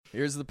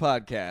Here's the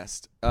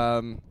podcast.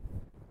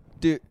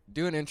 Do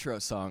an intro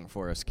song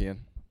for us, Kian.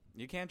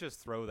 You can't just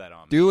throw that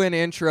on me. Do an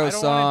intro I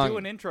don't song. want to do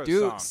an intro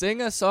song.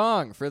 Sing a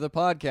song for the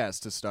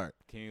podcast to start.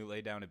 Can you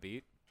lay down a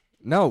beat?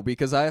 No,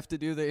 because I have to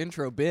do the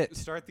intro bit.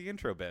 Start the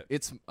intro bit.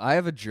 I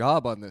have a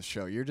job on this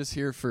show. You're just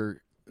here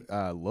for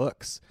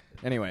looks.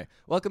 Anyway,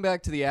 welcome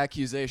back to the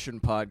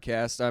Accusation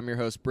Podcast. I'm your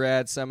host,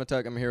 Brad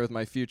Semituk. I'm here with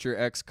my future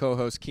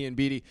ex-co-host, Kian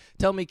Beatty.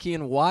 Tell me,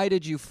 Kian, why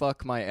did you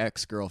fuck my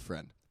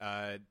ex-girlfriend?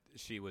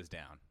 She was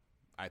down.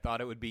 I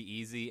thought it would be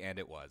easy, and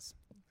it was.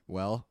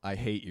 Well, I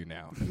hate you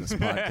now, and this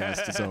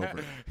podcast is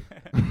over.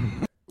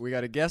 We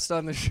got a guest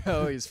on the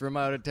show. He's from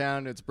out of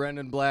town. It's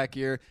Brendan Black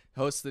here,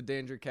 host of the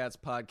Danger Cats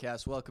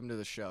podcast. Welcome to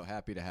the show.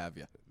 Happy to have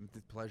you. It's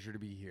a pleasure to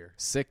be here.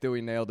 Sick that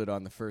we nailed it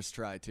on the first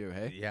try, too,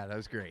 hey? Yeah, that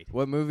was great.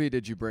 What movie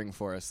did you bring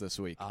for us this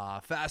week?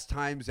 Fast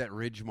Times at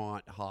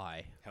Ridgemont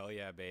High. Hell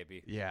yeah,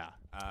 baby. Yeah.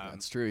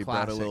 That's true. He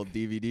brought a little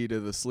DVD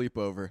to the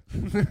sleepover.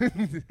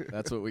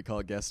 That's what we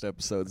call guest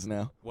episodes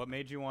now. What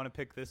made you want to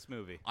pick this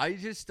movie? I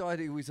just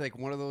thought it was like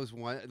one of those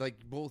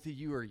like both of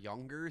you are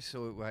younger,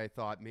 so I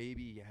thought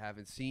maybe you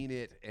haven't seen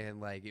it, and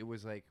like it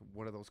was like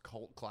one of those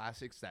cult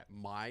classics that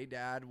my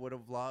dad would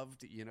have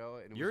loved, you know.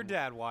 And Your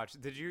dad watched.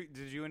 Did you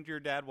and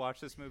your dad watch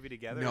this movie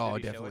together? No,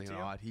 did he definitely show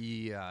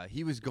it not.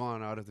 He was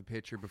gone out of the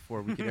picture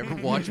before we could ever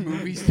watch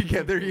movies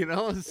together, you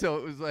know. So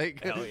it was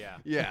like, Hell yeah.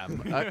 yeah.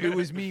 It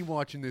was me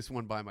watching this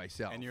one by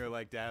myself. And you're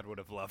like, Dad would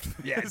have loved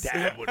this. Yeah,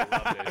 Dad would have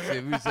loved this.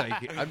 It was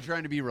like, I'm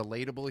trying to be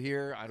relatable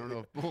here. I don't know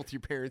if both your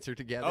parents are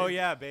together. Oh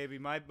yeah, baby.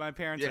 My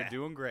parents are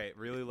doing great.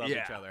 Really love each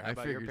other. How I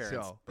about your figured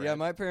parents? so. Brad? Yeah,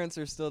 my parents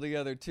are still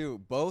together, too.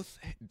 Both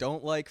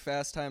don't like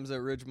Fast Times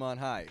at Ridgemont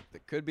High.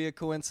 That could be a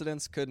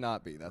coincidence, could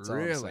not be. That's all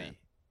I'm saying. Really?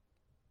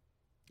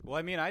 Well,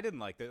 I mean, I didn't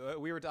like it.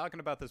 We were talking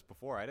about this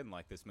before. I didn't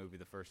like this movie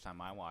the first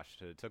time I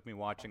watched it. It took me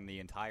watching the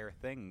entire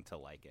thing to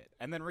like it.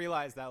 And then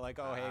realized that, like,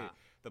 oh, hey,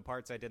 the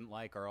parts I didn't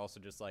like are also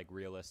just, like,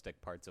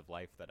 realistic parts of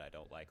life that I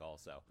don't like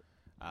also.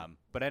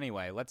 But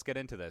anyway, let's get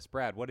into this.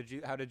 Brad,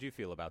 how did you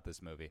feel about this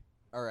movie?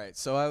 All right,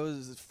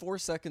 so 4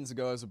 seconds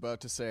ago, I was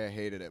about to say I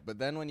hated it. But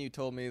then when you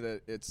told me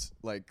that it's,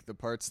 like, the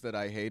parts that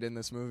I hate in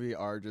this movie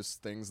are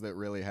just things that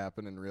really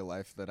happen in real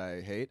life that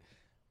I hate,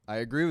 I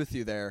agree with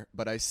you there,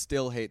 but I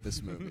still hate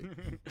this movie.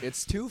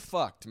 It's too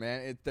fucked,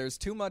 man. There's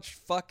too much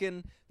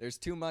fucking, there's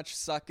too much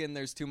sucking,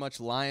 there's too much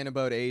lying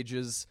about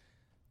ages.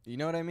 You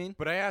know what I mean?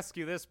 But I ask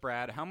you this,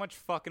 Brad. How much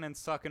fucking and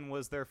sucking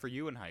was there for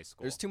you in high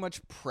school? There's too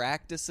much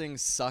practicing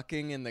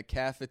sucking in the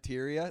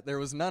cafeteria. There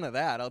was none of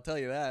that, I'll tell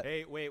you that.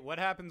 Hey, wait, what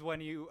happens when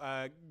you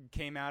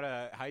came out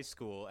of high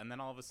school and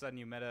then all of a sudden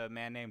you met a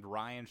man named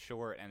Ryan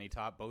Short and he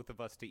taught both of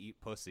us to eat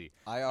pussy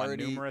on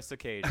numerous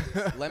occasions?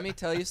 Let me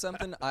tell you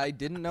something. I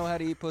didn't know how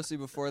to eat pussy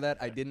before that.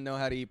 I didn't know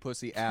how to eat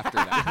pussy after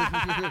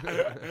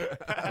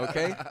that.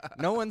 Okay?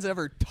 No one's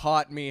ever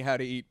taught me how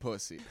to eat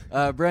pussy.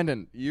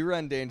 Brendan, you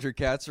run Danger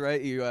Cats,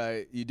 right? You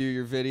do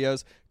your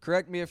videos.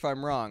 Correct me if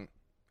I'm wrong.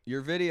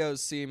 Your videos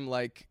seem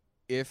like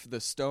if the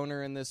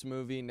stoner in this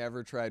movie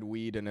never tried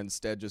weed and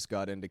instead just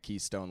got into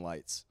Keystone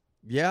Lights.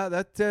 Yeah,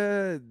 that's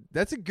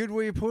a good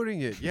way of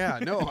putting it. Yeah,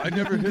 no, I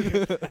never.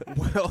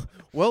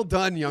 Well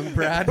done, young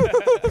Brad.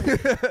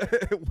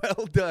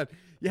 Well done.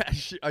 Yeah,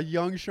 a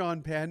young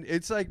Sean Penn.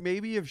 It's like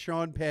maybe if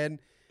Sean Penn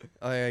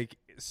like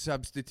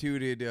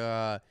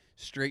substituted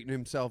straighten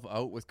himself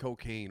out with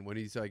cocaine when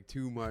he's like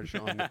too much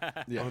on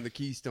the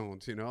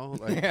Keystones, you know?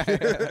 Like,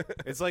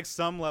 it's like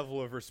some level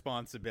of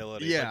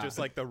responsibility, but just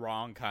like the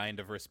wrong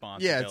kind of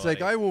responsibility. Yeah, it's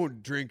like I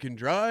won't drink and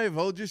drive.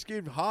 I'll just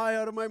get high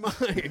out of my mind.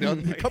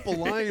 I'll a couple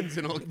lines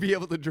and I'll be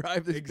able to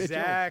drive this bitch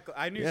Exactly.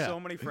 I knew so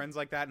many friends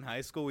like that in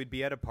high school. We'd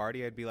be at a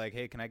party. I'd be like,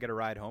 hey, can I get a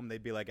ride home?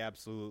 They'd be like,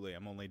 absolutely.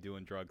 I'm only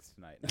doing drugs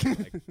tonight. And I'd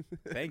be like,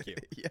 thank you.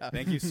 Yeah.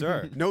 Thank you,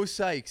 sir. No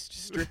psychs,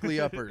 just strictly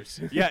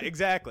uppers. Yeah,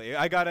 exactly.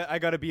 I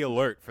gotta be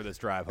alert for this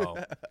drive home.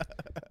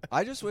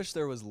 I just wish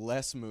there was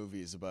less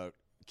movies about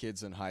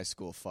kids in high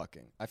school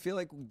fucking. I feel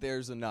like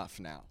there's enough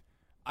now.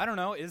 I don't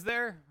know. Is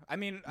there? I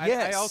mean,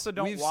 Yes, I also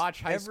don't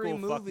watch high every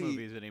school fuck movie-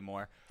 movies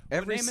anymore.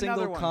 Every Name single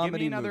another one. comedy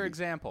Give me another movie.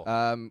 example.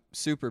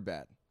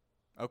 Superbad.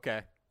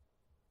 Okay.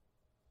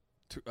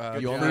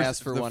 You only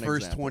asked for the one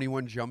first example.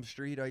 21 Jump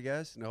Street, I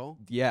guess. No,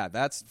 Yeah,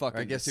 that's fucking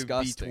I guess it would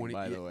be disgusting, 20.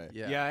 by the way.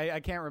 Yeah, I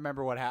can't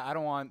remember what happened. I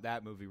don't want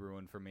that movie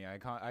ruined for me.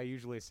 I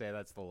usually say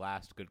that's the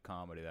last good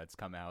comedy that's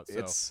come out. So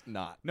It's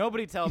not.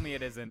 nobody tell me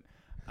it isn't.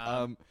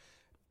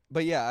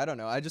 But yeah, I don't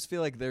know. I just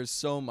feel like there's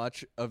so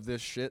much of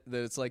this shit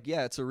that it's like,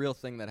 yeah, it's a real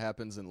thing that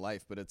happens in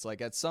life, but it's like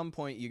at some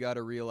point you got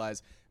to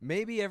realize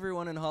maybe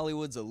everyone in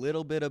Hollywood's a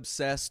little bit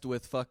obsessed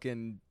with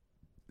fucking,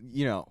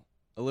 you know,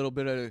 a little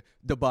bit of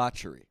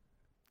debauchery.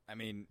 I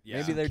mean,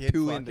 yeah. Maybe they're Kid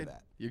too fucking? into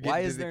that. You're Why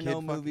getting is to the there kid no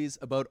fucking? movies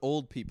about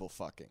old people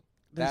fucking?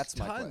 That's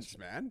my tons,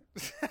 question.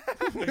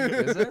 man.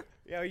 Is there?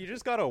 Yeah, you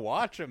just gotta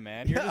watch them,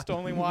 man. You're just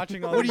only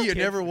watching all What these do you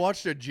kids. never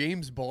watched a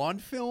James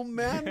Bond film,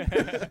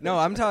 man? No,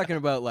 I'm talking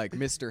about like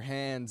Mr.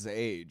 Hand's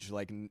age,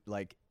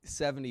 like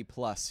 70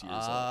 plus years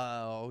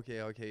old.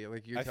 Okay.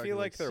 Like you're I talking feel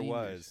like there seniors.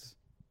 was.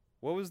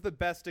 What was the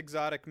Best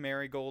Exotic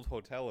Marigold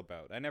Hotel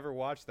about? I never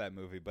watched that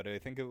movie, but I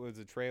think it was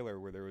a trailer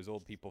where there was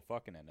old people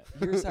fucking in it.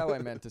 Here's how I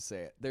meant to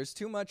say it. There's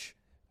too much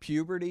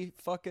puberty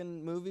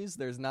fucking movies.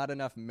 There's not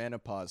enough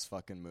menopause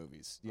fucking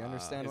movies. Do you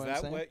understand Is what I'm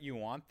that saying? what you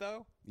want,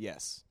 though?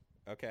 Yes.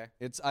 Okay.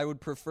 I would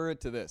prefer it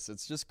to this.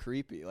 It's just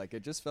creepy. Like,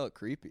 it just felt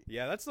creepy.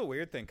 Yeah, that's the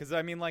weird thing. Because,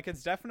 I mean, like,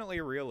 it's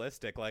definitely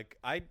realistic. Like,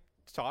 I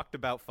talked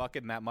about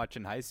fucking that much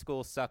in high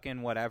school,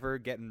 sucking, whatever,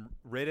 getting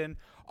ridden.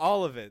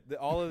 All of it.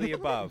 All of the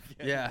above.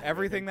 Yeah.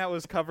 Everything that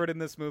was covered in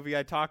this movie,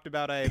 I talked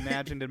about, I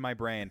imagined in my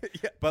brain.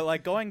 But,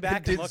 like, going back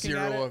and Did looking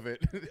zero at it, of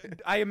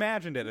it. I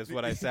imagined it, is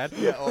what I said.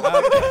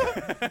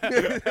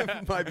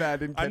 My bad.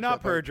 Didn't catch I'm not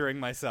that part. perjuring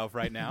myself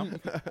right now,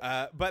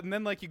 but and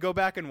then like you go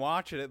back and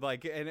watch it,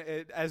 like and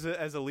as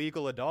a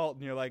legal adult,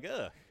 and you're like,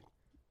 ugh,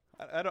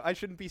 I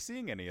shouldn't be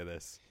seeing any of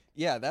this.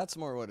 Yeah, that's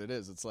more what it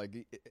is. It's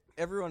like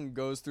everyone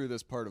goes through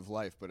this part of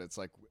life, but it's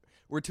like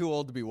we're too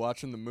old to be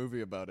watching the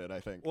movie about it,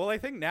 I think. Well, I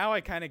think now I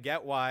kind of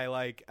get why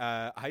like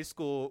high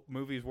school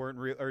movies weren't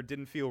real or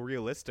didn't feel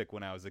realistic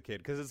when I was a kid,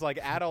 because it's like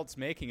adults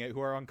making it who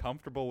are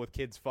uncomfortable with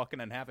kids fucking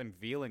and having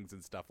feelings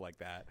and stuff like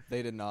that.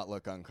 They did not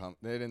look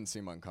They didn't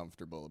seem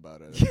uncomfortable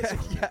about it.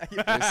 Yeah.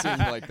 They seemed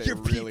like they Your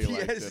really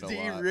liked it a lot.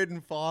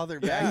 PTSD-ridden father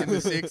back in the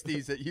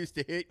 60s that used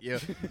to hit you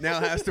now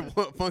has to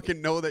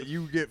fucking know that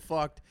you get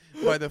fucked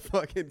by the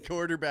fucking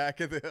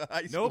quarterback of the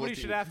high school Nobody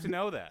team. should have to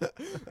know that.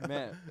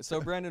 Man, so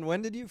Brandon,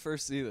 when did you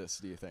first see this,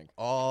 do you think?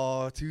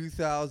 Oh,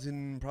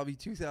 2000, probably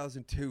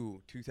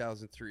 2002,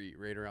 2003,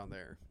 right around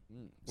there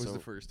was So the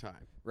first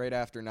time. right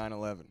after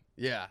 9/11.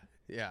 Yeah.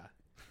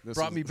 This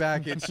Brought was- me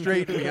back. It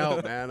straightened me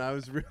out, man. I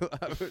was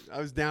I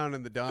was down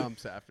in the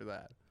dumps after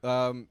that.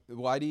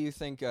 Why do you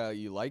think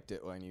you liked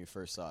it when you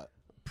first saw it?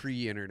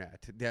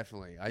 Pre-internet,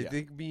 definitely. I Yeah.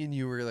 think me and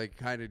you were like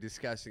kind of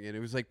discussing it. It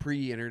was like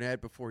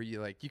pre-internet, before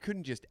you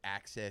couldn't just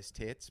access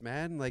tits,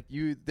 man. Like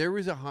there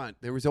was a hunt.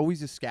 There was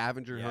always a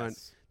scavenger hunt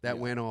Yes. that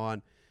went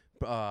on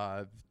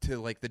to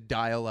like the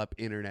dial-up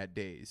internet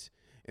days,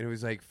 and it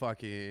was like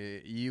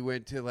fucking. You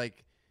went to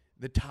like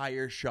the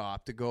tire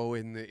shop to go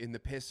in the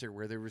pisser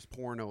where there was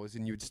pornos,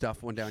 and you'd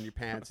stuff one down your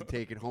pants and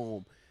take it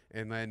home.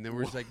 And then there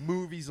was like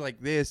movies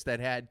like this that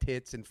had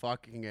tits and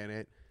fucking in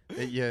it.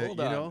 That Hold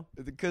on,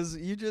 because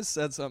you just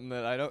said something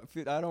that I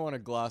don't want to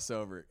gloss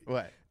over.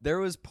 What? There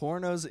was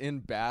pornos in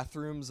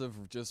bathrooms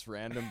of just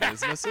random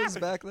businesses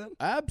back then.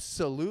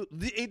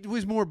 Absolutely, it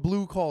was more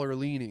blue collar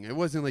leaning. It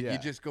wasn't like Yeah. you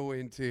just go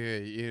into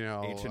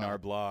H&R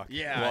Block.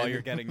 yeah, While and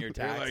you're getting your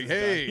you're like, taxes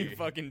hey. done. You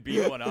fucking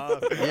beat one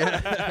off.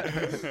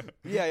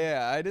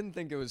 Yeah. I didn't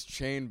think it was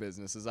chain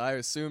businesses. I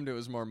assumed it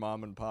was more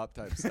mom and pop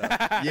type stuff.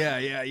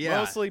 yeah.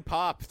 Mostly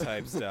pop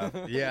type stuff.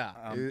 Yeah,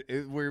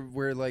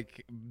 where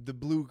like the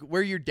blue,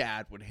 where your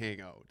dad would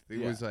hang out. It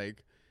Yeah. was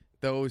like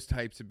those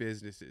types of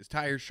businesses,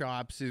 tire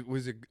shops. It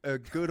was a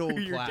good old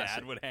Your classic.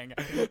 dad would hang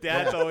out.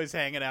 Dad's always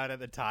hanging out at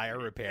the tire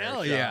repair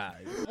Hell shop. yeah.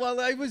 Well,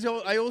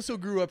 I also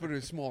grew up in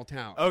a small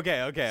town.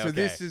 Okay. So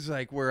this is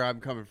like where I'm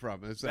coming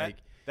from. It's That- like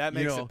that you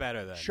makes know, it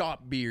better then.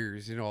 Shop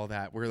beers and all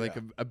that were like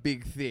Yeah. a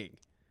big thing.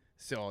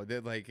 So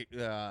that like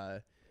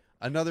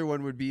another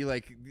one would be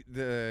like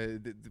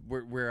the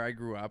where I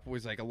grew up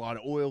was like a lot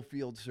of oil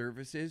field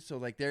services. So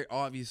like there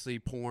obviously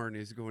porn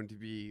is going to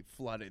be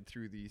flooded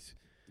through these.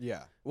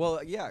 Yeah.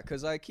 Well, yeah,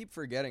 because I keep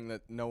forgetting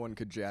that no one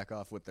could jack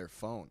off with their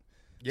phone.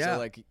 Yeah. So,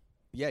 like,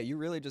 yeah, you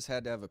really just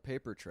had to have a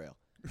paper trail.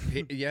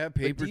 But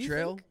Paper do you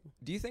trail.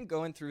 Do you think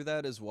going through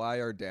that is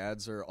why our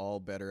dads are all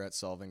better at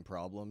solving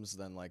problems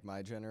than, like,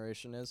 my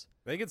generation is?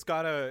 I think it's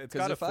gotta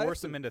 'Cause if I have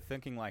force to- them into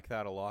thinking like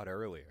that a lot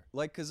earlier.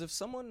 Like, because if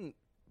someone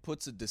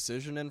puts a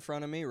decision in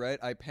front of me, right,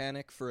 I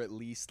panic for at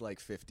least,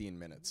 like, 15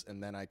 minutes,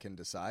 and then I can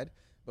decide.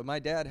 But my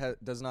dad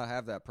does not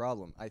have that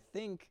problem. I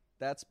think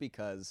that's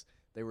because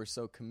they were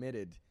so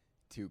committed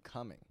to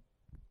coming.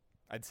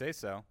 I'd say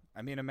so.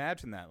 I mean,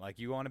 imagine that. Like,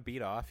 you want to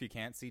beat off, you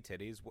can't see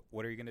titties.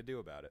 What are you gonna do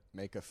about it?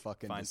 Make a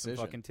fucking Find decision.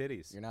 some fucking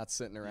titties. You're not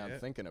sitting around Yeah.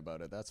 thinking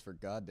about it. That's for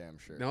goddamn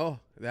sure. No,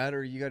 that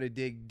or you got to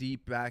dig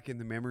deep back in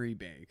the memory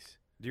banks.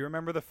 Do you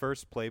remember the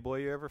first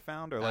Playboy you ever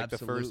found, or like the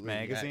first Absolutely,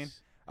 magazine?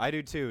 yes. I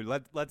do too.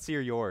 Let's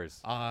hear yours.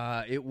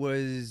 It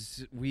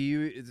was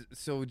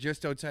so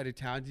just outside of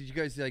town. Did you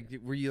guys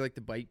were you like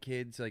the bike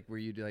kids? Like were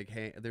you like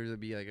there would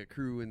be like a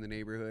crew in the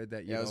neighborhood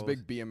that you Yeah, I was a know,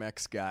 big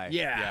BMX guy.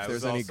 Yeah. Yeah, I If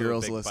was there's any also a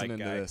girls big bike listening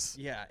to guy. this.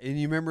 Yeah, and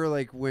you remember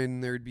like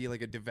when there'd be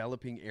like a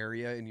developing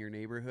area in your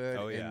neighborhood,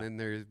 Oh, yeah. and then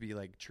there'd be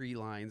like tree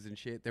lines and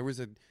shit. There was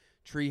a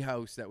tree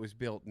house that was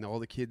built, and all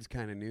the kids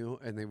kind of knew,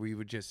 and then we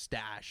would just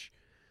stash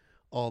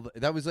all the.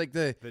 That was like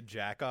the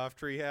Jack off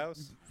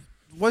treehouse.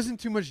 wasn't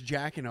too much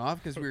jacking off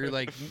because we were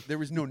like there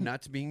was no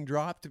nuts being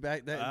dropped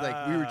back then.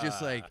 Like we were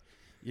just like.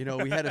 You know,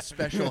 we had a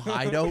special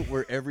hideout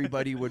where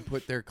everybody would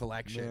put their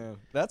collection. Yeah.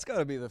 That's got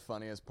to be the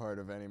funniest part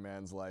of any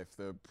man's life,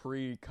 the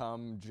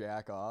pre-cum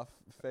jack-off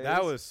phase.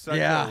 That was such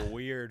Yeah. a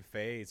weird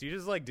phase. You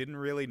just like didn't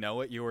really know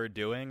what you were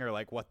doing or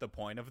like what the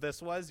point of this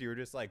was. You were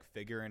just like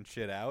figuring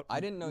shit out. I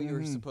didn't know you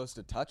were Mhm. supposed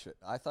to touch it.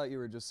 I thought you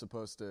were just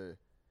supposed to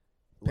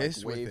like,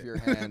 Piss with wave it. your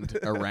hand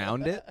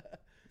around it.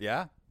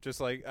 Yeah,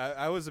 just like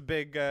I was a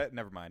big.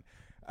 Never mind.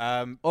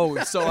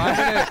 Oh,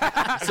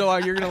 so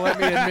you're gonna let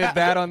me admit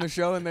that on the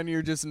show, and then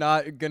you're just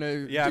not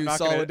gonna do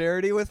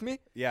solidarity with me?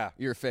 Yeah,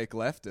 you're a fake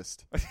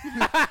leftist.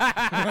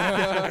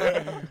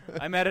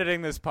 I'm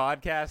editing this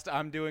podcast.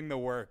 I'm doing the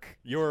work.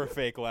 You're a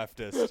fake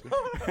leftist.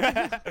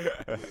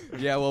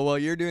 Yeah, well, while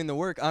you're doing the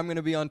work, I'm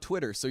gonna be on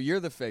Twitter, so you're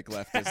the fake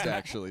leftist,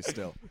 actually.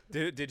 Still,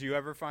 did you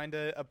ever find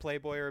a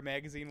Playboy or a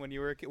magazine when you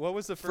were a kid? What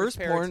was the first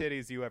pair of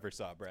titties you ever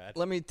saw, Brad?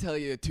 Let me tell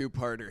you a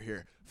two-parter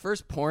here.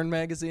 First porn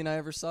magazine I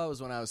ever saw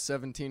was when I was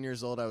 17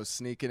 years old. I was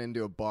sneaking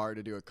into a bar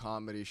to do a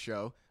comedy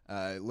show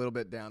a little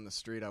bit down the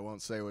street. I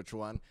won't say which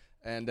one.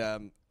 And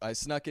I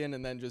snuck in,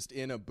 and then just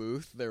in a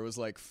booth, there was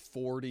like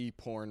 40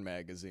 porn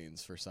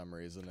magazines for some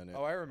reason. And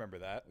I remember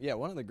that. Yeah,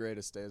 one of the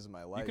greatest days of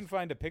my life. You can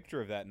find a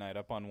picture of that night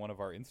up on one of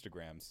our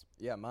Instagrams.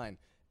 Yeah, mine.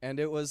 And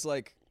it was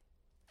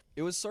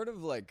sort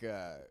of like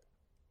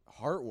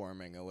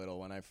heartwarming a little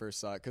when I first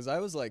saw it, because I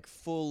was like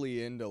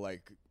fully into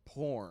like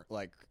porn,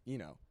 like, you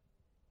know.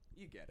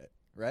 You get it,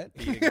 right?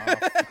 Beating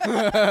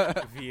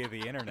off via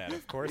the internet,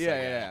 of course.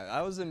 Yeah.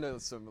 I was into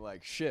some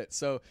like shit.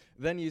 So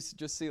then you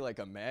just see like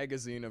a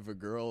magazine of a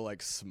girl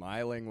like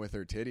smiling with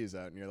her titties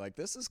out, and you're like,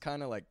 this is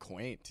kind of like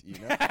quaint, you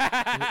know?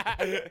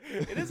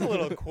 It is a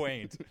little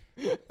quaint.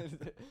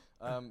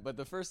 But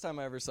the first time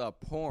I ever saw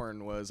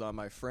porn was on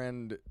my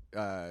friend's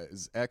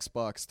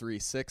Xbox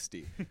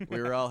 360.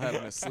 We were all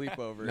having a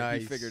sleepover.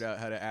 Nice. He figured out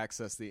how to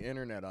access the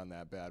internet on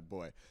that bad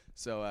boy.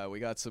 So we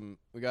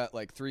got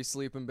like 3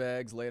 sleeping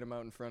bags, laid them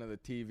out in front of the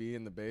TV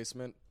in the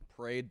basement,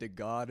 prayed to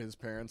God his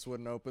parents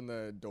wouldn't open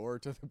the door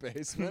to the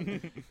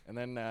basement, and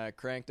then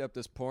cranked up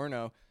this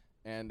porno.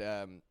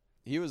 And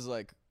he was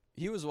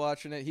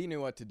watching it. He knew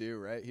what to do,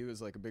 right? He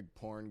was like a big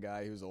porn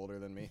guy. He was older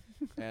than me.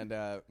 And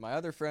my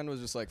other friend was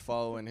just like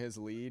following his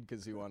lead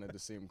because he wanted to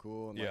seem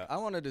cool. And like, I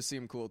wanted to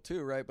seem cool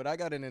too, right? But I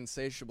got an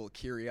insatiable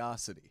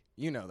curiosity.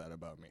 You know that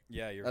about me.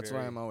 Yeah, That's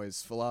why I'm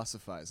always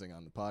philosophizing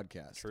on the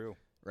podcast. True.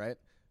 Right?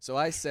 So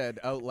I said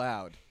out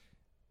loud,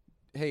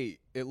 hey,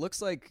 it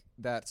looks like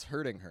that's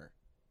hurting her.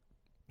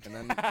 And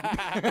then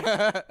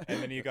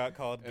and then you got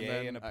called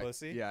gay and a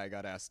pussy? Yeah, I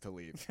got asked to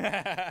leave.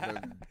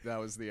 That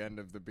was the end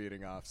of the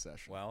beating off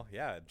session. Well,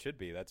 yeah, it should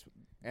be. It's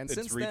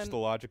since reached then, the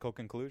logical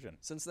conclusion.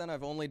 Since then,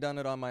 I've only done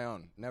it on my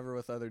own, never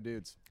with other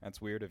dudes.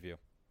 That's weird of you.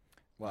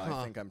 Well,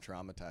 I think I'm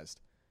traumatized.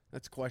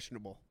 That's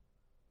questionable.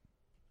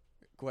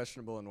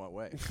 Questionable in what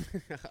way?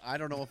 I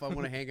don't know if I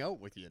want to hang out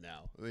with you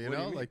now. You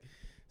know, like...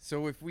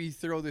 So if we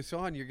throw this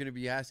on, you're going to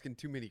be asking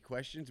too many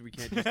questions. We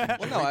can't just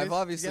well, no, I've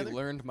obviously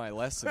learned my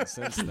lesson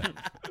since then.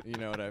 You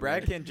know what I mean?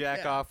 Brad can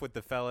jack off with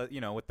the fella,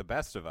 with the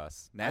best of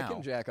us. Now I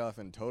can jack off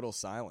in total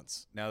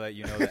silence. Now that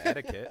you know the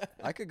etiquette.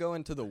 I could go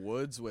into the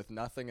woods with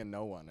nothing and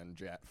no one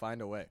and find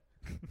a way.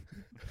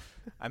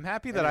 I'm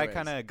happy that I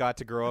kind of got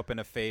to grow up in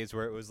a phase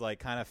where it was like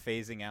kind of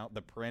phasing out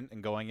the print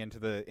and going into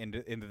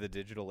the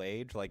digital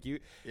age. Like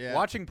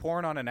watching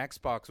porn on an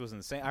Xbox was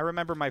insane. I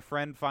remember my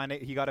friend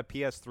he got a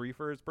PS3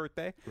 for his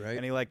birthday, right?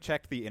 And he like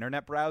checked the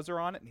internet browser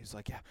on it, and he was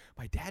like, "Yeah,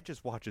 my dad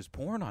just watches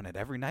porn on it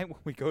every night when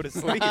we go to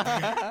sleep."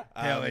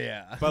 Hell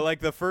yeah! But like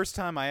the first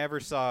time I ever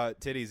saw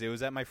titties, it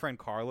was at my friend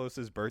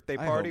Carlos's birthday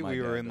party.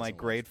 We were in like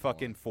grade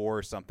fucking 4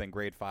 or something,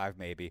 grade 5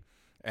 maybe.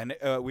 And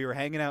we were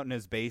hanging out in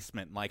his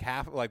basement, like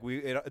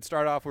it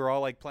started off, we were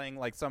all like playing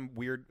like some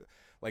weird,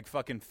 like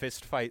fucking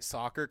fist fight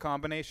soccer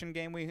combination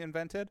game we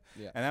invented.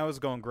 Yeah. And that was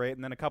going great.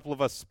 And then a couple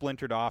of us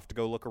splintered off to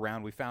go look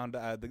around. We found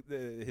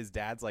his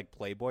dad's like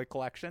Playboy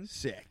collection.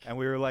 Sick. And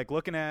we were like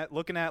looking at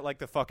like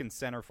the fucking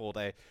centerfold.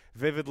 I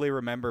vividly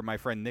remember my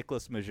friend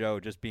Nicholas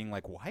Majot just being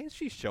like, why is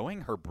she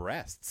showing her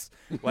breasts?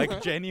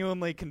 Like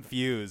genuinely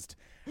confused.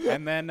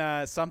 And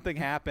then something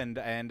happened,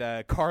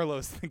 and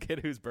Carlos, the kid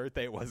whose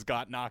birthday it was,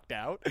 got knocked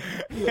out.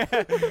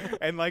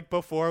 And like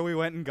before we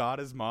went and got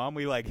his mom,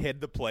 we like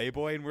hid the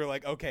Playboy, and we were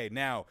like, okay,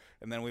 now.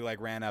 And then we like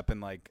ran up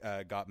and like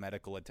got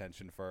medical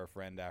attention for our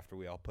friend after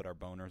we all put our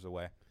boners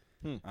away.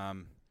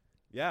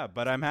 Yeah,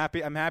 but I'm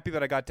happy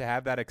that I got to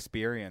have that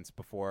experience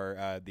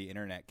before the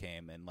internet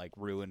came and like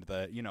ruined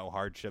the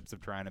hardships of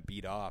trying to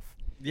beat off.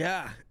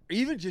 Yeah,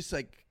 even just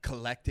like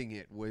collecting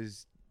it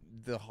was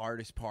the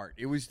hardest part.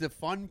 It was the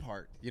fun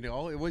part, it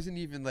wasn't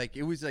even like,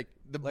 it was like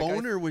the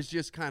boner was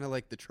just kind of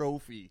like the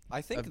trophy.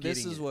 I think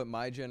this is what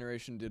my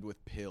generation did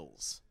with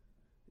pills.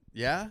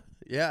 Yeah,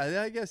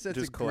 I guess that's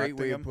just a great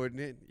way of putting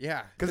it.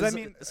 Yeah, because I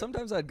mean,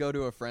 sometimes I'd go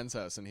to a friend's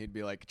house and he'd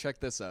be like, "Check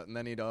this out," and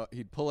then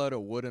he'd pull out a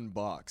wooden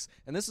box,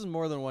 and this is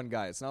more than one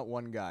guy. It's not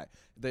one guy.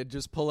 They'd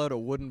just pull out a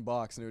wooden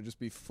box and it would just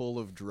be full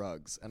of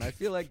drugs. And I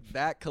feel like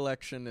that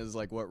collection is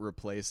like what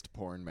replaced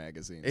porn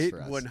magazines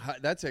for us.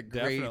 That's a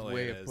great Definitely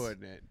way of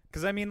putting it.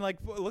 Because I mean, like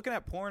looking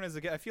at porn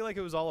I feel like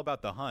it was all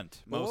about the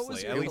hunt mostly. What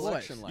was your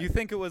collection like? You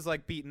think it was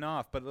like beaten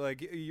off, but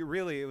like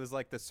it was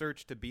like the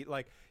search to beat.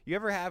 Like you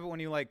ever have it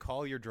when you like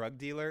call your drug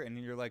dealer and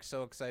you're like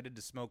so excited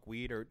to smoke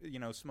weed or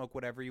smoke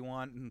whatever you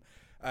want, and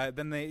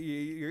then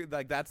you're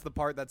like, that's the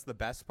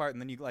best part,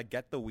 and then you like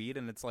get the weed,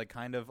 and it's like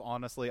kind of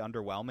honestly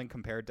underwhelming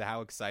compared to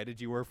how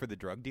excited you were for the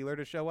drug dealer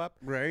to show up.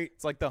 Right.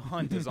 It's like the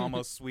hunt is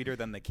almost sweeter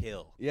than the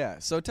kill. Yeah.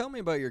 So tell me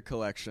about your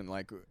collection.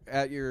 Like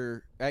at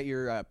your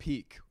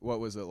peak, what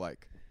was it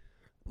like?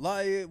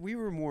 Like we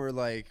were more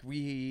like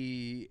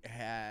we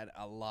had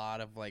a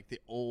lot of like the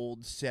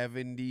old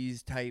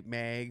 70s type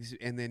mags,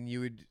 and then you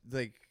would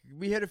like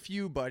we had a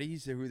few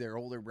buddies who their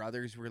older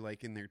brothers were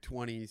like in their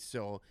 20s,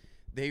 so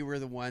they were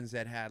the ones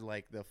that had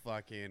like the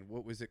fucking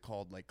what was it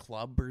called, like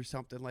Club or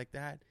something like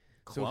that.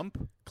 Clump?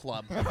 So,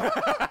 Club.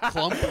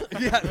 Clump?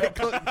 Yeah,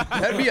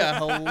 that'd be a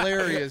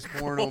hilarious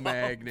porno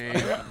mag name.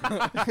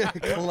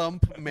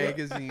 Clump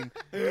magazine.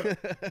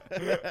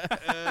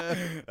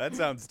 That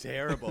sounds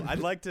terrible.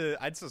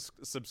 I'd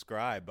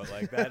subscribe, but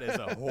like that is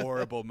a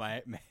horrible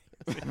I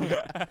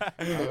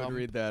would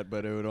read that,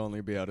 but it would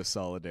only be out of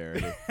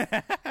solidarity.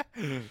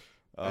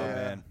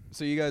 Man.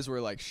 So you guys were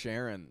like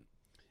sharing.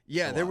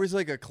 Yeah, there was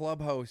like a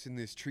clubhouse in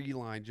this tree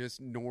line just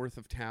north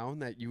of town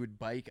that you would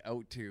bike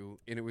out to,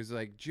 and it was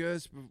like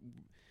just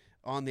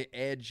on the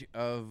edge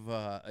of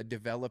a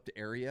developed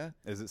area.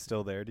 Is it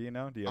still there? Do you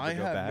know? Do you I ever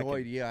go have back no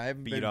and idea. I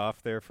haven't beat been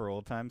off there for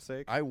old time's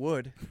sake? I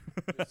would.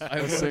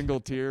 A single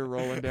tear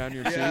rolling down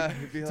your Yeah, cheek.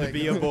 it'd be To like,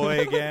 be a boy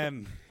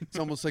again. it's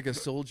almost like a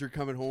soldier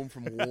coming home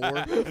from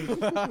war.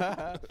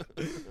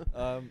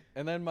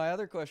 And then my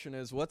other question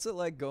is, what's it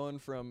like going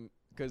from,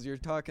 because you're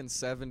talking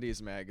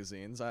 70s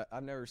magazines.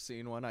 I've never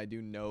seen one. I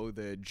do know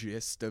the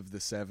gist of the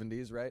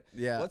 70s, right?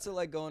 Yeah. What's it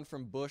like going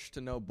from Bush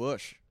to no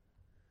Bush?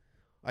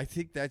 I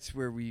think that's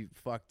where we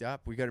fucked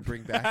up. We got to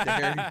bring back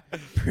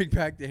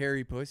the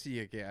hairy pussy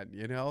again.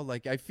 You know,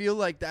 like I feel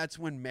like that's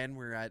when men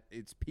were at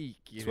its peak.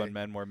 It's when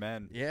men were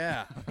men.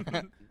 Yeah.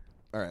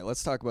 All right,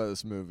 let's talk about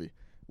this movie.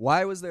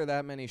 Why was there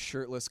that many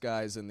shirtless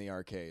guys in the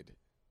arcade?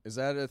 Is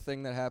that a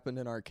thing that happened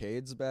in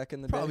arcades back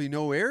in the Probably day?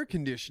 no air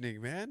conditioning,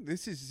 man.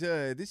 This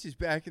is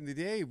back in the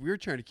day. We were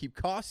trying to keep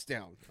costs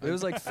down. It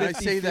was like I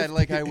say that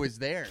like I was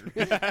there.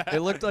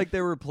 It looked like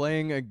they were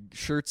playing a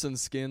shirts and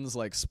skins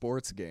like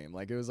sports game.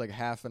 Like it was like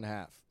half and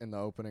half in the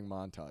opening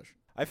montage.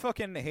 I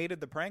fucking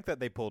hated the prank that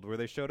they pulled where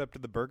they showed up to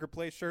the burger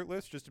place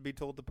shirtless just to be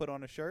told to put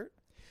on a shirt.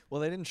 Well,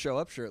 they didn't show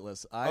up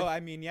shirtless. I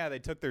mean, yeah, they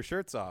took their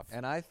shirts off.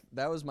 And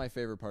that was my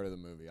favorite part of the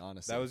movie,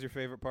 honestly. That was your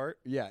favorite part?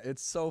 Yeah,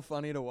 it's so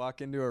funny to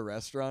walk into a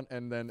restaurant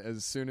and then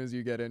as soon as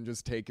you get in,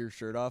 just take your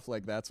shirt off.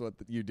 Like that's what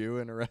you do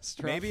in a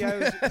restaurant.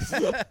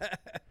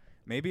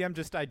 Maybe I'm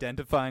just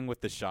identifying with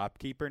the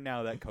shopkeeper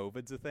now that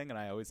COVID's a thing, and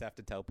I always have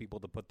to tell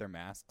people to put their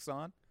masks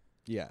on.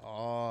 Yeah.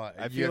 Oh,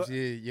 I you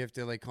feel- have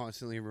to like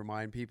constantly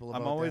remind people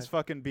about I'm always that.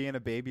 fucking being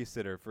a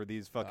babysitter for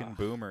these fucking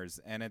boomers,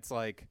 and it's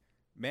like,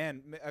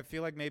 man, I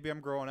feel like maybe I'm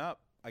growing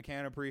up. I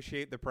can't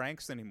appreciate the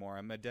pranks anymore.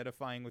 I'm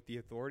identifying with the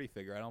authority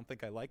figure. I don't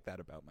think I like that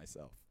about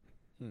myself.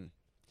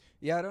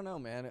 Yeah, I don't know,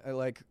 man.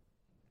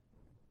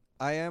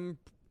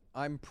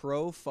 I'm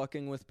pro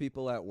fucking with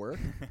people at work,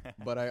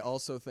 but I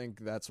also think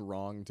that's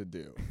wrong to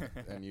do,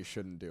 and you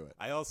shouldn't do it.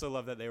 I also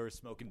love that they were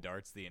smoking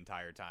darts the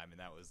entire time, and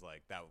that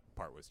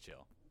part was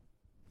chill.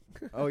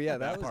 Oh yeah,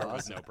 that was part awesome.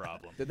 was no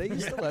problem. Did they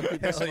used to let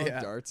people Hell smoke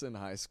yeah. darts in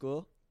high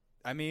school?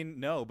 I mean,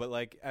 no, but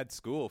like at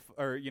school,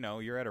 or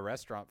you're at a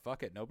restaurant.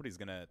 Fuck it, nobody's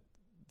gonna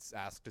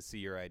ask to see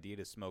your ID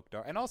to smoke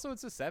darts. And also,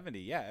 it's a 70.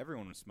 Yeah,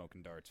 everyone was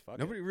smoking darts. Fuck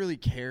Nobody it. really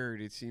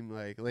cared. It seemed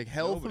like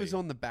health Nobody. was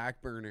on the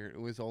back burner. It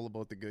was all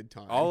about the good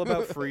time. All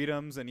about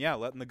freedoms and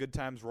letting the good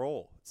times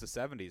roll. It's the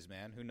 70s,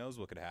 man. Who knows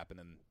what could happen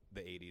in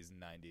the 80s and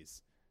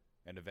 90s?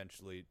 And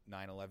eventually,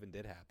 9/11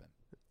 did happen.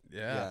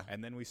 yeah.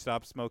 And then we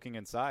stopped smoking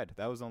inside.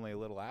 That was only a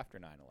little after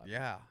 9/11.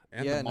 Yeah,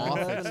 and Yeah, the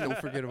Moffats. 9/11 Don't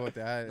forget about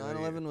that.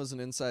 9/11 was an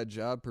inside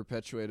job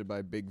perpetuated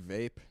by Big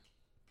Vape.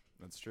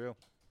 That's true.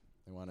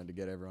 They wanted to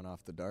get everyone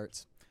off the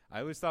darts. I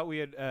always thought we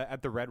had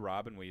at the Red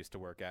Robin we used to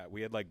work at.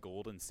 We had like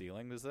golden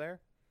ceilings there.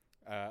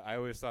 I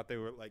always thought they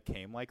were like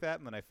came like that,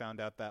 and then I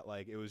found out that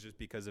like it was just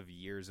because of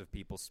years of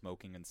people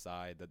smoking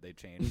inside that they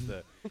changed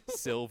the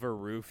silver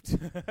roofed,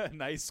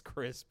 nice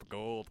crisp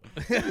gold.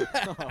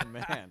 Oh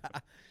man.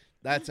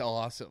 That's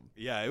awesome.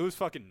 Yeah, it was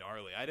fucking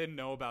gnarly. I didn't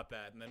know about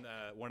that, and then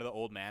one of the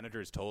old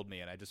managers told me,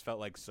 and I just felt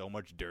like so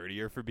much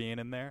dirtier for being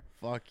in there.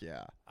 Fuck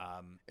yeah.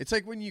 Um, It's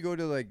like when you go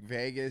to like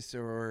Vegas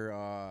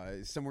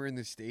or somewhere in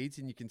the States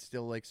and you can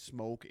still like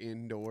smoke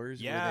indoors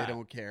where Yeah. they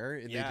don't care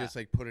and Yeah. they just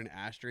like put an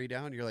ashtray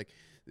down. You're like,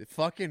 the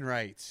fucking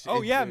rights.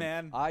 oh It's, yeah,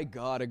 man. I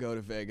gotta go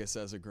to Vegas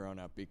as a grown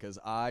up because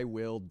I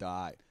will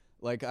die.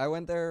 Like I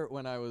went there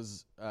when I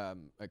was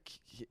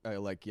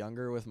like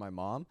younger with my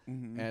mom,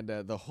 and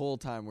the whole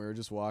time we were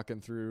just walking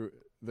through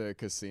the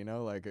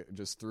casino, like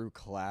just through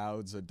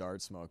clouds of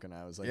dart smoke, and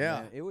I was like,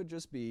 Yeah. man, it would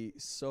just be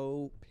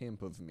so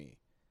pimp of me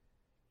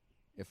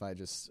if I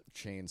just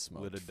chain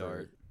smoked Lit a for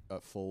dart. a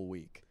full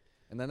week.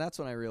 And then that's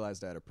when I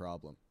realized I had a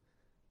problem.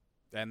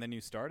 And then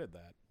you started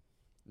that.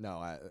 No,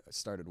 I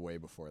started way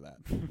before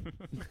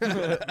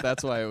that.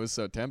 That's why it was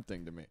so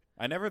tempting to me.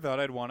 I never thought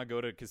I'd want to go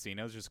to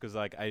casinos just because,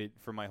 like,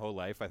 for my whole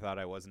life, I thought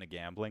I wasn't a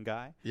gambling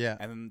guy. Yeah.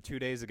 And then 2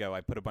 days ago,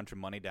 I put a bunch of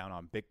money down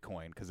on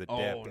Bitcoin because it Oh,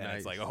 dipped. And nice.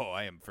 it's like, oh,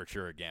 I am for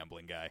sure a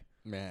gambling guy.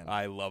 Man,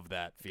 I love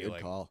that good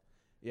feeling. call.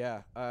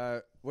 Yeah.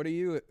 What are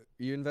you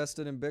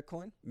invested in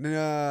Bitcoin?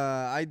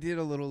 I did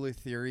a little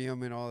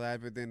Ethereum and all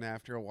that, but then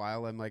after a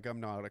while, I'm like, I'm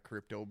not a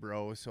crypto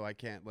bro, so I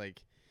can't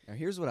like Now,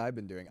 here's what I've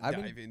been doing. I've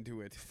dive been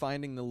into it.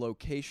 finding the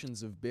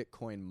locations of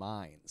Bitcoin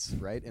mines,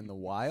 right, in the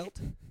wild.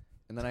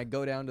 And then I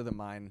go down to the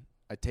mine.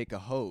 I take a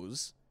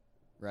hose,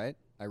 right?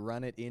 I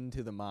run it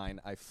into the mine.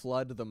 I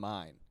flood the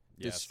mine,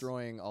 Yes.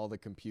 destroying all the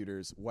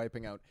computers,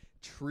 wiping out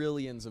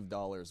trillions of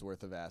dollars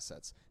worth of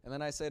assets. And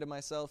then I say to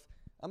myself,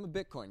 I'm a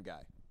Bitcoin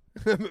guy.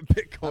 I'm a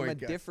Bitcoin I'm a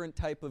guy. different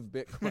type of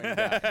Bitcoin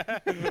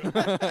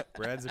guy.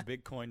 Brad's a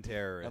Bitcoin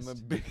terrorist. I'm a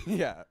big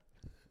yeah.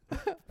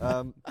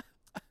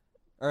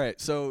 All right,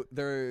 so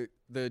they're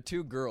the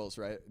two girls,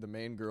 right? The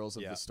main girls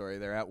of Yeah. the story.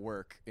 They're at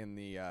work in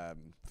the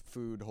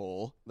food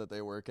hole that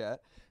they work at,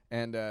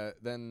 and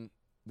then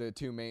the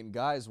two main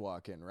guys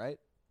walk in, right?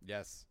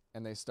 Yes.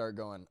 And they start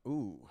going,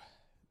 "Ooh,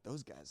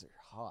 those guys are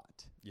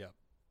hot." Yep.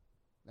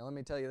 Now let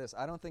me tell you this: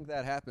 I don't think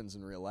that happens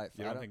in real life.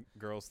 You don't think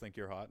girls think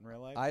you're hot in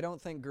real life? I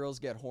don't think girls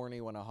get horny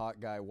when a hot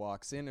guy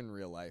walks in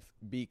real life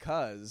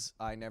because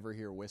I never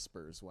hear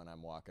whispers when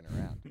I'm walking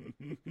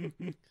around.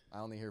 I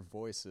only hear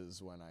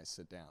voices when I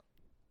sit down.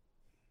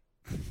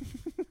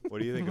 What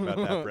do you think about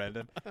that,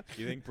 Brendan?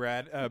 You think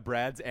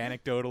Brad's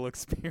anecdotal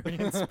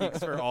experience speaks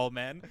for all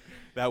men?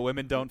 That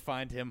women don't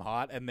find him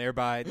hot, and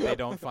thereby they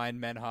don't find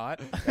men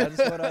hot? That's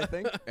what I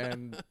think.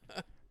 And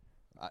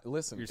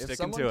listen, You're if sticking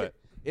someone to can- it.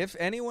 If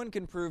anyone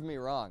can prove me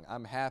wrong,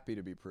 I'm happy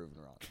to be proven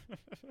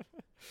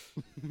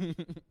wrong.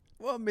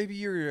 Well, maybe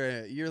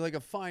you're like a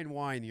fine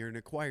wine. You're an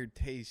acquired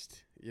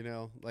taste. You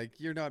know, like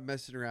you're not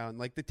messing around.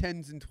 Like the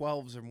 10s and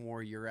 12s are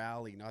more your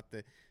alley, not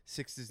the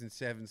 6s and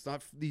 7s.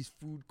 Not these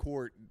food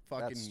court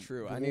fucking That's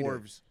true. I need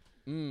dwarves.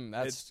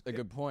 That's a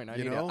good point. I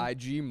you need know? an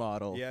IG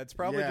model. Yeah, it's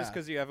probably just Yeah.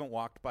 because you haven't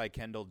walked by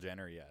Kendall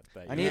Jenner yet.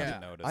 That I you need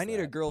haven't noticed I need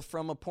a that. girl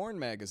from a porn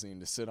magazine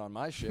to sit on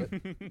my shit.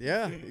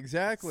 Yeah,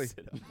 exactly.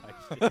 Sit on my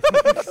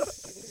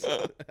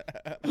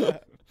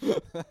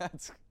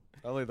That's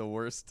probably the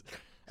worst.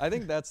 I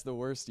think that's the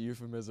worst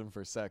euphemism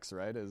for sex,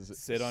 right? Is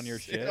Sit on your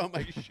Sit shit. on my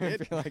I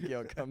shit. feel like,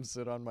 yo, come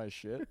sit on my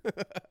shit.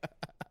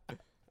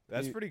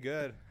 That's You- pretty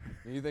good.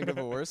 You think of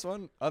a worse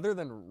one? Other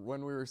than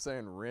when we were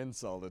saying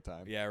rinse all the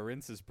time. Yeah,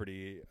 rinse is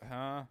pretty.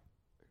 Huh?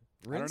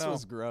 Rinse know.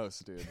 was gross,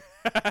 dude.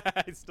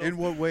 I still In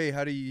what way?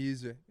 How do you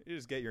use it? you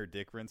just get your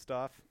dick rinsed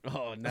off.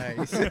 Oh,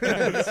 nice.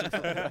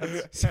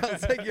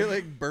 Sounds like you're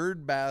like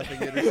bird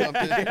bathing it or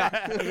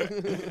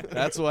something.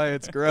 That's why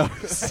it's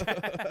gross.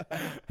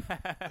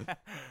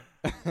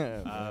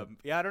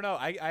 Yeah, I don't know.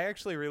 I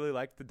actually really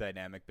liked the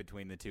dynamic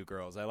between the two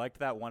girls. I liked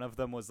that one of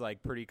them was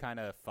like pretty kind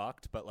of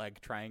fucked, but like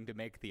trying to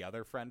make the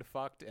other friend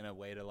fucked in a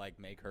way to like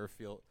make her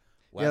feel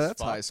less Yeah,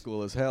 that's fucked. high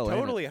school as hell. ain't it?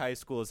 Totally high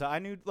school. So I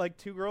knew like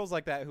two girls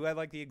like that who had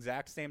like the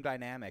exact same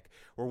dynamic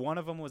where one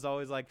of them was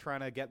always like trying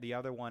to get the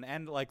other one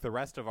and like the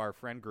rest of our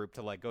friend group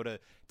to like go to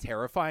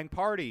terrifying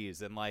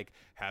parties and like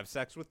have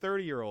sex with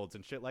 30-year-olds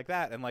and shit like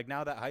that. And like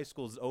now that high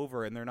school's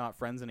over and they're not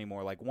friends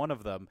anymore, like one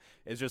of them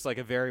is just like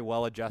a very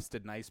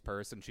well-adjusted, nice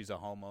person. She's a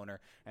homeowner.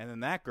 And then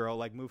that girl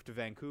like moved to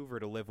Vancouver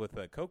to live with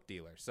a coke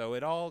dealer. So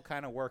it all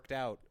kind of worked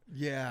out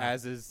Yeah.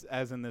 as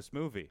in this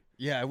movie.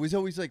 Yeah, it was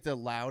always like the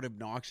loud,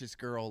 obnoxious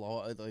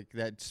girl, like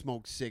that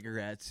smoked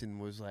cigarettes and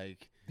was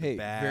like, Hey,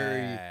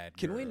 Bad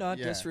can we girl. not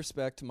Yeah.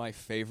 disrespect my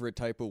favorite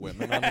type of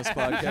women on this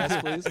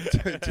podcast,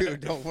 please?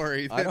 dude, don't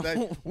worry. I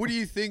don't- What do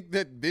you think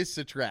that this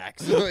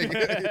attracts? Like,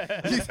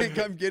 you think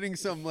I'm getting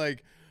some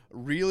like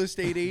real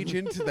estate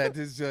agent that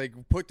is like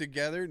put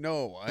together?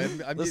 No, I'm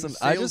Listen,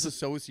 getting I sales just-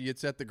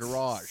 associates at the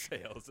garage.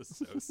 Sales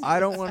associate. I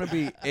don't want to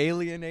be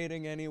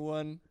alienating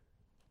anyone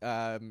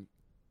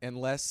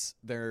unless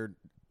they're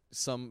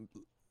some.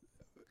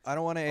 I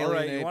don't want to All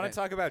alienate. right, you want to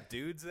talk about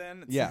dudes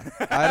then? Yeah,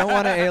 I don't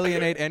want to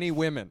alienate any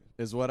women,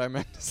 is what I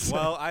meant to say.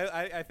 Well,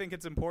 I think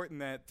it's important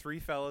that three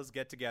fellas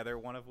get together,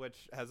 one of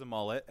which has a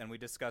mullet, and we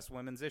discuss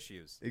women's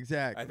issues.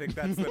 Exactly. I think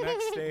that's the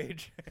next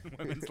stage in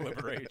women's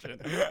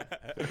liberation.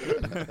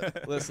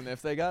 Listen,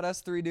 if they got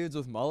us three dudes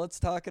with mullets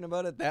talking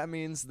about it, that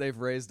means they've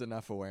raised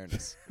enough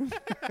awareness.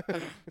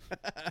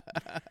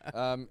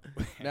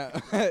 Now,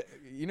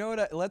 you know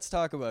what? Let's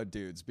talk about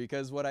dudes,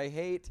 because what I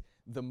hate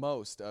the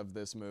most of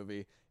this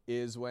movie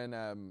is when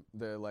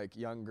the like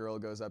young girl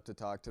goes up to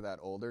talk to that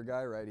older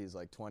guy, right? He's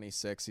like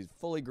 26. He's a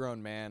fully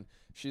grown man.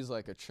 She's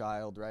like a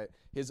child, right?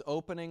 His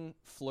opening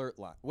flirt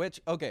line, which,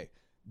 okay,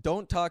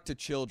 don't talk to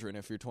children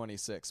if you're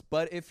 26,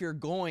 but if you're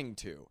going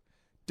to,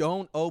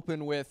 don't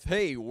open with,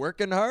 hey,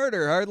 working hard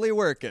or hardly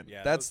working.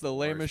 Yeah, That's that the was the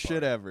lamest worst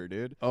shit part. ever,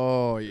 dude.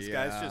 Oh This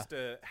yeah. guy's just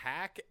a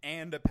hack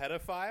and a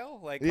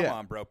pedophile? Like, come Yeah.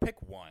 on, bro.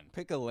 Pick one.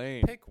 Pick a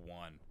lane. Pick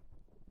one.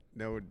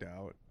 no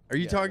doubt. Are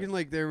you Yeah, talking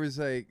like there was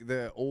like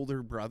the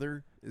older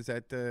brother? Is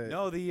that the?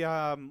 No, the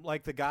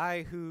like the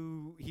guy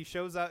who he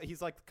shows up. He's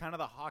like kind of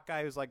the hot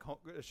guy who's like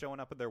showing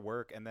up at their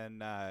work, and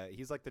then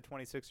he's like the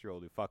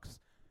 26-year-old who fucks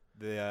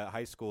the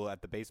high school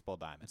at the baseball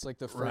diamond. It's like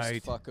the first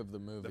Right. fuck of the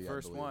movie. The I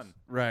first believe. one.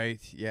 Right.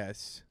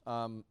 Yes.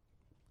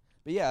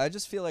 But yeah, I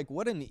just feel like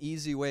what an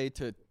easy way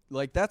to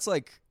like. That's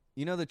like,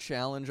 you know, the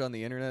challenge on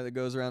the internet that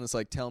goes around. It's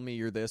like, tell me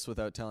you're this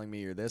without telling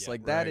me you're this. Yeah,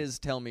 like that right. is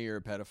tell me you're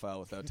a pedophile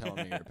without telling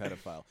me you're a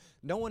pedophile.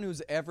 No one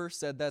who's ever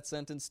said that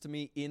sentence to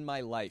me in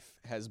my life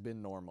has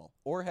been normal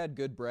or had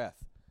good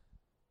breath.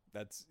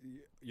 That's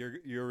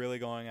you're really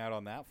going out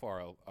on that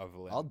far of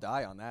a limb. I'll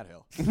die on that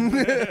hill.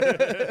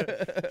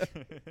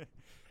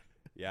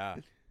 Yeah,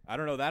 I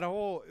don't know, that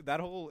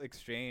whole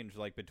exchange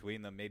like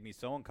between them made me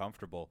so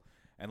uncomfortable.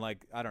 And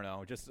like, I don't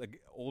know, just an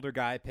older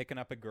guy picking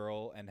up a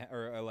girl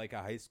or like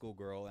a high school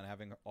girl and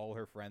having all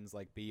her friends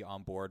like be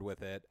on board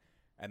with it,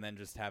 and then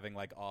just having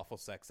like awful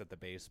sex at the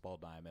baseball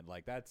diamond.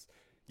 Like that's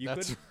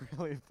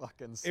really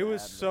fucking sad. it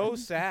was man. so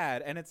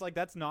sad, and it's like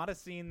that's not a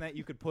scene that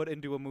you could put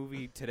into a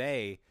movie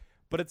today.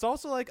 But it's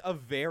also like a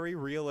very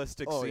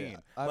realistic Oh, yeah. scene.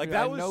 I Like mean,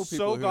 I that know was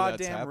people so who that's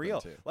goddamn happened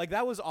real. to. Like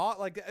that was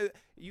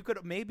you could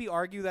maybe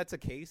argue that's a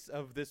case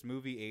of this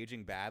movie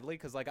aging badly,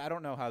 because like I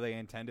don't know how they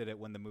intended it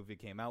when the movie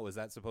came out. Was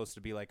that supposed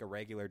to be like a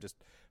regular just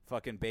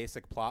fucking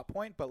basic plot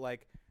point? But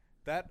like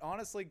that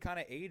honestly kind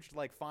of aged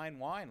like fine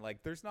wine.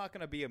 Like there's not going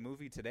to be a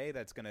movie today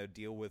that's going to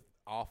deal with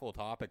awful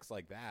topics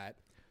like that.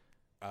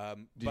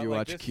 Did you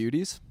watch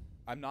Cuties?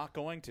 I'm not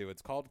going to.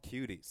 It's called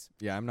Cuties.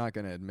 Yeah, I'm not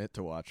going to admit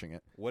to watching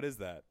it. What is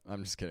that?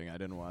 I'm just kidding. I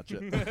didn't watch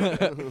it.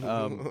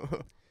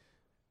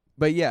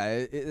 But yeah,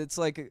 it's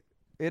like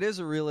it is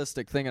a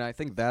realistic thing, and I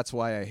think that's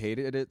why I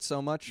hated it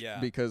so much. Yeah.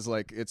 Because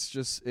like it's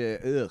just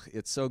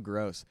it's so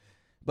gross.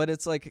 But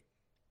it's like,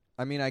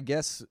 I mean, I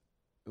guess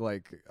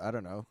like I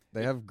don't know.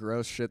 They have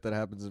gross shit that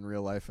happens in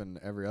real life in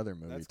every other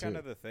movie That's too. kind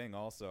of the thing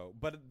also.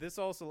 But this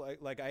also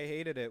like I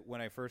hated it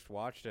when I first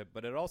watched it,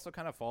 but it also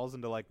kind of falls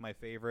into like my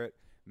favorite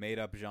made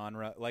up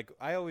genre. Like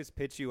I always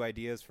pitch you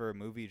ideas for a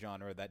movie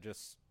genre that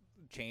just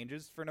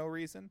changes for no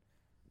reason.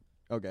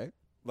 Okay.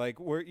 Like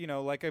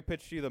like I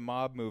pitched you the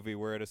mob movie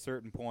where at a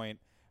certain point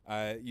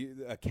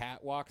a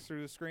cat walks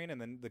through the screen and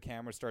then the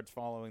camera starts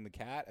following the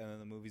cat and then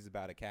the movie's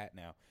about a cat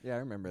now. Yeah, I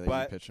remember that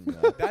But you pitching me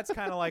that. That's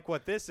kind of like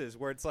what this is,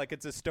 where it's like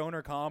it's a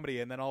stoner comedy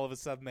and then all of a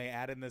sudden they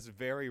add in this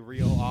very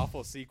real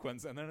awful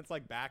sequence and then it's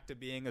like back to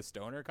being a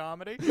stoner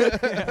comedy.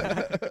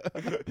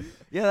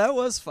 Yeah, that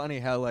was funny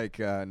how like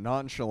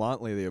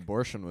nonchalantly the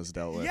abortion was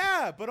dealt with.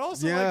 Yeah, but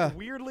also Yeah. like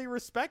weirdly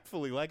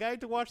respectfully. Like I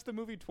had to watch the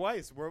movie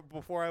twice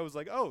before I was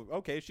like, oh,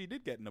 okay, she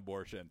did get an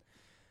abortion.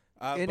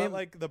 And But it-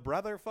 like the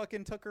brother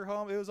fucking took her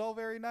home. It was all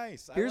very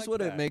nice. I Here's liked what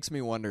that. it makes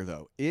me wonder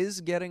though.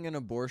 Is getting an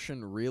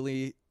abortion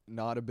really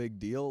not a big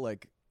deal?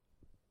 Like,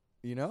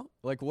 you know?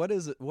 Like what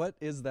is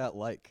that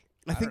like?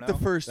 I think don't the know.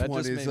 first That one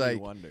just is made me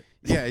like, wonder.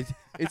 yeah,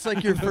 it's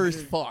like your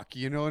first fuck.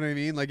 You know what I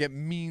mean? Like it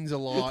means a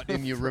lot,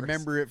 and you First.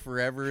 remember it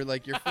forever.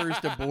 Like your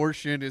first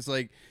abortion is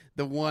like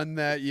the one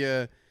that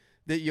you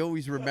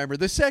always remember.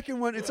 The second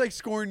one, it's like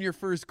scoring your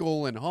first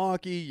goal in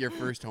hockey, your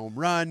first home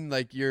run.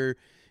 Like you're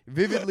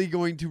vividly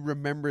going to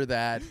remember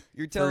that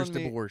You're telling first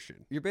me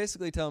abortion. You're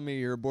basically telling me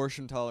your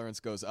abortion tolerance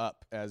goes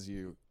up as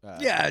you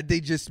Yeah, they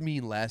just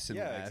mean less and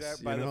Yeah, less.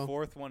 exactly. you By the know?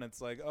 fourth one,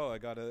 it's like, oh, I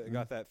got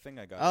that thing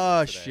I got.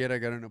 Oh today. shit! I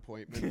got an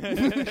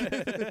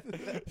appointment.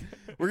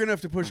 We're gonna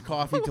have to push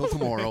coffee till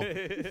tomorrow.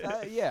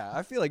 Yeah,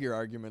 I feel like your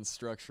argument's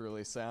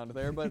structurally sound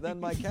there, but then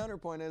my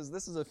counterpoint is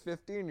this is a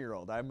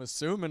 15-year-old. I'm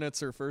assuming it's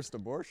her first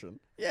abortion.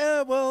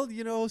 Yeah, well,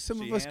 some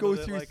She of us go handled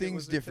it through like it things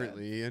was a 10.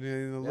 differently, and a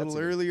That's little a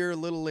good- earlier, a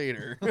little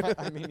later.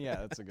 I mean, yeah,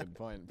 that's a good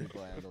point.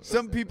 People handle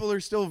Some it. people are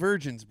still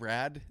virgins,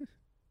 Brad.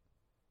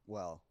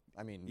 Well,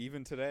 I mean,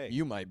 Even today.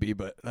 you might be,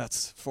 but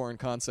that's foreign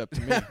concept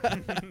to me.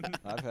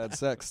 I've had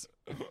sex.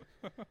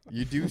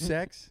 You do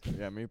sex?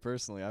 Yeah, me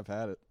personally, I've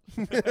had it.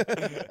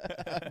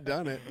 I've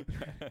done it.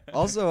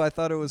 Also, I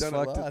thought it was Done it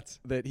fucked lots.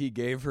 that he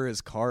gave her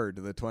his card,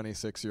 the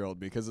 26-year-old,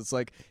 because it's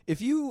like,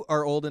 if you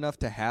are old enough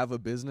to have a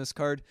business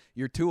card,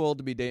 you're too old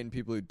to be dating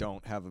people who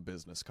don't have a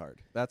business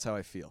card. That's how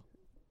I feel.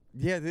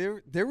 Yeah,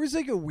 there was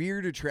like a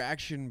weird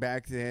attraction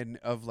back then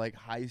of like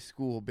high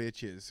school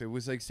bitches. It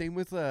was like same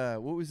with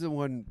what was the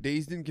one,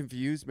 Dazed and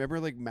Confused? Remember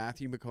like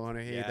Matthew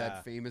McConaughey, Yeah.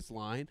 that famous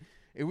line?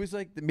 It was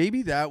like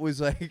maybe that was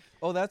like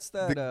Oh, that's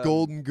that. the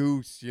golden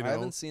goose, you I know?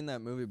 haven't seen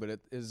that movie, but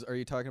are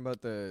you talking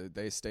about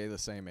They Stay the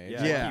Same Age?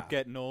 Yeah, Yeah. keep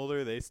getting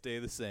older, they stay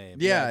the same.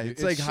 Yeah, dude,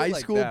 it's it's like shit high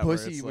like school that where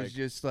pussy it's was like-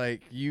 just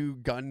like you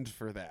gunned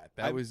for that.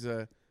 That was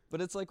But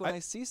it's like when I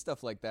see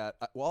stuff like that,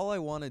 all I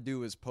want to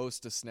do is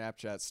post a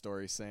Snapchat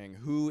story saying,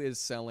 who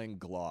is selling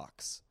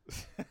Glocks?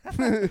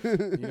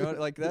 You know,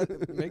 like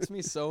that makes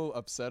me so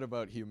upset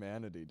about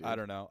humanity, dude. I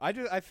don't know.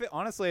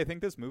 Honestly, I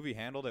think this movie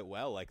handled it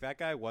well. Like that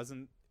guy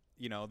wasn't,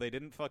 they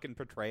didn't fucking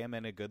portray him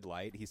in a good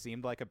light. He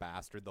seemed like a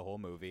bastard the whole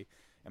movie,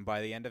 and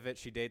by the end of it,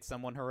 she dates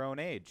someone her own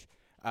age.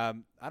 I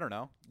don't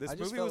know. This I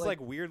just movie felt was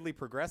like- weirdly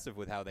progressive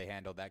with how they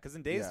handled that. Because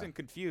in Dazed Yeah. and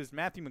Confused,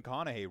 Matthew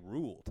McConaughey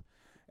ruled,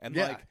 and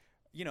Yeah.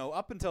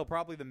 up until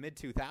probably the mid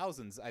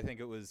 2000s, I think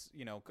it was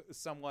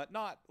somewhat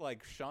not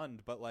like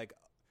shunned, but like,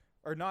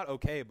 or not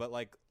okay, but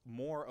like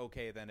more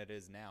okay than it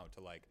is now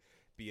to like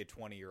be a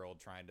 20-year-old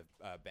trying to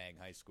bang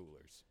high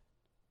schoolers.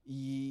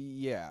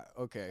 Yeah,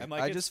 okay. And,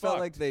 like, I it's just felt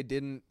like fucked. they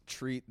didn't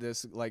treat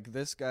this like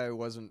this guy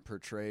wasn't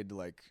portrayed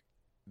like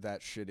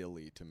that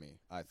shittily to me,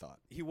 I thought.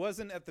 He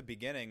wasn't at the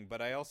beginning,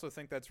 but I also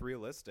think that's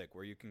realistic,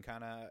 where you can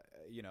kind of,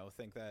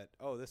 think that,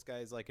 oh, this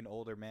guy's like an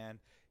older man.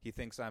 He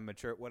thinks I'm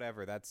mature,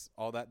 whatever. That's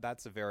all that.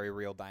 That's a very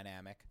real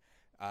dynamic.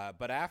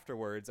 But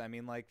afterwards, I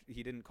mean, like,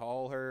 he didn't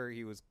call her.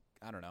 He was,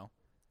 I don't know.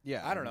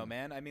 Yeah. I don't know,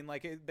 man. I mean,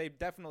 like, they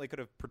definitely could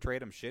have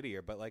portrayed him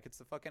shittier, but, like, it's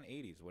the fucking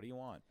 80s. What do you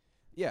want?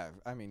 Yeah,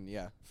 I mean,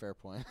 yeah, fair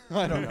point.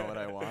 I don't know what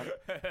I want.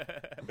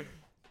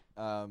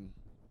 All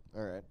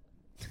right.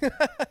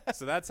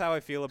 So that's how I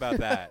feel about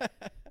that.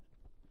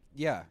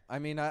 Yeah, I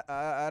mean,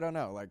 I don't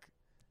know. Like,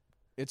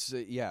 it's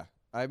yeah.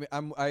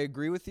 I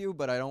agree with you,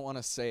 but I don't want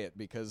to say it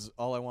because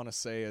all I want to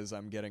say is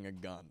I'm getting a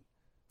gun.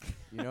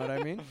 You know what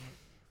I mean?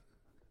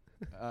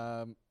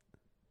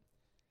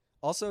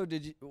 Also,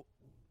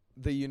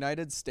 the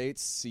United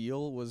States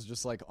seal was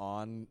just like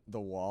on the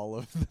wall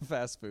of the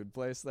fast food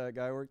place that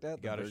guy worked at.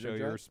 You got to show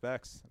your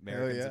respects.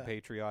 America's a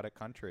patriotic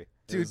country.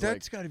 Dude,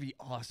 that's got to be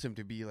awesome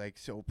to be like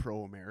so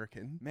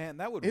pro-American. Man,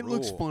 that would It rule.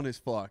 looks fun as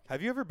fuck.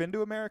 Have you ever been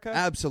to America?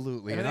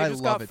 Absolutely, And and they I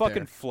just love got it fucking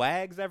there.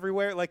 flags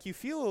everywhere. Like, you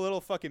feel a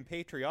little fucking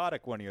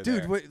patriotic when you're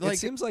Dude, there. what, like it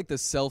seems like the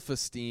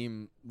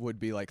self-esteem would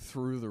be like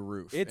through the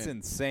roof. It's And-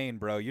 insane,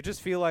 bro. You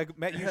just feel like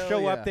you Hell show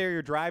yeah. up there,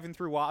 you're driving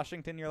through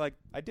Washington, you're like,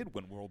 I did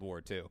win World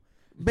War II.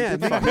 Man,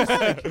 they just,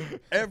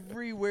 like,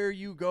 everywhere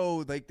you go,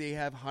 like they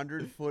have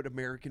 100-foot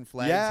American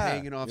flags Yeah.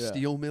 hanging off Yeah.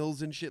 steel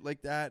mills and shit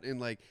like that. And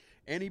like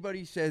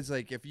anybody says,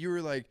 like if you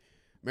were like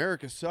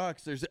America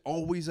sucks, there's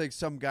always like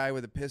some guy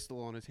with a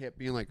pistol on his hip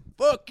being like,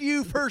 "Fuck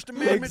you, First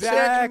Amendment, Exactly,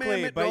 Second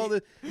Amendment." but And all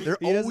the, they're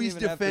He doesn't always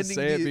even have to defending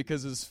say it the.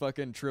 because his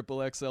fucking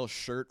triple XL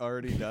shirt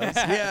already does.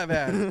 Yeah,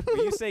 man. But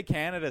you say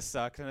Canada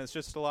sucks, and it's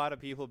just a lot of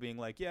people being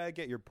like, yeah, I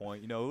get your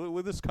point.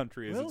 With this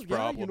country is its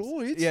problems.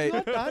 It's Yeah,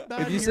 not that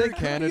bad. If you here. say It could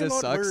be a Canada lot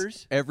sucks,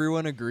 worse.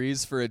 everyone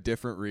agrees for a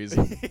different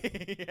reason.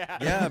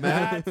 Yeah,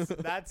 man.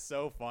 That's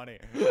so funny.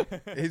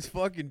 It's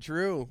fucking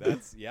true.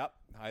 That's, yep.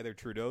 Either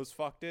Trudeau's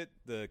fucked it,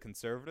 the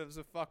Conservatives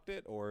have fucked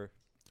it, or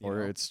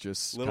It's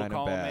just little kind of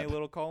column bad. A,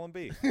 little column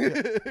B.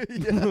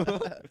 yeah.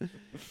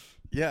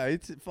 Yeah,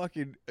 it's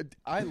fucking.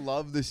 I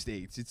love the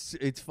States.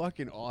 It's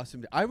fucking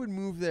awesome. I would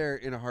move there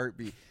in a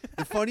heartbeat.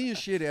 The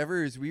funniest shit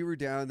ever is we were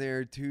down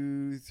there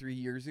 2-3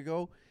 years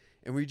ago,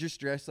 and we just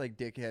dressed like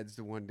dickheads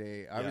the one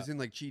day. I was in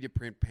like cheetah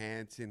print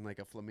pants and like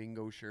a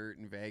flamingo shirt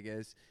in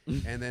Vegas,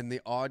 and then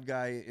the odd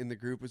guy in the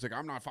group was like,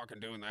 "I'm not fucking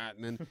doing that,"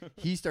 and then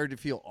he started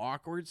to feel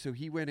awkward, so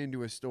he went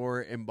into a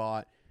store and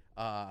bought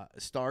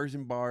Stars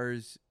and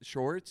Bars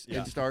shorts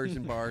and Stars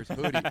and Bars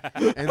hoodie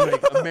and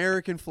like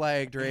American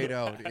flagged right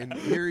out. And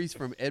here he's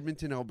from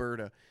Edmonton,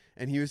 Alberta,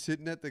 and he was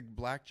sitting at the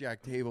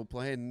blackjack table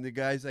playing, and the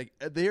guy's like,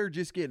 they're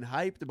just getting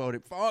hyped about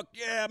it. Fuck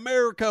yeah,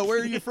 America, where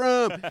are you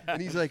from?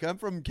 And he's like, I'm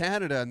from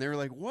Canada. And they were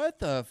like, what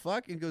the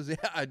fuck? And he goes,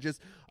 yeah,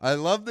 I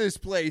love this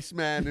place,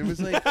 man. And it was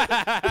like,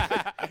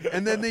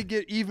 and then they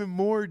get even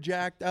more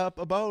jacked up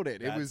about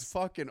it. It was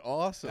fucking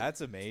awesome. That's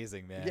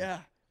amazing, man. Yeah.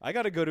 I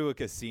got to go to a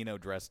casino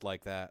dressed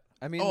like that.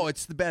 I mean, Oh,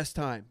 it's the best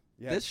time.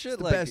 Yeah, this shit It's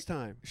the like best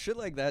time. shit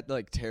like that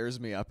like tears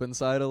me up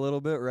inside a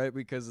little bit, right?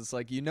 Because it's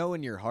like you know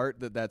in your heart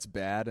that that's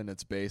bad and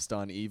it's based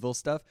on evil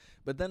stuff,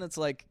 but then it's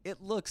like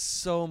it looks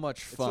so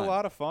much It's fun a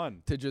lot of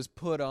fun. to just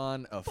put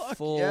on a Fuck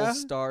full yeah.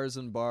 Stars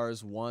and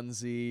Bars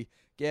onesie,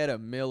 get a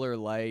Miller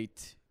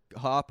Lite,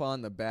 hop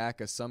on the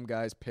back of some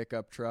guy's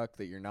pickup truck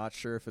that you're not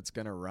sure if it's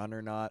gonna run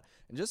or not,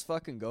 and just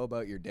fucking go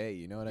about your day.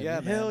 You know what Yeah, I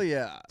mean? man. Hell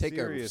yeah. Take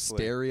Seriously. a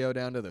stereo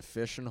down to the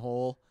fishing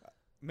hole.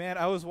 Man,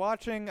 I was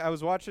watching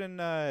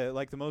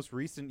like the most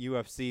recent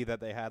UFC that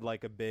they had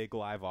like a big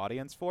live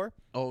audience for.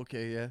 Oh,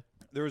 okay, yeah.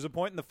 There was a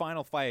point in the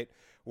final fight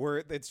where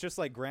it's just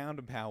like ground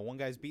and pound. One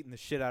guy's beating the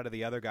shit out of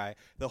the other guy.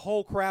 The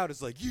whole crowd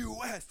is like,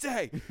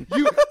 USA!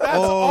 That's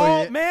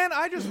all. yeah. Man,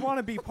 I just want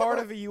to be part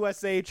of a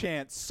USA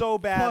chant so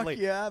badly.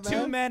 yeah, Two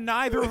man. men,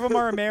 neither of them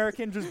are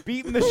American, just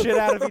beating the shit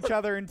out of each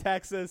other in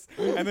Texas.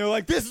 And they're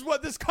like, this is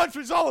what this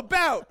country's all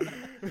about.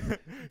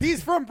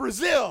 He's from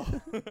Brazil.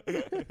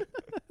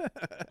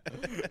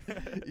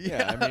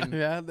 Yeah, I mean-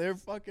 yeah, they're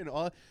fucking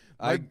all.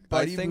 I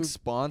buddy think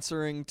moved-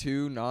 sponsoring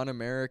two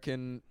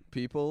non-American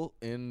people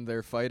in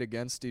their fight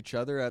against each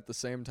other at the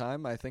same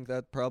time, I think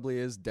that probably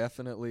is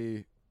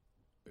definitely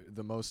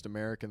the most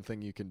American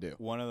thing you can do.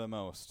 One of the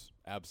most.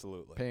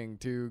 Absolutely. Paying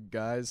two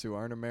guys who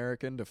aren't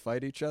American to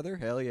fight each other?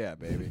 Hell yeah,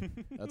 baby.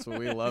 That's what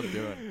we love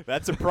doing.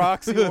 That's a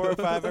proxy war if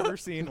I've ever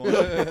seen one.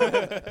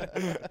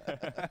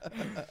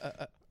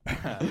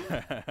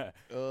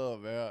 Oh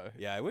man.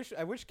 Yeah, I wish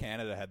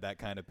Canada had that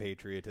kind of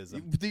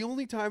patriotism. The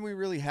only time we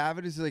really have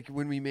it is like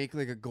when we make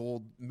like a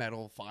gold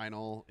medal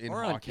final in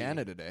Or hockey. on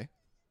Canada Day.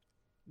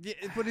 Yeah,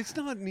 but it's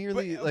not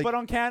nearly like. But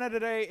on Canada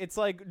Day, it's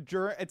like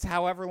it's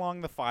however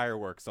long the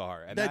fireworks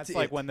are, and That's that's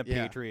like it, when the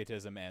yeah. I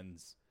patriotism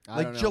ends.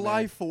 like don't know,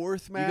 July man.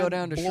 4th, man. You go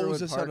down to blows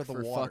Sherwood us Park out of the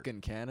for water.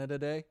 fucking Canada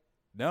Day?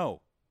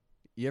 No,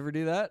 You ever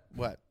do that?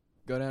 What?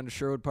 Go down to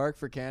Sherwood Park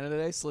for Canada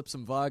Day, slip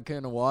some vodka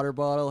in a water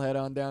bottle, head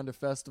on down to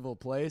Festival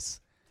Place,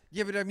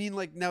 Yeah, but I mean,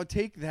 like, now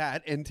take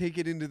that and take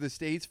it into the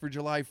States for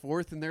July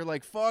 4th, and they're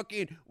like,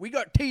 fucking, we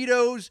got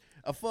Tito's,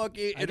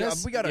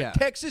 we got a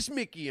Texas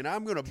Mickey, and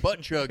I'm going to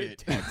butt chug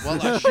it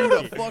while I shoot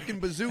a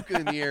fucking bazooka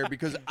in the air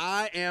because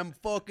I am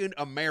fucking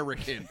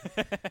American.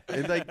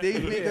 And, like, they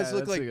make us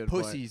look like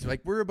pussies.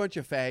 Like, we're a bunch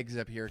of fags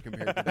up here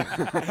compared to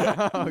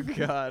them. Oh,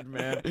 God,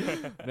 man.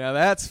 Now,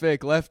 that's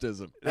fake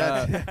leftism.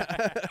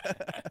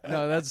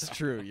 No, that's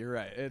true. You're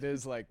right. It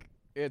is like,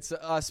 it's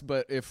us,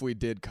 but if we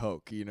did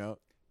coke, you know?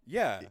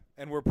 Yeah,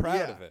 and we're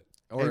proud of it.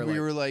 Or we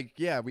were like,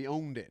 yeah, we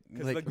owned it.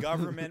 Because Like, the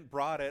government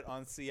brought it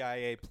on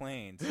CIA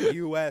planes.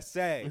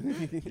 USA.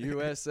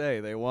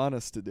 USA, they want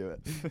us to do it.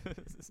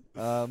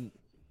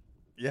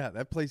 yeah,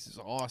 that place is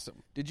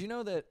awesome. Did you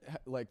know that,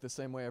 like, the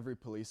same way every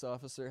police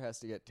officer has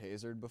to get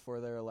tasered before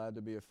they're allowed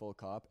to be a full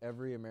cop,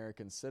 every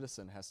American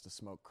citizen has to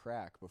smoke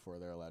crack before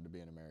they're allowed to be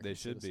an American They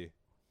should citizen. be.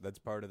 That's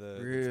part of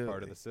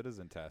the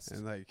citizen test.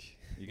 And like,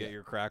 you get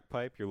your crack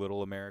pipe, your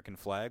little American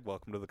flag.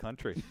 Welcome to the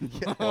country.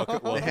 yeah. welcome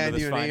They to hand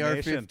this you an fine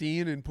AR-15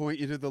 nation. and point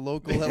you to the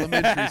local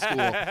elementary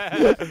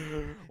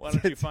school. Why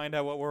don't you find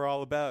out what we're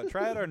all about?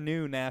 Try out our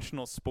new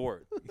national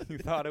sport. You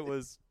thought it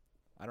was,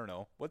 I don't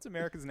know, what's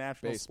America's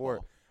national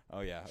sport? Baseball. Oh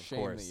yeah, of Shame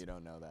course. that you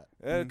don't know that.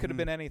 It could have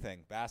been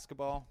anything: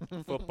 basketball,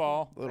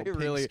 football. Little They pig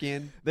really-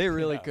 skin. They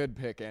really Yeah. could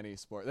pick any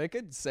sport. They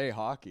could say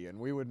hockey, and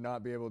we would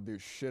not be able to do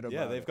shit about it.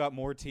 Yeah, they've got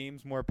more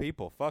teams, more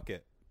people. Fuck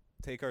it.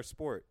 Take our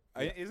sport.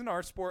 Isn't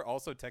our sport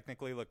also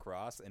technically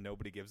lacrosse and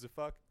nobody gives a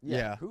fuck?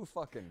 Yeah. Who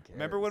fucking cares?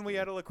 Remember when we dude?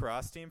 had a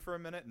lacrosse team for a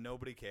minute and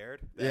nobody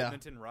cared? The Yeah.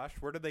 Edmonton Rush?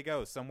 Where did they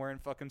go? Somewhere in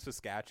fucking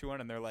Saskatchewan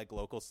and they're like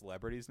local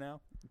celebrities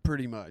now?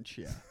 Pretty much,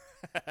 yeah.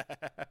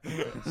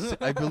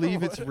 I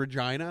believe it's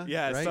Regina.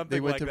 Yeah, right? something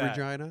They went like to that.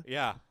 Regina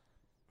Yeah.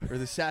 or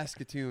the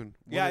Saskatoon.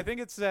 Yeah, I think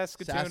it's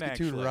Saskatoon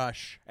actually.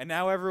 Rush. And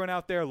now everyone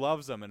out there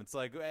loves them. And it's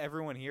like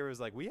everyone here is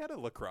like, we had a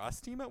lacrosse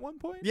team at one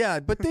point? Yeah,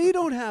 but they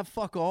don't have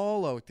fuck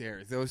all out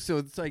there though. So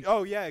it's like,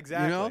 Oh, yeah,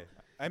 exactly. know?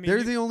 I mean,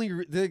 they're the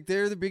only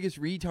they're the biggest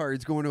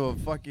retards going to a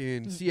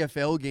fucking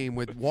CFL game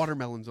with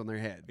watermelons on their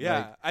head. Yeah,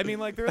 Like, I mean,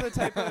 like they're the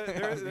type of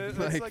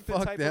that's like the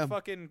fuck type them. of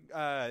fucking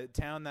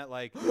town that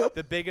like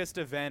the biggest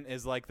event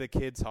is like the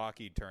kids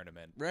hockey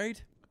tournament. right?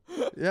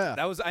 Yeah.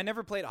 I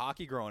never played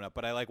hockey growing up,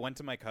 but I like went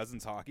to my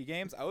cousin's hockey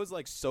games. I was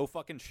like so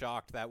fucking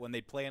shocked that when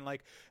they'd play in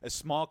like a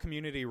small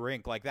community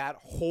rink, like that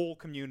whole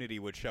community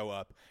would show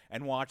up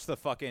and watch the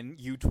fucking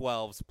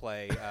U12s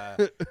play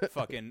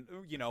fucking,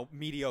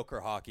 mediocre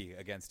hockey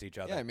against each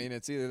other. Yeah, I mean,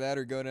 it's either that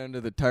or go down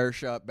to the tire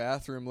shop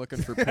bathroom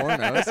looking for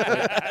pornos.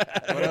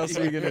 Like, what else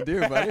are you going to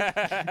do, buddy?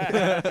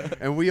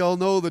 And we all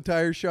know the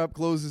tire shop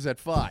closes at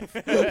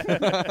 5.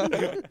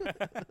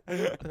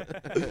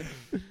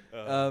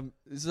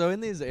 So in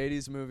these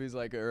 80s movies,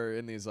 like, or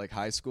in these like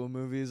high school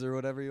movies or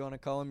whatever you want to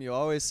call them, you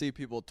always see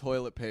people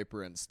toilet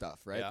paper and stuff,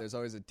 right? Yeah. There's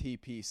always a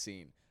TP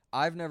scene.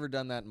 I've never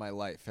done that in my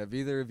life. Have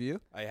either of you?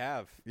 I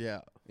have.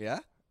 Yeah. Yeah?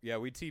 Yeah,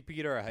 we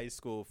TP'd our high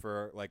school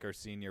for like our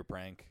senior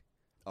prank.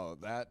 Oh,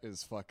 that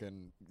is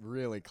fucking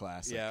really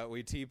classic. Yeah,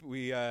 we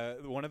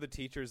one of the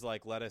teachers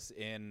like let us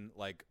in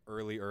like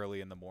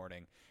early in the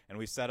morning, and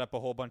we set up a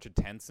whole bunch of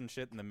tents and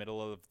shit in the middle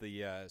of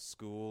the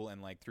school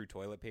and like threw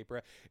toilet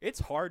paper. It's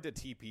hard to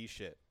TP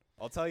shit.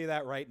 I'll tell you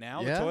that right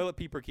now. Yeah? The toilet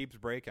paper keeps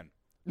breaking.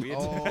 We had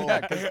Oh,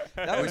 Yeah, 'cause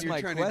that when was you're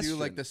my trying question. to do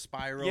like the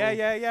spiral.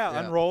 yeah.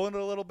 Unrolling it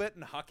a little bit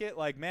and huck it.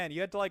 Like, man, you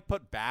had to like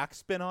put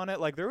backspin on it.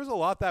 Like, there was a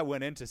lot that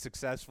went into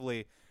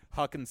successfully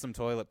hucking some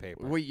toilet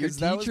paper. Wait, your 'Cause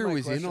that was teacher my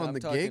was in question. on I'm the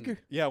talking- gig?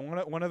 Yeah,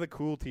 one of the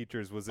cool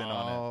teachers was in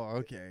on it. Oh,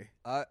 okay.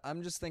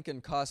 I'm just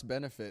thinking cost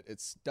benefit.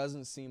 It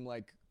doesn't seem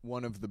like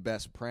one of the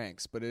best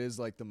pranks, but it is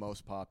like the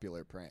most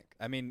popular prank.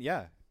 I mean,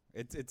 yeah,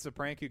 it's a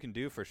prank you can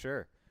do for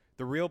sure.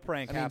 The real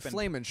prank I mean, happened.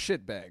 flaming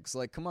shit bags.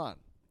 Like, come on.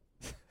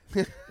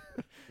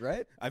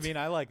 Right? I mean,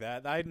 I like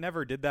that. I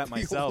never did that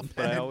myself, old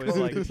but I man always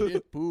code. like.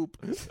 Shit poop.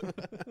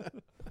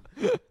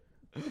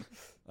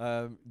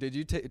 Did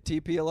you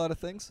TP a lot of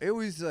things? It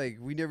was like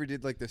we never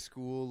did like the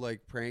school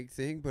like prank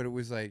thing, but it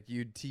was like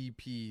you'd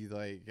TP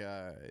like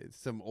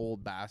some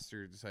old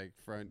bastards like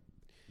front,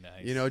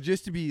 Nice.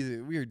 just to be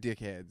we were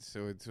dickheads.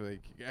 So it's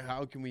like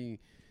how can we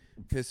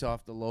piss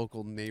off the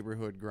local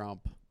neighborhood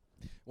grump?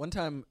 One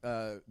time,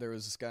 there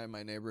was this guy in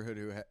my neighborhood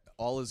who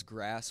all his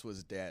grass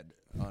was dead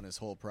on his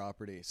whole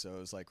property, so it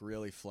was like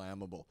really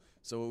flammable.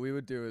 So what we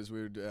would do is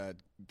we would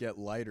get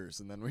lighters,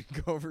 and then we'd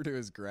go over to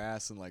his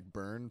grass and like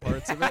burn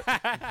parts of it.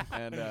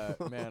 And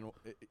man,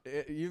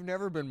 you've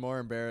never been more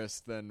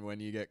embarrassed than when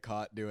you get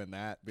caught doing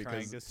that, Trying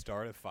because to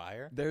start a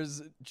fire.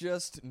 there's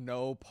just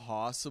no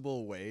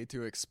possible way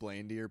to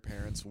explain to your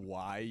parents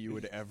why you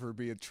would ever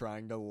be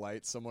trying to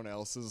light someone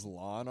else's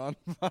lawn on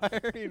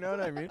fire. You know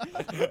what I mean?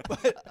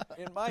 But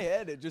in my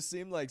head, it just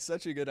seemed like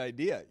such a good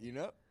idea, you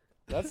know?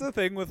 That's the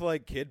thing with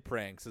like kid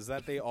pranks is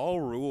that they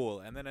all rule,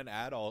 and then an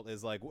adult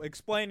is like,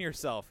 "Explain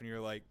yourself," and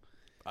you're like,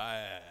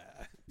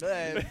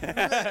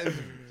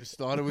 Just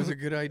thought it was a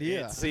good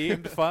idea. It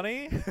seemed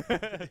funny.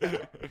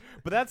 But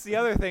that's the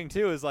other thing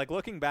too, is like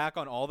looking back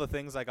on all the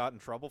things I got in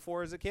trouble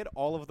for as a kid,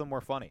 all of them were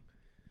funny.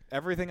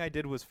 Everything I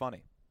did was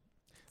funny.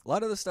 A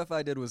lot of the stuff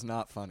I did was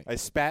not funny. I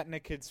spat in a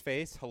kid's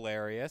face.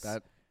 Hilarious.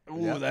 That Oh,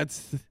 Yeah.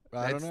 that's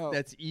I don't know.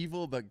 That's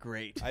evil, but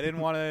great. I didn't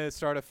want to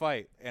start a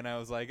fight, and I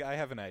was like, I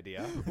have an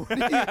idea.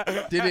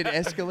 Did it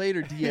escalate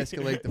or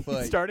de-escalate the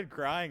fight? Started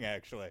crying,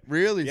 actually.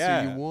 Really?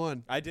 Yeah. So you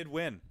won. I did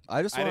win.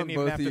 I just I want didn't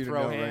even both have of to you to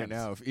throw know right hands.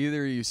 now, if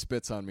either of you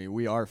spits on me,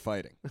 we are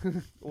fighting.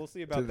 We'll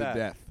see about To the that.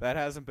 death. That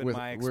hasn't been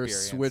my We're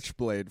experience.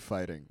 switchblade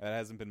fighting. That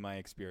hasn't been my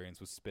experience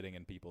with spitting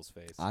in people's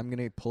face. I'm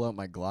gonna pull out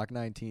my Glock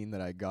 19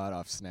 that I got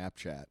off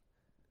Snapchat.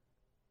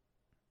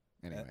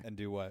 Anyway, And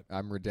do what?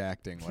 I'm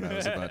redacting what I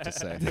was about to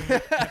say.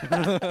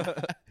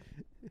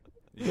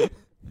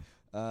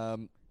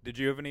 Did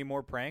you have any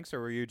more pranks, or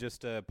were you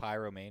just a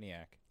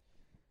pyromaniac?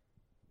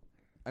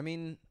 I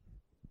mean,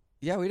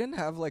 yeah, we didn't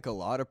have like a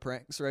lot of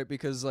pranks, right?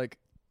 Because like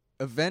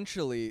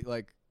eventually,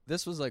 like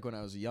this was like when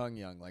I was young,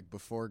 like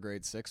before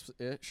grade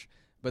 6-ish.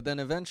 But then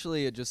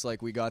eventually it just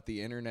like we got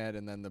the internet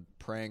and then the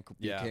prank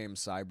Yeah. became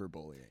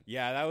cyberbullying.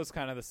 Yeah, that was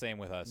kind of the same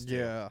with us, too.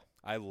 Yeah.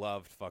 I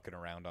loved fucking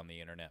around on the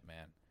internet,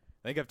 man.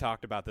 I think I've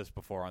talked about this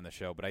before on the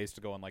show, but I used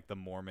to go on like the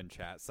Mormon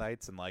chat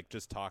sites and like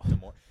just talk to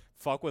more,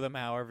 fuck with them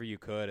however you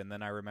could. And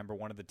then I remember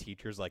one of the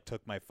teachers like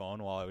took my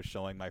phone while I was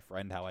showing my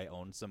friend how I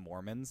owned some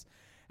Mormons,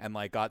 and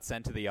like got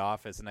sent to the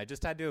office, and I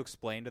just had to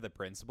explain to the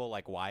principal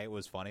like why it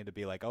was funny to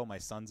be like, oh, my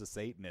son's a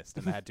Satanist,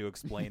 and I had to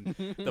explain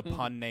the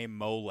pun name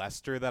Mo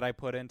Lester that I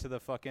put into the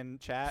fucking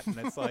chat, and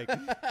it's like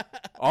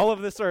all of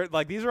this are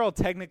like these are all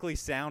technically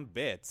sound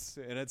bits,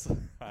 and it's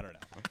I don't know.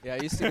 Yeah, I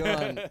used to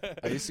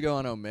go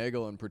on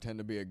Omegle and pretend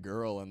to be a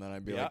girl, and then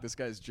I'd be Yeah. like, this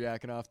guy's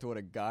jacking off to what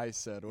a guy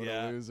said. What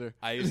Yeah. a loser.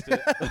 I used to do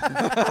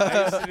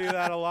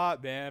that a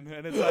lot, man.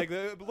 And it's like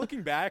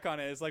looking back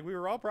on it, it's like we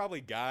were all probably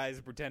guys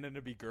pretending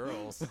to be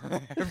girls.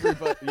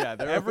 Everybody, yeah,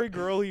 Every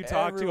girl you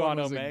talked to everyone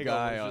on was a Omegle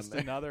guy was on just there.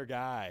 another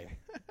guy.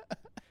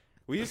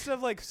 We used to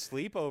have like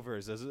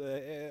sleepovers,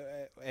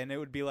 and it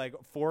would be like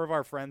 4 of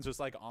our friends just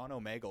like on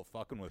Omegle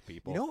fucking with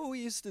people. You know what we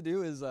used to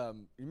do is, you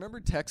remember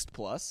Text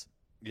Plus?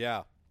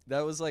 Yeah.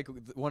 That was like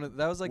the What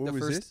first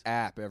was this?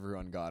 app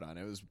everyone got on.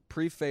 It was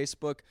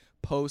pre-Facebook,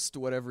 post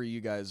whatever you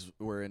guys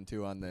were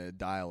into on the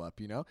dial-up,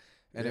 you know?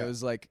 And Yeah. it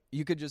was like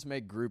you could just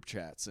make group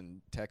chats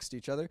and text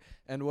each other.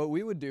 And what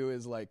we would do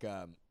is like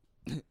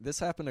this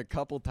happened a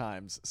couple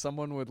times.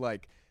 Someone would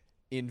like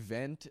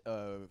invent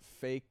a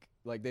fake,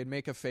 like they'd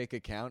make a fake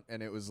account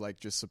and it was like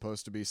just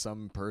supposed to be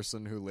some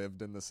person who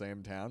lived in the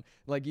same town.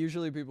 Like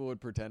usually people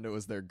would pretend it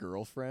was their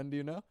girlfriend,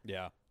 you know?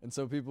 Yeah. And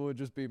so people would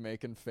just be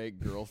making fake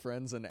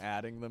girlfriends and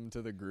adding them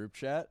to the group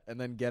chat and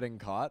then getting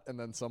caught, and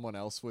then someone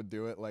else would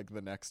do it like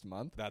the next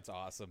month. That's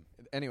awesome.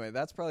 Anyway,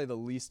 that's probably the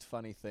least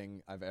funny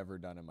thing I've ever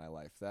done in my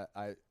life.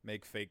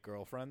 Make fake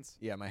girlfriends.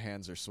 Yeah, my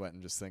hands are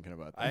sweating just thinking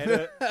about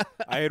that.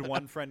 I had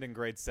one friend in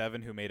grade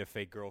 7 who made a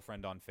fake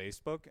girlfriend on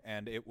Facebook,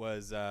 and it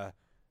was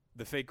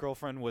the fake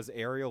girlfriend was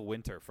Ariel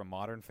Winter from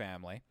Modern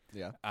Family.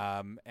 Yeah.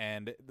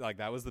 And like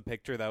that was the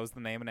picture, that was the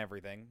name and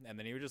everything. And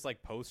then he would just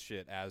like post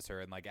shit as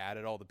her and like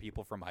added all the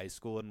people from high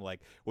school and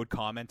like would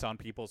comment on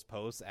people's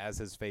posts as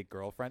his fake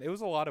girlfriend. It was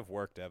a lot of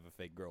work to have a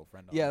fake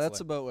girlfriend. Yeah, honestly. that's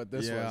about what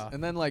this Yeah. was.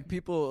 And then like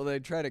people,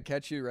 they'd try to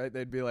catch you, right?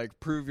 They'd be like,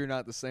 prove you're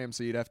not the same,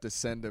 so you'd have to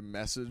send a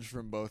message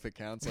from both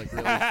accounts like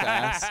really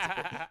fast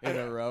in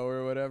a row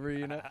or whatever,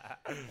 you know?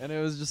 And it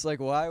was just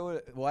like,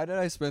 why did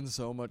I spend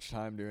so much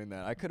time doing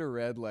that? I could have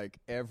read like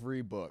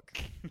every book.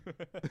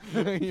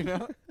 You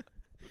know?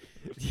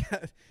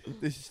 Yeah,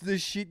 the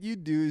shit you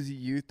do as a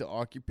youth to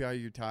occupy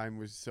your time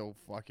was so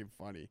fucking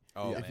funny.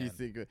 Oh, if you man.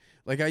 think,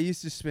 like, I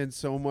used to spend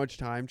so much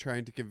time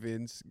trying to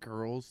convince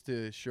girls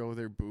to show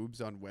their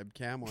boobs on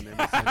webcam on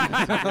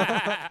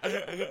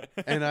MSN,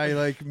 and I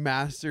like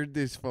mastered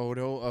this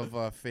photo of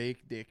a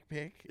fake dick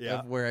pic Yeah.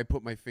 of where I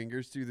put my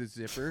fingers through the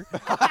zipper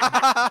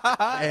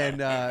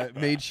and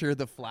made sure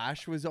the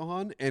flash was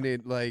on, and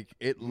it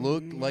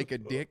looked like a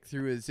dick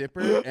through a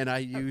zipper, and I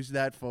used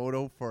that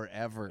photo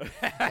forever,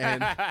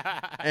 and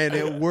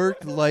it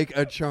worked like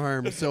a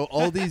charm. So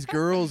all these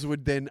girls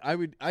would then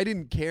I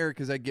didn't care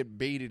because I'd get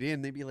baited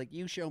in. They'd be like,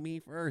 "You show me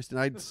first," and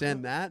I'd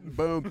send that, and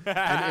boom.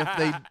 And if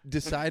they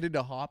decided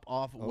to hop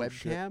off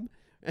webcam,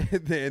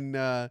 then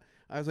I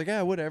was like,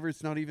 whatever.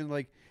 It's not even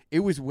like it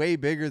was way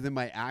bigger than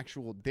my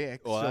actual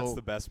dick. Well, so that's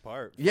the best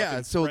part. yeah.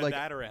 Fucking So spread like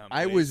that around,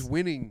 I was please.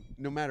 winning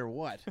no matter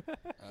what.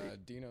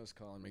 Dino's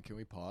calling me. Can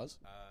we pause?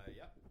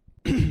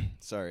 Yeah,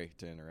 Sorry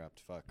to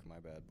interrupt. Fuck, my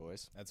bad,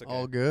 boys. that's okay.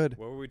 All good.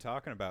 What were we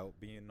talking about?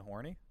 Being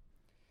horny?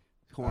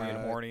 Horny.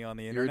 Being horny on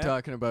the You were internet?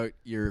 talking about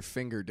your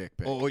finger dick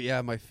pic. Oh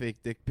yeah, my fake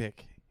dick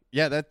pic.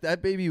 Yeah,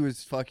 that baby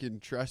was fucking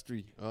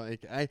trusty.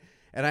 Like I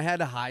had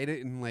to hide it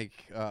in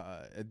like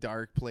a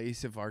dark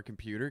place of our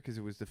computer because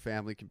it was the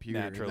family computer.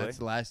 And Naturally. that's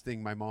the last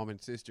thing my mom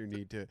and sister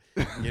need to,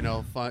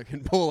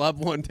 fucking pull up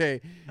one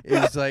day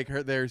is like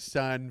their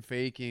son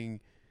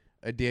faking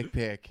a dick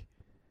pic.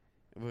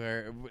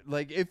 Where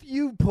like if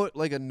you put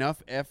like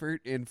enough effort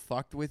and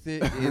fucked with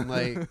it in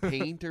like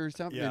paint or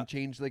something Yeah. and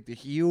changed like the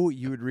hue,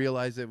 you would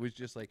realize it was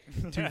just like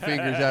 2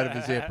 fingers out of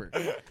a zipper.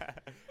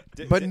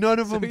 But none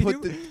of them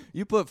put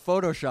you put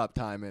Photoshop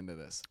time into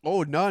this.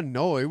 Oh, none.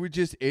 No, it would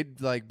just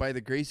like by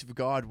the grace of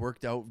God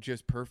worked out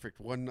just perfect.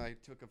 One I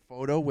took a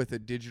photo with a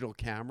digital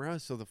camera,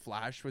 so the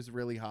flash was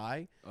really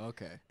high,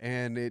 Okay.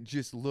 and it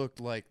just looked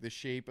like the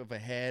shape of a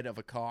head of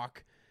a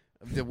cock,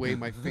 the way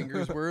my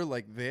fingers were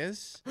like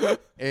this,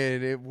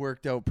 and it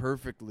worked out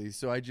perfectly.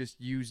 So I just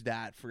used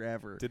that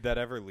forever. Did that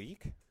ever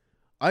leak?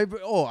 I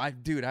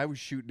was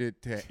shooting it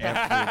to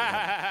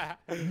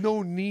everyone.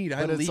 No need.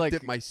 I But it's leaked like-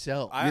 it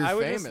myself. I You're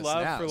would famous just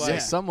love now. for, so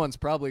like- someone's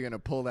probably gonna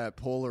pull that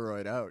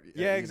Polaroid out. Yeah,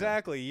 you know.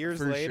 exactly. Years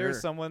For later,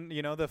 sure. someone,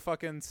 the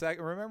fucking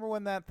remember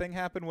when that thing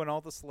happened when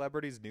all the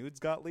celebrities' nudes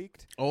got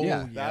leaked? oh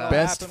yeah. That'll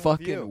Best happen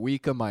with you. fucking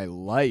week of my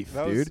life,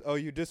 That dude. was, oh,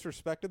 you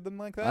disrespected them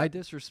like that? I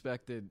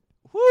disrespected.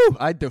 Woo!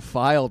 I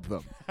defiled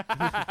them.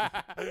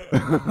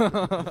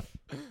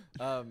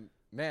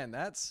 Man,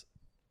 that's.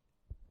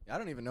 I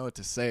don't even know what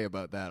to say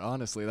about that.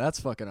 Honestly, that's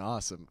fucking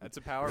awesome. That's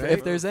a powerful If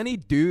move. there's any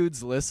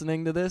dudes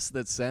listening to this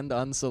that send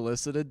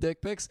unsolicited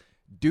dick pics,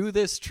 do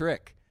this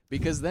trick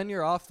because then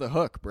you're off the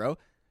hook, bro.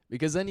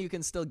 Because then you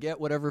can still get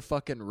whatever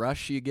fucking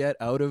rush you get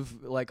out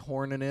of like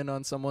horning in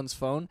on someone's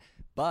phone,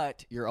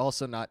 but you're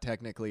also not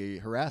technically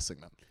harassing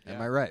them. Am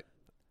Yeah. I right?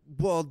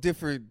 Well,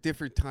 different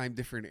time,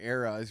 different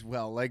era as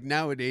well. Like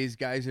nowadays,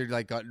 guys are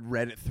like got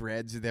Reddit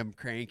threads of them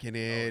cranking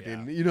it, yeah.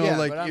 and yeah,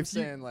 like but I'm if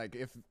you, saying like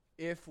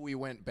if we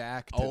went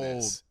back to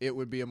this, it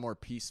would be a more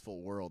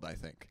peaceful world, I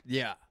think.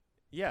 yeah,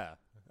 Yeah.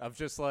 Of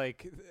just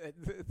like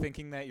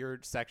thinking that you're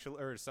sexual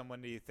or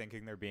somebody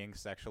thinking they're being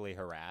sexually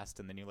harassed,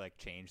 and then you like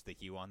change the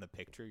hue on the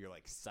picture. You're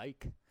like,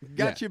 psych.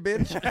 gotcha,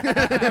 bitch.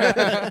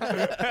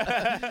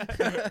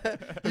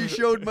 You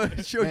showed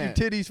your Man.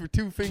 titties for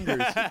 2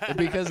 fingers.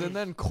 Because and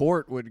then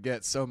court would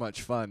get so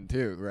much fun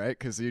too, right?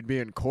 Because you'd be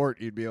in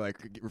court, you'd be like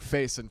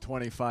facing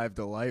 25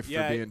 to life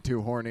Yeah, for being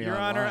too horny. Your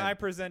online. Honor, I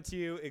present to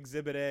you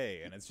Exhibit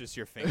A, and it's just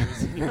your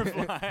fingers and your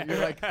fly. You're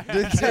like,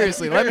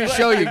 seriously, let me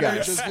show you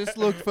guys. Does this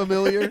look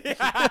familiar?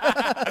 Right?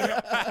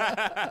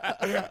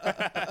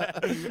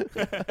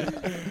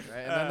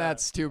 And then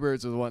that's 2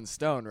 birds with 1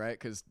 stone, right?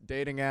 Because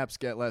dating apps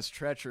get less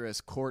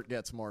treacherous, court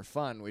gets more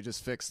fun. We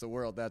just fix the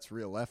world. That's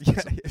real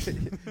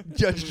leftism.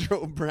 Judge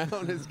Joe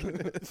Brown is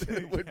gonna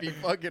would be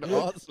fucking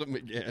awesome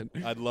again.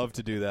 I'd love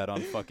to do that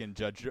on fucking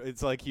Judge.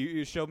 It's like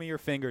you show me your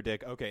finger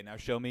dick. Okay, now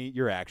show me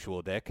your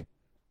actual dick.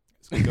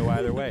 It's gonna go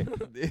either way.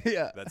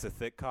 Yeah, That's a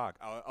thick cock.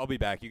 I'll be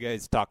back. You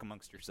guys talk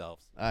amongst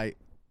yourselves. All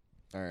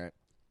right.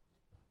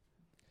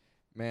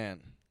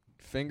 Man,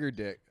 finger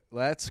dick.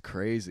 That's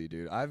crazy,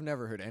 dude. I've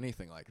never heard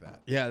anything like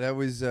that. yeah. That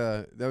was.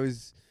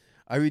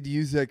 I would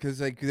use that because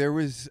like there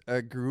was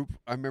a group.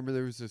 I remember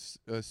there was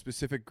a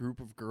specific group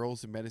of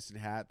girls in Medicine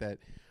Hat that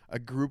a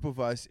group of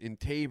us in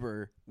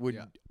Tabor would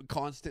Yeah.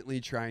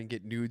 constantly try and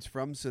get nudes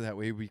from, so that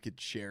way we could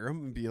share them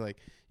and be like,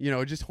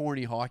 just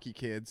horny hockey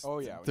kids. Oh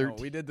yeah, 13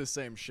 we did the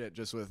same shit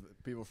just with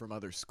people from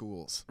other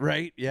schools.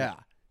 Right? Yeah.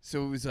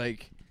 So it was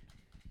like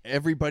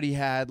everybody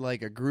had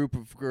like a group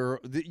of girls.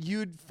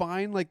 You'd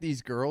find like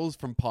these girls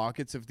from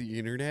pockets of the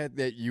internet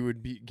that you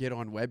would get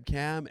on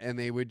webcam, and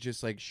they would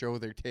just like show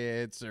their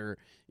tits, or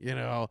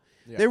Yeah.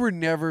 they were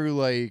never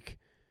like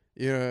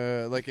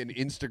like an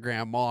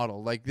Instagram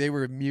model. Like they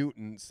were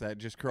mutants that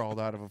just crawled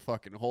out of a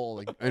fucking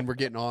hole and were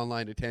getting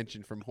online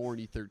attention from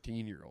horny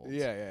 13-year-olds.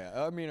 Yeah.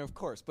 I mean, of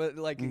course, but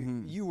like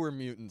Mhm. you were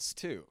mutants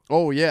too.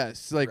 Oh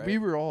yes, like we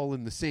Right. were all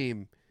in the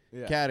same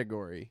Yeah.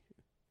 category.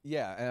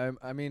 Yeah,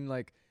 I mean,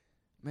 like,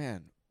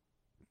 man,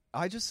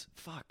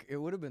 it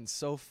would have been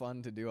so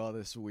fun to do all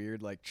this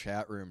weird, like,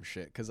 chat room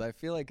shit, because I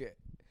feel like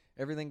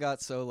everything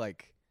got so,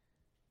 like,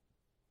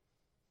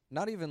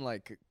 not even,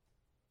 like,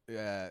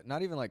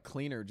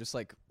 cleaner, just,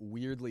 like,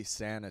 weirdly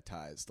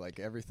sanitized. Like,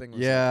 everything was,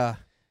 Yeah.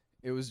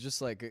 it was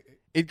just, like,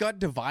 It got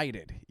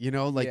divided,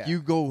 like Yeah.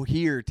 you go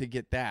here to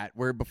get that,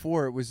 where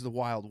before it was the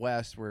Wild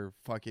West where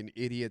fucking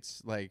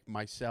idiots like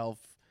myself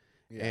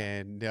yeah.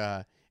 and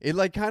it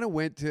like kind of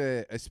went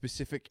to a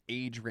specific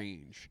age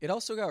range. It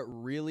also got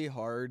really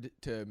hard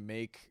to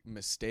make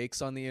mistakes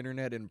on the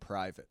internet in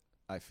private,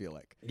 I feel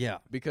like. Yeah.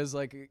 Because,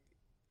 like,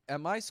 at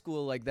my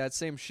school, like, that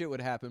same shit would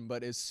happen,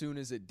 but as soon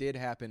as it did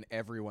happen,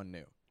 everyone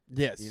knew.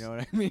 Yes. You know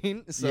what I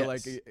mean? So, Yes.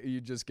 like,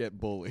 you just get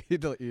bullied,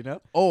 you know?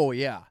 Oh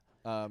yeah.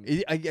 Um,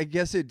 I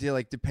guess it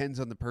like depends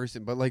on the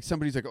person, but like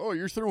somebody's like, "Oh,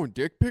 you're throwing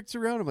dick pics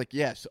around." I'm like,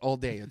 "Yes, all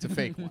day. It's a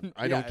fake one.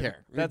 I don't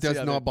care. That's it does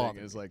the other not thing bother."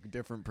 is, like,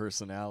 different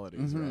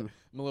personalities, right? Mhm.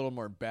 I'm a little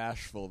more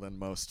bashful than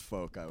most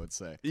folk, I would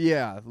say.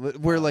 Yeah,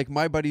 where like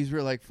my buddies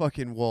were like,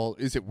 "Fucking, well,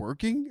 is it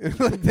working?"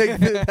 Like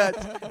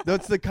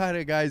that's the kind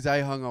of guys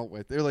I hung out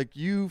with. They're like,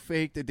 "You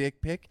faked a dick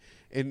pic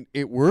and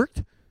it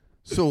worked,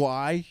 so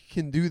I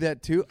can do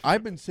that too."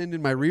 I've been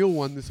sending my real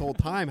one this whole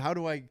time. How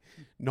do I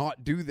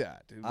not do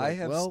that? It's I like,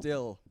 have well,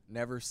 still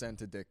never sent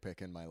a dick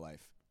pic in my life.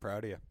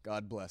 Proud of you.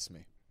 God bless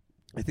me.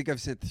 I think I've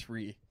sent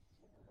 3,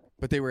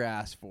 but they were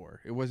asked for.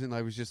 It wasn't.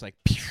 I was just like,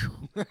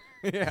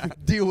 Yeah.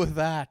 deal with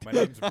that. My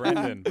name's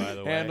Brendan, by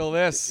the way. Handle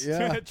this.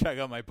 Yeah. Check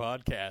out my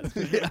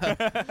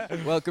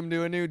podcast. Welcome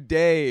to a new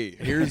day.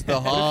 Here's the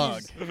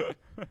hog.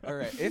 All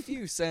right. If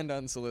you send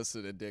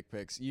unsolicited dick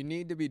pics, you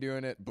need to be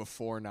doing it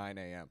before 9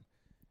 a.m.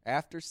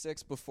 After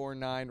 6, before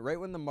 9, right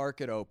when the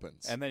market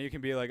opens. And then you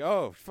can be like,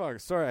 "Oh, fuck,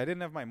 sorry, I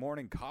didn't have my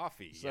morning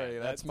coffee." Sorry,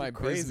 yet. that's my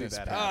crazy business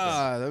that pass.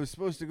 happened. That was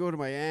supposed to go to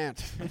my aunt.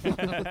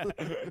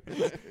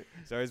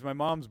 Sorry, it's my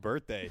mom's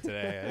birthday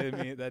today. I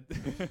didn't mean that.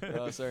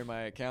 Oh, sorry,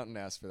 my accountant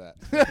asked for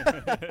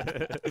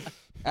that.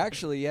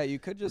 Actually, yeah, you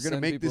could We're just gonna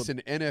send make people. this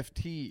an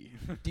NFT.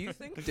 Do you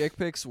think dick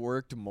pics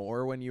worked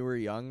more when you were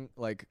young?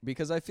 Like,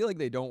 because I feel like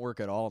they don't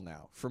work at all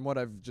now. From what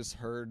I've just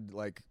heard,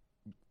 like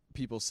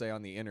people say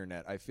on the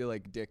internet, I feel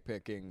like dick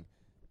picking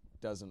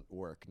doesn't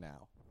work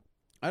now.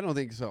 I don't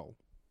think so.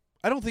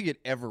 I don't think it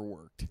ever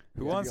worked.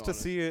 Who be wants to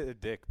honest. see a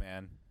dick,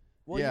 man?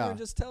 Well, you Yeah. were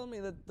just telling me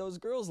that those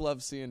girls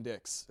love seeing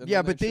dicks. and Yeah,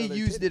 then but they'd they show their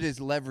used it titties. as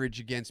leverage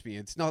against me.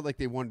 It's not like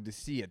they wanted to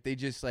see it. They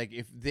just like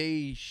if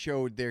they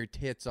showed their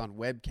tits on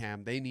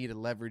webcam, they needed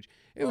leverage.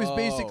 It was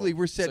basically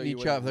we're so setting you each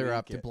wouldn't other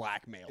up leak to it.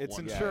 blackmail. It's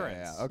one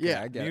insurance. another. Yeah. Okay,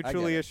 Yeah. I get it.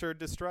 Mutually I get it. assured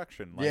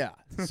destruction. Like, Yeah.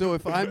 So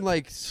if I'm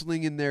like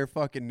slinging their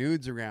fucking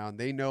nudes around,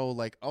 they know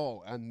like,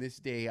 oh, on this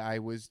day I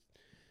was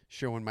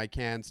showing my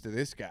cans to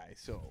this guy,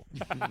 so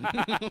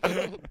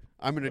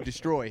I'm gonna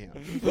destroy him.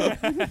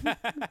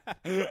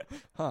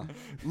 Huh.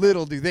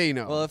 Little do they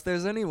know. Well, if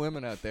there's any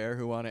women out there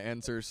who want to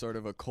enter sort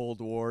of a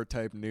Cold War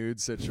type nude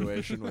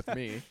situation with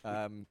me,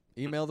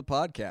 email the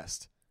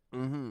podcast.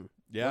 mm-hmm.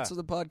 Yeah. What's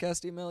the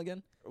podcast email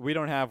again? We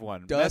don't have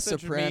one. Da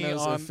Message me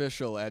Sopranos on-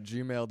 official at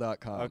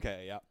gmail.com.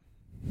 Okay, yeah.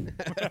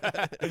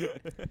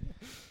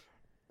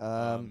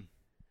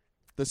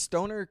 The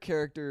stoner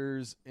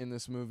characters in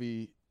this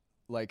movie,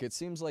 like, it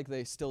seems like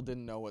they still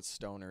didn't know what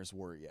stoners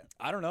were yet.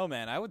 I don't know,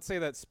 man. I would say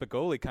that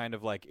Spicoli kind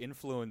of like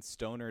influenced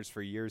stoners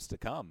for years to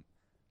come.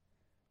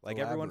 Like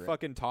everyone Elaborate.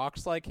 fucking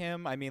talks like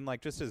him. I mean,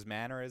 like just his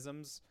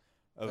mannerisms.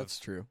 That's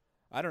true.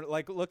 I don't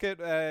like. Look at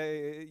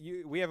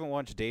we haven't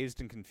watched Dazed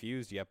and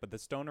Confused yet, but the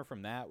stoner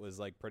from that was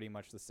like pretty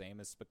much the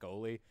same as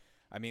Spicoli.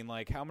 I mean,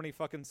 like how many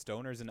fucking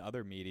stoners in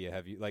other media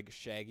have you like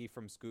Shaggy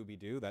from Scooby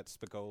Doo? That's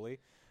Spicoli.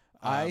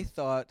 I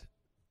thought,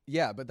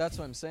 yeah, but that's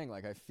what I'm saying.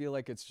 Like, I feel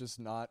like it's just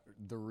not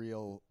the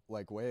real,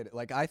 like, way.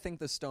 Like, I think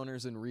the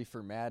stoners in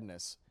Reefer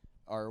Madness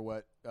are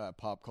what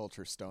pop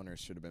culture stoners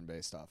should have been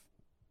based off.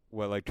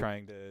 what like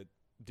trying to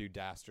do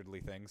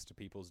dastardly things to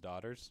people's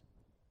daughters.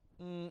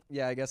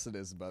 Yeah, I guess it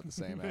is about the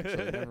same,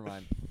 actually. Never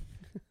mind.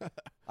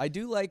 I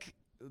do like,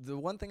 the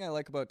one thing I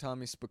like about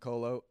Tommy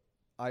Spicolo,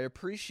 I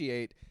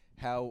appreciate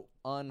how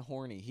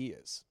unhorny he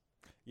is.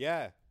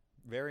 Yeah,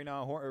 very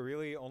not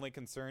really only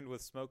concerned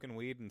with smoking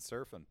weed and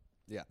surfing.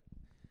 Yeah.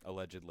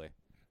 Allegedly.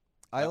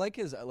 I like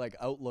his like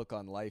outlook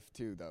on life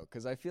too, though,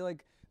 because I feel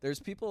like there's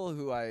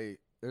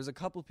a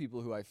couple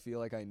people who I feel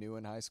like I knew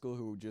in high school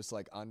who just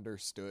like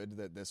understood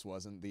that this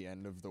wasn't the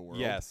end of the world.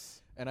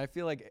 Yes. And I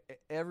feel like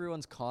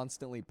everyone's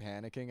constantly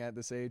panicking at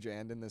this age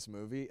and in this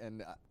movie,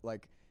 and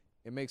like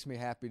it makes me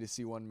happy to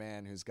see one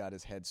man who's got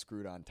his head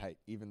screwed on tight,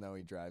 even though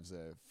he drives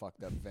a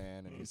fucked up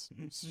van and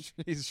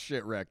he's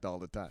shit wrecked all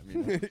the time.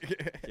 You know?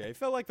 Yeah, he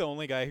felt like the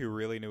only guy who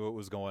really knew what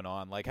was going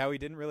on. Like how he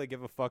didn't really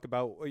give a fuck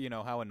about,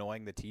 how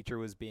annoying the teacher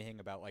was being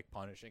about like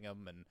punishing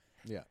him and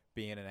Yeah.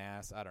 being an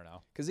ass. I don't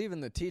know. Because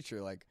even the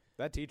teacher, like,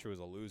 That teacher was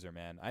a loser,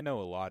 man. I know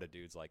a lot of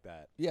dudes like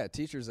that. yeah,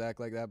 teachers act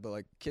like that, but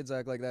like kids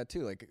act like that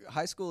too. Like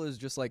high school is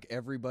just like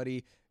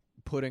everybody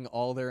putting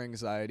all their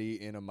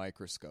anxiety in a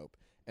microscope.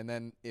 And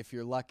then if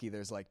you're lucky,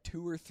 there's like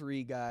 2 or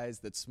 3 guys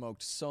that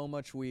smoked so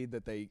much weed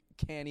that they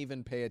can't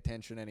even pay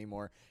attention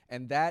anymore.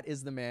 And that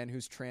is the man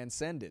who's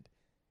transcended.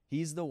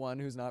 He's the one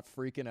who's not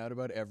freaking out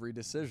about every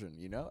decision,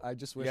 you know? I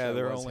just wish I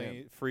they're was only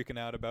him. freaking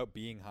out about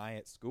being high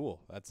at school.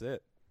 That's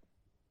it.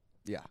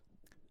 Yeah.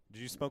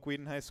 Did you smoke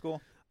weed in high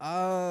school?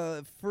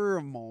 For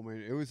a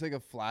moment, it was like a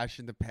flash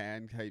in the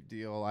pan type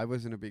deal. I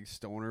wasn't a big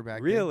stoner back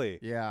then. Really?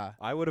 Yeah.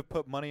 I would have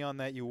put money on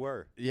that you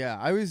were. Yeah,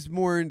 I was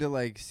more into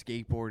like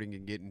skateboarding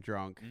and getting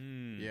drunk.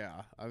 Mm.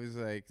 Yeah, I was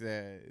like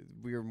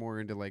we were more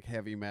into like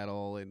heavy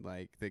metal and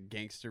like the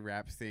gangster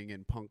rap thing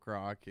and punk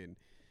rock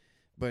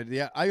but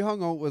yeah, I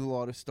hung out with a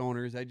lot of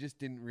stoners. I just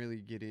didn't really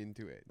get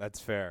into it. That's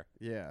fair.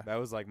 Yeah. That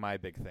was like my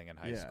big thing in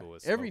high Yeah. school.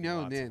 Was Every smoking now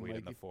and lots of then, weed in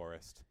like, the if-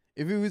 forest.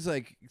 If it was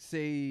like,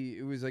 say,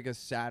 it was like a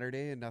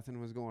Saturday and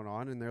nothing was going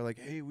on, and they're like,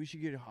 "Hey, we should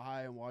get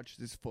high and watch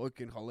this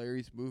fucking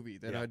hilarious movie,"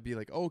 then Yeah. I'd be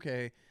like,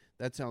 "Okay,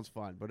 that sounds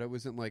fun." But it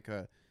wasn't like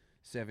a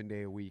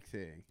 7-day-a-week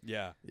thing.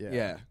 Yeah.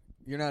 Yeah.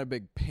 You're not a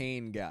big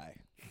pain guy.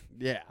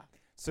 Yeah.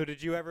 So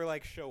did you ever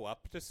like show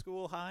up to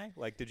school high?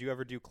 Like, did you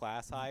ever do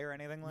class high or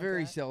anything like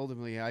Very that?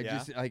 seldomly.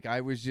 Yeah?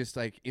 I was just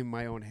like in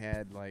my own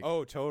head, like,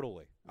 Oh,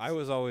 totally. I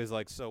was always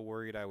like so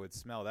worried I would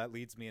smell. That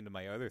leads me into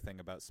my other thing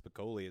about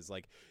Spicoli is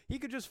like he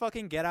could just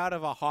fucking get out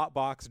of a hot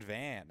boxed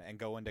van and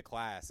go into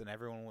class and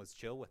everyone was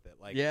chill with it.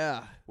 Like,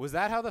 yeah. was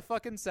that how the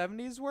fucking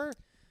 70s were?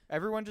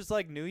 Everyone just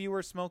like knew you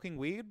were smoking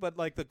weed, but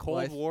like the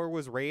Cold War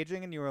was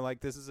raging, and you were like,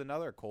 "This is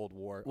another Cold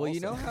War." Well, also. you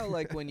know how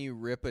like when you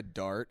rip a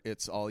dart,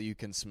 it's all you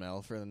can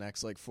smell for the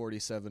next like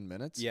 47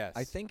 minutes? Yes.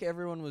 I think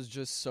everyone was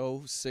just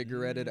so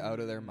cigaretted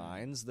out of their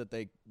minds that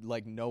they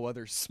like no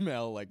other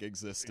smell like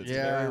existed. It's a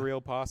Yeah. very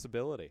real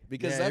possibility.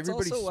 Because Yeah, that's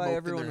everybody also why smoked in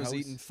everyone their was house.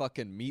 eating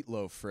fucking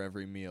meatloaf for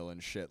every meal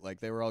and shit. Like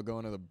they were all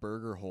going to the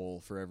burger hole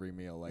for every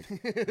meal. Like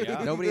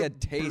Yeah. nobody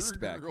had taste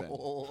back Burger then.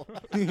 hole.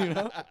 You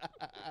know?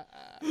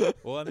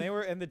 Well,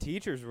 and the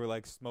teachers were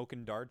like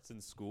smoking darts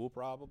in school,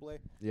 probably.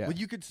 Yeah. Well,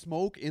 you could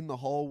smoke in the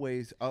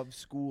hallways of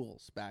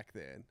schools back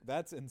then.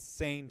 That's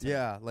insane. To me.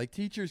 Yeah, like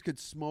teachers could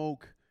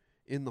smoke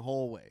in the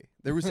hallway.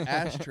 There was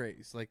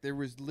ashtrays. Like there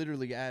was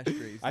literally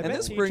ashtrays. I And bet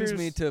this brings me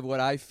teachers- to what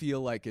I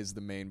feel like is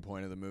the main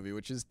point of the movie,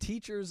 which is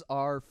teachers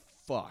are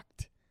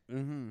fucked.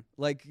 Mm-hmm.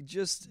 Like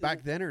just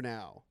Back then or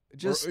now?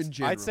 Just- or in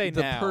general? I'd say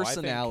the now, I think-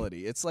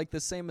 personality. It's like the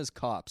same as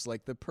cops.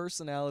 Like the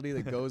personality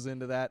that goes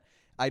into that,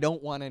 I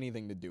don't want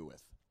anything to do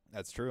with.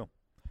 That's true.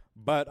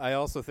 But I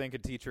also think a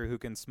teacher who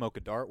can smoke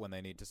a dart when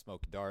they need to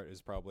smoke a dart is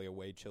probably a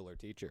way chiller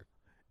teacher.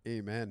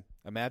 Amen.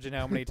 Imagine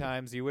how many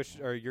times you wish,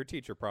 or your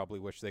teacher probably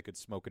wished they could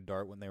smoke a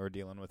dart when they were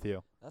dealing with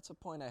you. That's a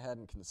point I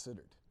hadn't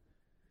considered.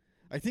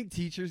 I think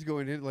teachers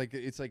going in like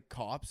it's like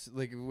cops,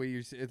 like where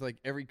you're it's like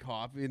every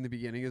cop in the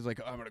beginning is like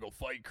I'm gonna go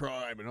fight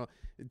crime, and all.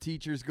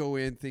 Teachers go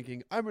in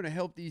thinking I'm gonna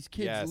help these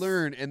kids Yes.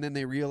 learn, and then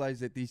they realize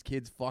that these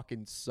kids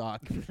fucking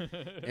suck,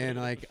 and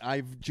like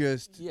I've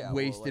just Yeah, well,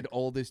 wasted like-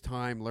 all this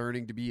time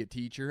learning to be a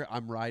teacher.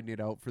 I'm riding it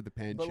out for the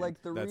pension. But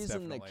like the That's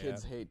reason that definitely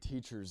kids it. hate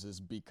teachers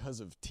is because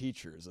of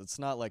teachers. It's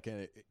not like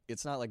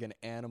an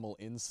animal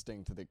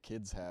instinct that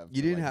kids have. you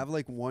to, didn't like- have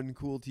like one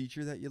cool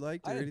teacher that you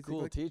liked, or I had anything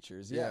cool like?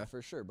 teachers, yeah, Yeah.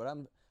 for sure. But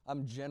I'm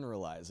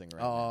generalizing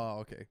right now. Oh,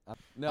 okay.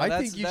 No, I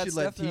that's- think you that's should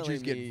let definitely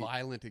teachers get me-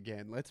 violent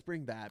again. Let's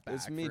bring that back.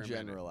 It's me for a minute.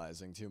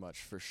 generalizing too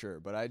much for sure,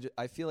 but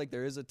I feel like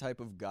there is a type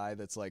of guy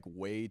that's like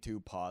way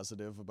too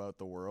positive about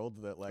the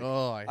world that like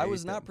Oh, I I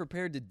was hate not them.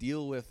 prepared to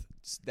deal with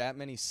that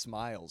many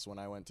smiles when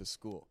I went to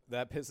school.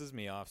 That pisses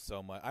me off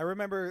so much. I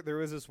remember there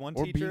was this one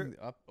Or teacher. being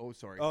up. Oh,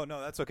 sorry. Oh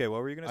no, that's okay.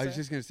 What were you gonna I say? was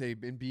just gonna say,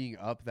 in being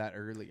up that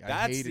early. I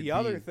That's hated the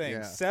other being- thing.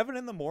 Yeah, 7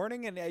 in the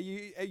morning, and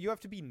you have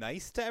to be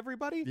nice to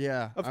everybody.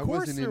 yeah Of I course,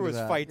 wasn't there into was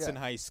that. fights in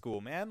high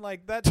school, man.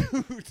 Like that.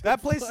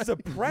 That place is a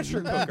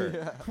pressure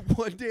cooker.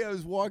 One day I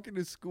was walking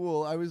to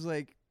school. I was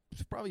like,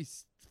 probably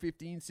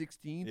 15,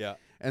 16. Yeah.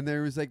 And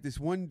there was like this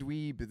one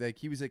dweeb, like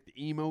he was like the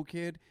emo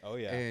kid. Oh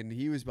yeah. And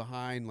he was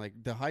behind, like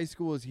the high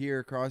school is here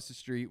across the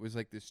street was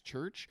like this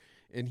church,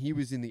 and he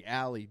was in the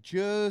alley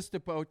just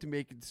about to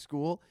make it to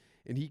school.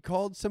 And he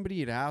called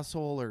somebody an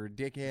asshole or a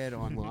dickhead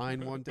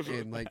online one time.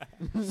 And like,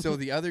 so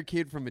the other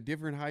kid from a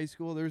different high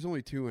school, there was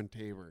only 2 in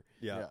Tabor.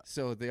 yeah.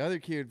 So the other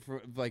kid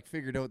like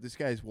figured out this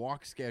guy's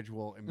walk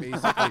schedule, and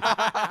basically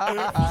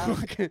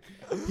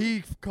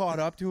he caught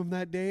up to him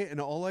that day, and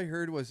all I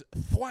heard was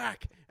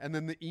thwack, and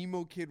then the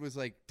emo kid was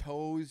like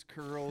toes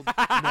curled,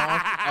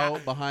 knocked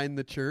out behind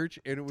the church,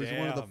 and it was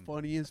one of the Damn.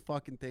 funniest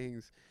fucking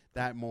things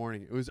that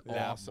morning. It was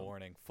That awesome.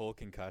 morning, full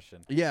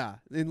concussion. Yeah,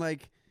 and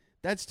like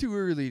that's too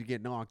early to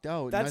get knocked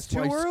out. and That's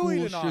why too early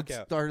to school knock should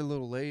out. start a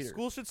little later.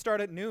 School should start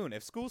at noon.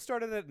 If school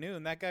started at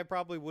noon, that guy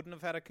probably wouldn't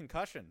have had a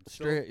concussion.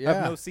 Still Straight- have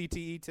yeah. no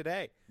CTE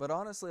today. But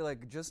honestly,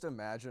 like, just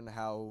imagine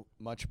how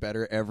much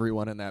better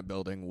everyone in that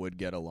building would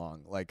get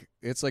along. Like,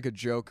 it's like a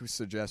joke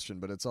suggestion,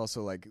 but it's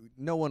also like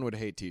no one would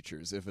hate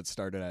teachers if it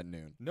started at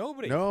noon.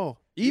 Nobody. No,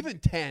 even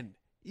 10.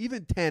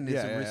 Even 10 is Yeah,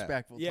 a yeah, yeah.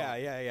 respectful. Yeah,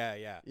 time.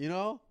 yeah. You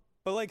know.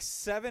 But like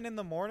 7 in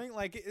the morning,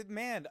 like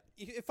man,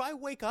 if I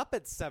wake up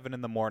at 7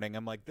 in the morning,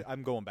 I'm like,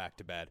 I'm going back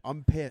to bed.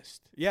 I'm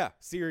pissed. Yeah,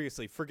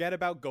 seriously, forget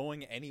about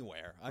going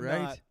anywhere. I'm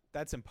Right. not.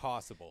 That's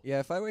impossible.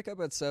 Yeah, if I wake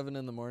up at 7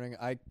 in the morning,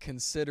 I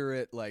consider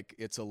it like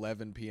it's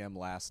 11 p.m.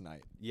 last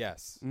night.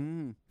 Yes.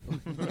 Mm.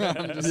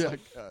 I'm just like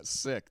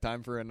sick.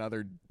 Time for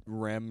another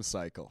REM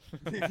cycle.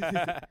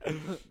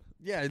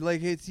 Yeah,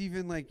 like it's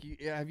even like,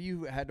 have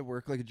you had to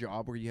work like a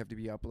job where you have to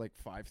be up at like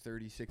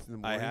 5:30, 6 in the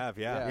I morning? have.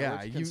 Yeah. I Yeah,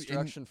 worked you-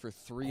 construction for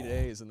 3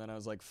 days, and then I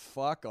was like,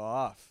 "Fuck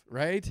off!"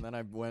 Right? And then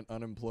I went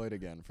unemployed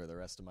again for the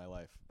rest of my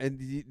life. And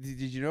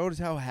did you notice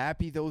how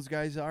happy those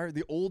guys are?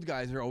 The old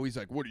guys are always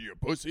like, "What are you, a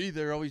pussy?"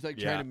 They're always like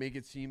trying Yeah. to make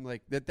it seem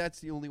like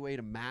that's the only way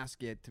to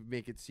mask it, to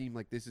make it seem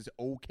like this is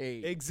okay.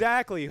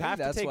 Exactly. You I think have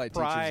to that's take why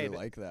pride. teachers are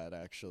like that,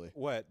 actually.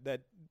 What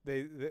that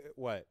they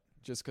what?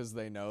 Just because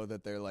they know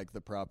that they're like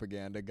the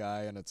propaganda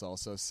guy, and it's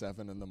also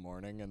 7 in the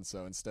morning, and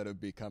so instead of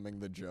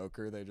becoming the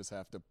Joker, they just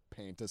have to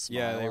paint a smile.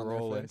 Yeah, they on their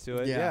roll face.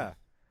 into it. Yeah. Yeah.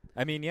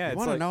 I mean, yeah. You It's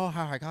want to like, know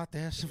how I got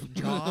this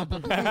job?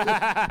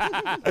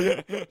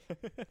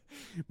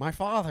 My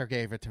father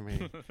gave it to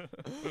me.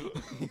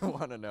 You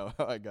want to know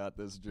how I got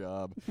this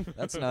job?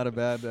 That's not a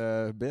bad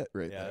bit,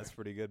 right yeah, there. that's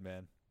pretty good,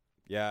 man.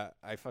 Yeah,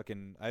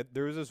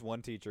 there was this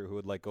one teacher who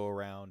would like go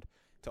around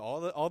to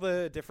all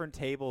the different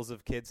tables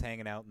of kids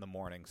hanging out in the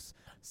mornings.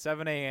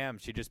 7 a.m.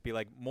 She'd just be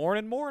like,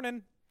 morning.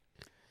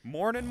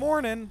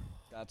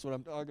 That's what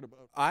I'm talking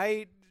about.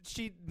 I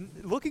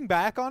looking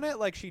back on it,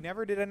 like, she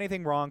never did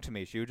anything wrong to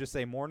me. She would just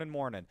say morning,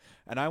 morning,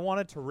 and I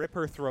wanted to rip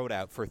her throat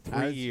out for 3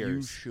 As years.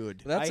 you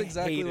should. That's I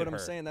exactly hated what I'm her.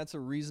 saying. That's a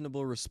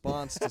reasonable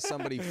response to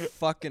somebody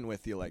fucking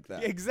with you like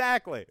that.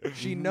 Exactly.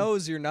 She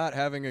knows you're not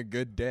having a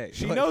good day.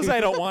 She Like- knows I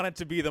don't want it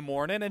to be the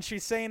morning, and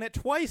she's saying it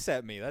twice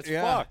at me. That's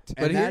Yeah. fucked. And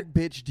But here- that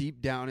bitch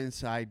deep down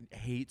inside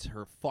hates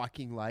her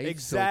fucking life.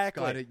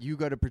 Exactly. So you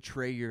got to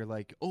portray you're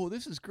like, oh,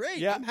 this is great.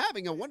 Yeah. I'm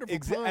having a wonderful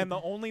time. And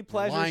the only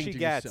pleasure lying she to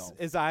gets yourself.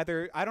 is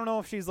either, I don't know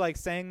if she's like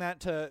saying that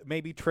to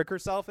maybe trick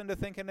herself into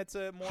thinking it's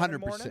a morning,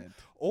 100%.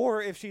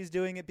 or if she's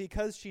doing it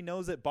because she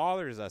knows it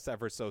bothers us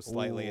ever so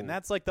slightly, and Ooh.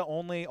 that's like the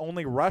only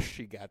rush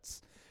she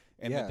gets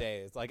in Yeah. the day.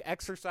 It's like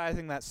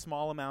exercising that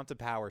small amount of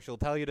power. She'll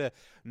tell you to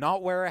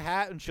not wear a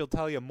hat, and she'll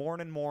tell you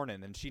morning,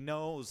 and she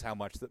knows how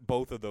much that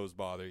both of those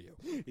bother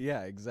you.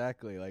 Yeah,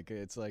 exactly.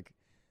 It's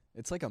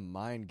like a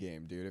mind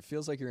game, dude. It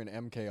feels like you're in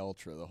MK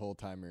Ultra the whole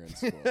time you're in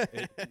school.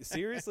 It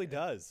seriously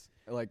does.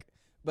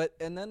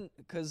 And then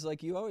because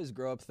like you always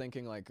grow up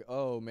thinking like,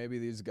 oh, maybe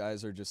these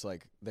guys are just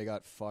like they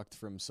got fucked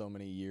from so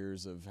many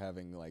years of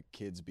having like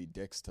kids be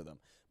dicks to them.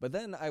 But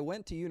then I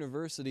went to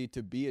university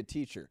to be a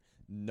teacher.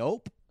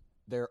 Nope.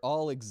 They're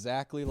all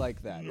exactly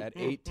like that at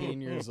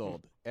 18 years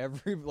old.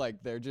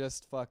 They're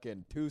just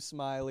fucking too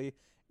smiley,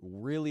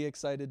 really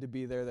excited to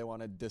be there. They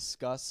want to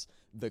discuss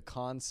the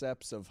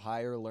concepts of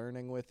higher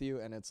learning with you.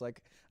 And it's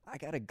like, I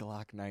got a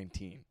Glock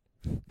 19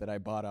 that I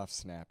bought off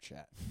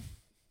Snapchat.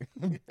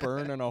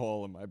 Burning a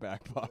hole in my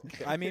back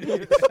pocket. I mean,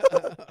 could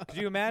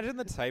you imagine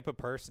the type of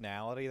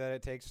personality that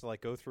it takes to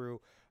like go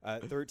through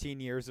 13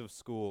 years of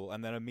school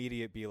and then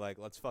immediate be like,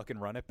 let's fucking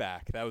run it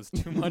back. That was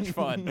too much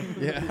fun.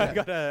 Yeah.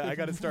 I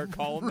gotta start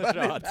calling the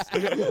shots.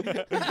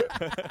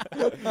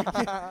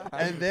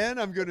 And then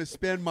I'm going to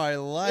spend my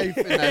life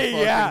in that fucking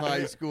Yeah.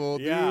 high school,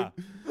 dude. Yeah.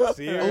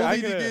 See,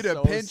 Only to get a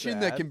so pension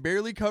that sad. can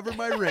barely cover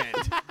my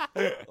rent.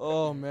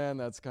 Oh man,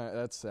 that's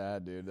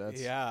sad, dude. That's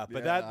Yeah,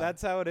 but Yeah.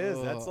 that's how it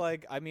is. That's Ugh.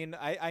 like, I mean,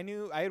 I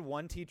knew I had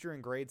one teacher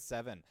in grade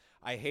 7.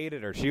 I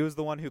hated her. She was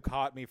the one who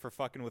caught me for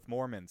fucking with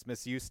Mormons,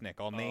 Miss Usnick.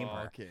 I'll name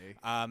her. Okay.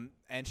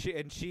 And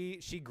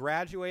she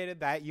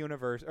graduated that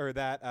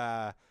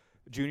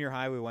junior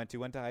high we went to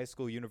high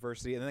school,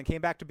 university, and then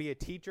came back to be a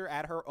teacher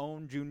at her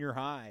own junior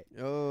high.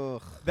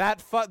 Ugh.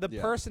 The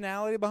Yeah.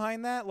 personality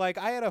behind that, like,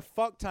 I had a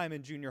fuck time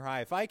in junior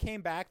high. If I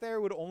came back there,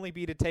 it would only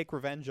be to take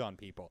revenge on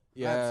people.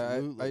 Yeah,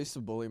 Absolutely. I used to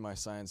bully my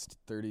science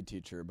 30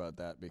 teacher about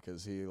that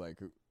because he like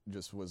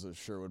just was a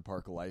Sherwood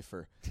Park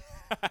lifer.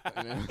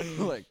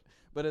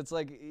 But it's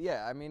like,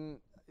 yeah, I mean,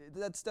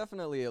 that's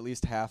definitely at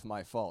least half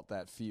my fault,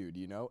 that feud,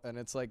 you know? And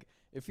it's like,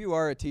 if you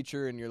are a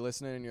teacher and you're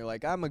listening and you're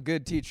like, I'm a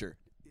good teacher,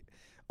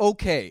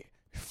 okay,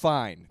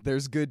 fine,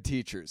 there's good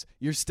teachers.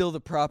 You're still the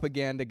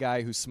propaganda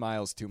guy who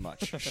smiles too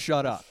much.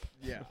 Shut up.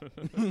 Yeah.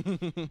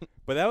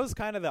 But that was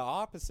kind of the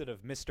opposite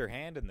of Mr.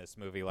 Hand in this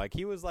movie. Like,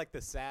 he was like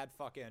the sad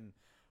fucking,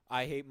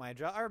 I hate my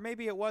job. Or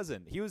maybe it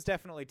wasn't. He was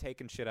definitely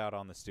taking shit out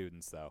on the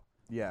students, though.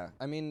 Yeah,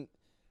 I mean,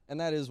 and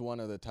that is one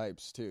of the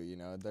types too, you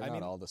know? They're I not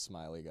mean, all the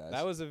smiley guys.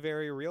 That was a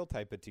very real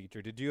type of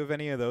teacher. Did you have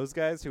any of those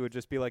guys who would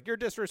just be like, you're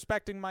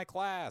disrespecting my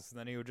class? And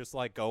then he would just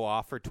like go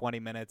off for 20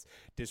 minutes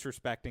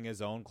disrespecting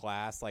his own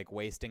class, like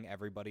wasting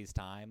everybody's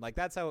time. Like,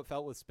 that's how it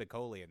felt with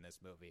Spicoli in this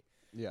movie.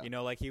 yeah. You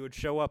know, like he would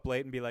show up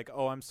late and be like,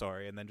 oh, I'm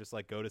sorry. And then just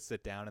like go to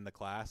sit down in the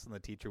class, and the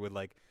teacher would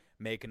like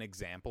make an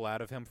example out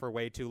of him for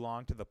way too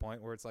long, to the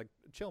point where it's like,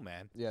 chill,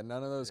 man. Yeah,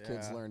 none of those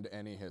kids Yeah. learned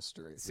any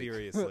history.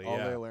 Seriously, All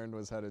yeah. they learned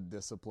was how to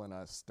discipline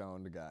a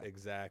stoned guy.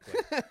 Exactly.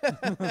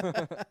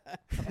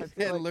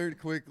 And learned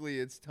quickly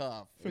it's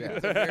tough. Yeah.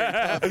 It's a very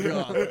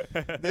tough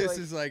job. This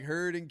is like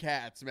herding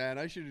cats, man.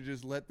 I should have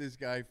just let this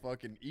guy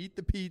fucking eat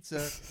the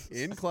pizza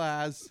in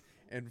class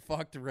and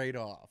fucked right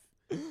off.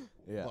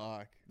 Yeah.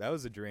 Fuck. That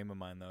was a dream of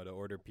mine, though, to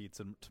order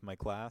pizza to my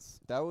class.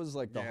 That was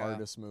like the Yeah.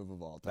 hardest move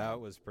of all time. That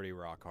was pretty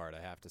rock hard,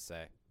 I have to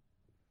say.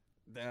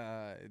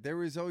 There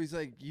was always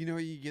like, you know,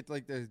 you get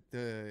like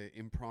the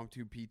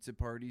impromptu pizza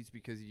parties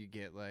because you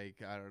get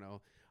like, I don't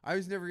know. I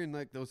was never in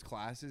like those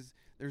classes.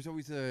 There's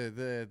always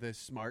the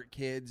smart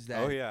kids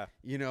that, Oh, yeah.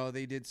 you know,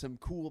 they did some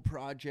cool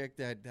project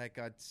that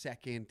got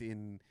second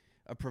in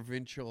a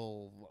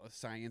provincial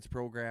science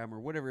program or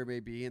whatever it may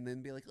be, and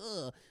then be like,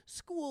 ugh,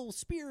 school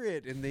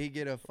spirit, and they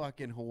get a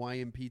fucking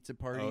Hawaiian pizza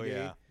party Oh, day.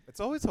 yeah. It's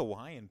always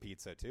Hawaiian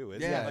pizza, too,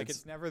 isn't Yeah, it? Like, it's-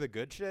 it's never the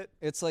good shit.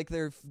 It's like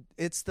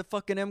it's the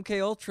fucking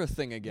MK Ultra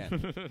thing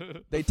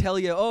again. They tell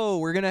you, oh,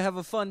 we're going to have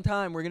a fun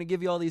time. We're going to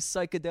give you all these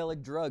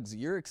psychedelic drugs.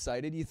 You're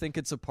excited. You think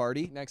it's a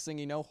party. Next thing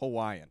you know,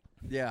 Hawaiian.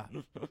 Yeah.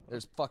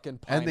 There's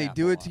fucking And they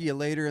do it to pineapple you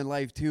later in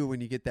life too,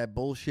 when you get that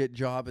bullshit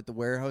job at the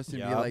warehouse and be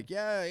Yeah. like,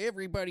 yeah,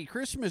 everybody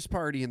Christmas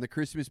party, and the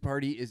Christmas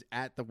party is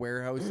at the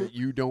warehouse that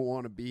you don't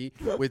want to be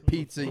with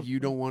pizza you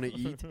don't want to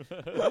eat.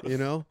 You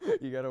know? on.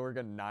 You got to work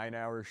a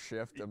 9-hour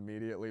shift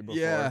immediately before.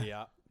 Yeah.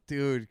 Yeah.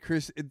 Dude,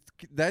 Chris,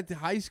 that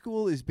high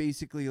school is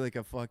basically like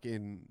a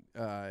fucking.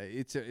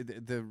 It's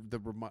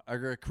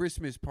a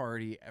Christmas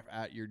party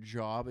at your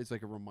job. It's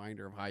like a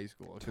reminder of high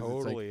school. 'Cause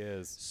Totally it's like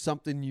is.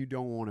 something you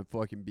don't want to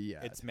fucking be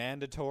at. It's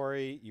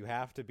mandatory. You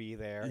have to be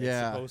there.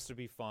 Yeah. It's supposed to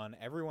be fun.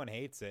 Everyone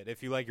hates it.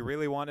 If you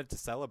really wanted to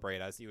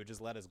celebrate us, you would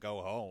just let us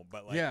go home.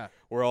 But Yeah.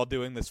 we're all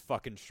doing this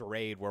fucking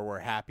charade where we're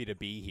happy to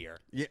be here.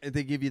 Yeah,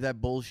 they give you that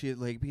bullshit,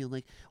 like being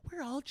like,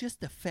 "We're all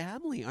just a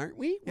family, aren't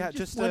we? We're Yeah,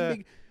 just one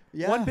big,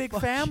 One big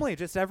fuck family.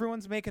 Just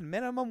everyone's making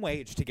minimum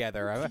wage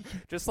together,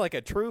 just like a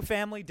true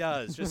family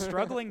does. Just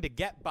struggling to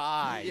get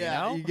by.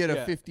 Yeah, you know? you get a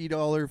Yeah.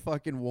 $50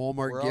 fucking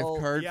Walmart We're gift all-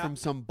 card Yeah. from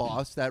some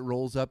boss that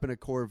rolls up in a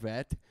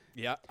Corvette.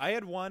 Yeah, I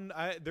had one.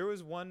 There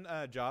was one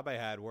job I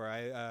had where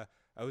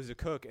I was a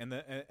cook, and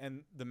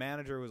the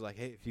manager was like,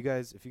 "Hey, if you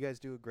guys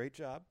do a great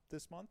job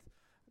this month,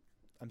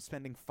 I'm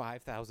spending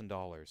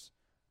 $5,000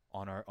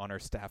 on our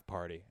staff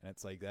party." And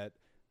it's like that.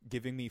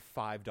 Giving me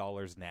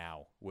 $5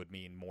 now would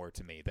mean more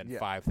to me than Yeah.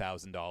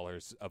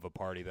 $5,000 of a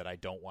party that I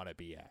don't want to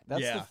be at.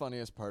 That's Yeah. the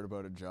funniest part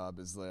about a job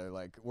is they're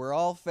like, we're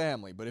all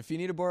family, but if you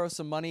need to borrow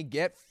some money,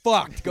 get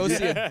fucked. Go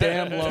see a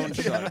damn loan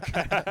shark.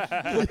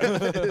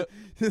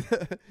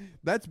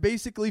 That's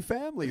basically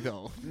family,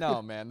 though.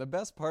 No, man. The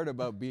best part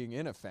about being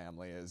in a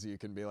family is you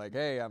can be like,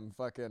 hey, I'm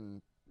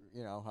fucking,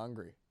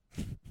 hungry.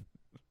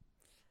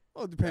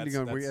 Well, depending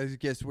on That's- I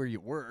guess where you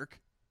work.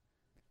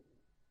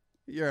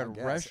 You're at I a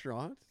guess.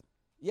 restaurant.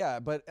 Yeah,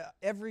 but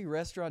every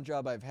restaurant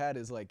job I've had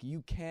is like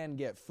you can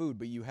get food,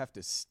 but you have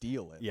to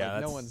steal it. Yeah, like,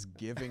 no that's- one's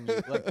giving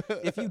you. Like,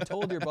 if you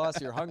told your boss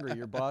you're hungry,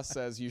 your boss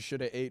says you should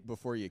have ate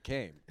before you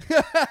came.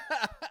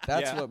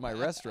 That's Yeah. what my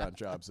restaurant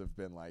jobs have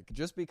been like.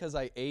 Just because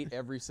I ate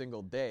every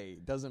single day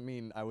doesn't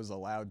mean I was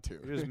allowed to.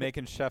 We're just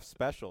making chef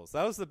specials.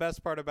 That was the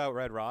best part about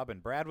Red Robin.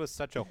 Brad was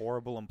such a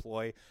horrible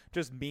employee,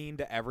 just mean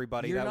to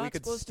everybody You're that not we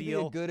could supposed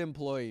steal. to be a good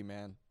employee,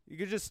 man. You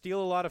could just steal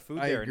a lot of food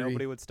I there, agree. and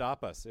nobody would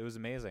stop us. It was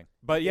amazing.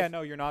 But yeah,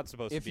 no, you're not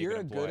supposed If to be you're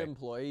a a good good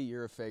employee. employee,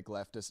 you're a fake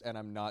leftist, and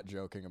I'm not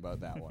joking about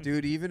that one.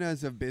 Dude, even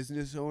as a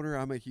business owner,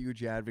 I'm a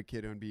huge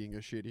advocate on being a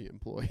shitty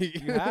employee.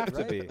 You have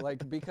to Right? be.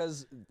 Like,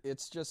 because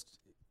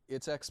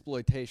it's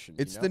exploitation.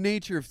 It's you know? the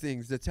nature of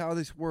things. That's how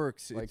this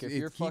works. Like, if it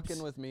you're keeps-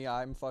 fucking with me,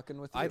 I'm fucking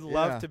with you. I'd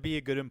love Yeah. to be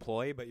a good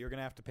employee, but you're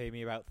gonna have to pay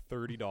me about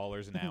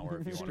 $30 an hour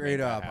if you want to Straight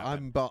up,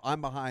 I'm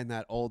behind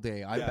that all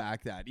day. I Yeah.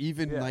 back that.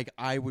 Even Yeah. like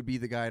I would be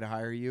the guy to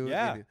hire you.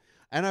 Yeah.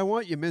 And I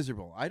want you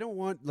miserable. I don't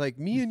want like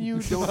me and you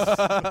don't.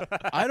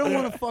 I don't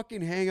want to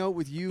fucking hang out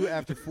with you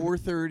after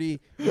 4:30.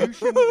 You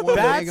shouldn't want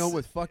to hang That's- out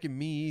with fucking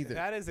me either.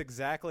 That is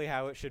exactly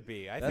how it should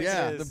be. I That's think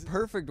Yeah. it is, the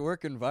perfect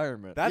work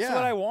environment. that's Yeah.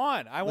 what I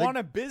want. I Like- want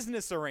a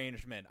business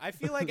arrangement. I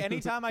feel like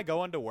anytime I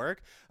go into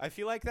work, I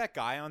feel like that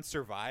guy on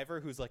Survivor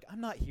who's like, I'm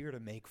not here to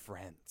make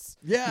friends.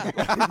 Yeah. And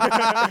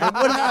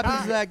what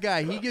happens to that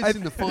guy? He gets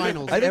in the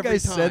finals. I think every I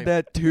time. said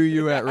that to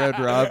you at Red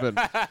Robin.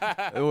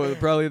 It was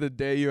probably the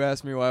day you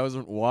asked me why I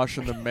wasn't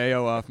washing the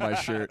mayo off my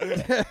shirt.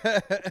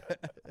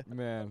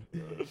 Man.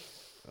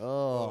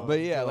 Oh, But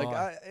yeah, like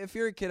God. if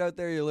you're a kid out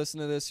there, you listen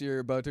to this, you're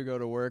about to go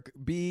to work,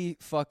 be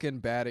fucking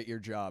bad at your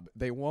job.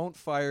 They won't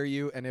fire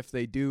you, and if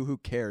they do, who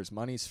cares?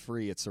 Money's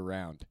free. It's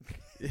around.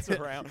 It's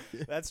around.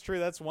 That's true.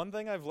 That's one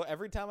thing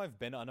every time I've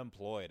been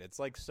unemployed, it's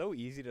like so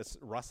easy to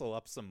rustle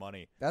up some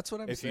money That's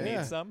what I'm if you saying.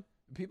 need some.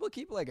 People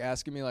keep like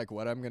asking me like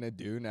what I'm gonna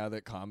do now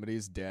that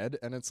comedy's dead,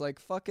 and it's like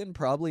fucking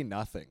probably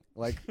nothing.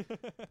 Like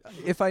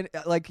if I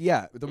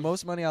the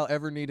most money I'll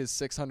ever need is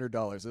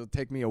 $600. It'll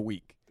take me a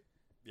week.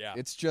 Yeah,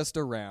 It's just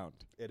around.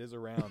 it is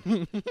around.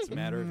 It's a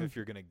matter of if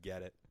you're gonna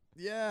get it.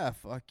 Yeah,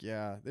 fuck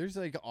yeah. There's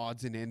like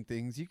odds and end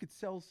things. You could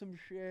sell some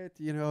shit.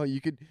 You know,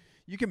 you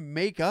can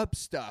make up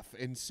stuff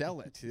and sell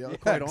it. You know, Yeah,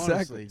 quite exactly.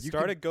 honestly, you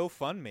Start could- a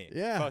GoFundMe.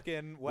 Yeah.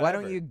 Fucking Why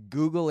whatever. don't you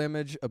Google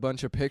image a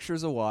bunch of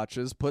pictures of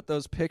watches, put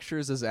those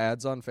pictures as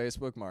ads on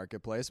Facebook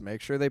Marketplace,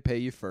 make sure they pay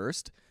you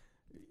first.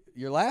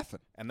 You're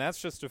laughing. And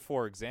that's just a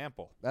for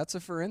example. That's a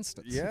for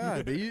instance.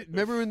 Yeah,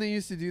 remember when they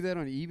used to do that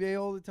on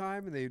eBay all the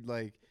time, and they'd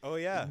like Oh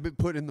yeah.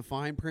 put in the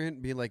fine print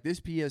and be like,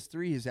 "This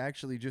PS3 is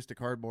actually just a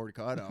cardboard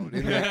cutout."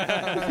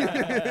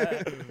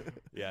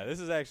 Yeah, this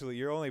is actually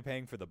you're only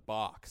paying for the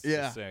box.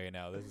 Yeah. Just so you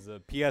know, this is a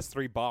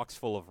PS3 box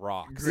full of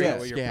rocks. Great That's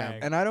what you're scam.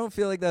 paying. And I don't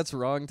feel like that's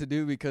wrong to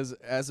do because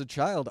as a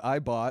child, I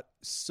bought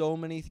so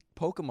many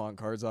Pokemon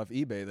cards off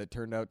eBay that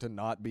turned out to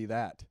not be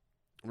that.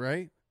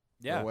 Right?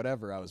 yeah, Or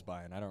whatever I was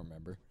buying. I don't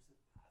remember.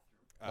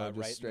 just right in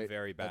the straight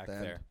very at back the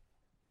end. there.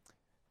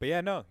 But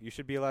yeah, no, you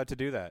should be allowed to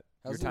do that.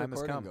 How's Your the time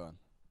has recording come. going?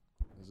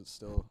 Is it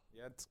still?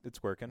 Yeah,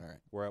 it's working. All right.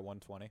 We're at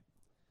 120.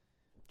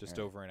 Just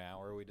All right. over an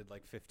hour. We did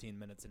like 15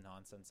 minutes of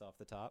nonsense off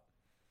the top.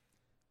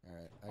 All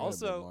right. I got a bit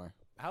Also, more.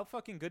 how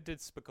fucking good did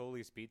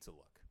Spicoli's pizza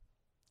look?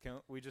 Can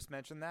we just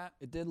mention that?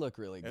 It did look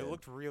really good. It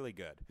looked really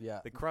good. Yeah.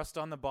 The crust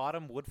on the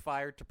bottom, wood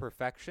fired to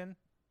perfection.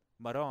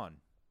 Maron.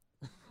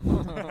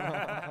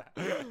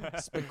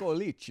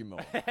 Spicolissimo.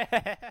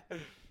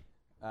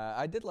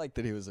 I did like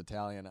that he was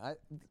Italian.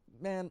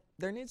 Man,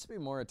 there needs to be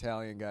more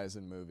Italian guys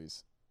in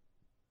movies.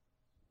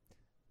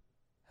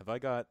 Have I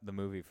got the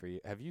movie for you?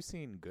 Have you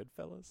seen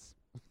Goodfellas?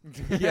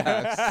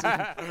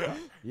 Yeah.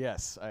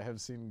 Yes, I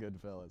have seen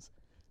Goodfellas.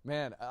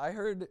 Man, I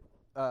heard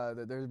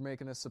that they're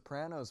making a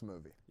Sopranos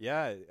movie.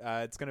 Yeah,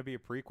 it's going to be a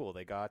prequel.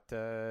 They got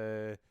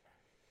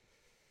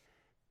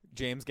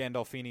James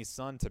Gandolfini's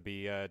son to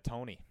be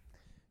Tony.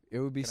 It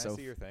would be Can so. I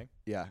see your thing?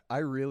 Yeah, I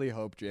really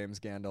hope James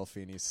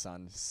Gandolfini's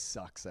son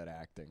sucks at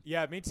acting.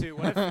 Yeah, me too.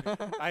 What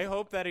if, I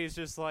hope that he's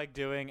just like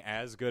doing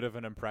as good of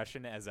an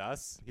impression as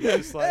us. He's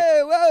just like,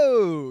 Hey,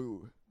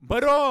 whoa!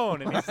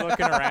 Baron, and he's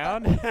looking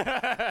around.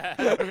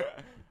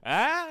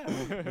 Ah?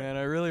 Man,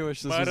 I really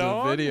wish this was a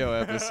Maroon? video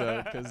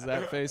episode because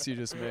that face you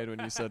just made when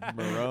you said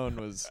Marone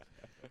was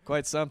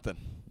quite something.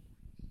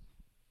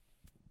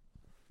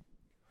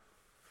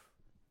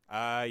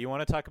 You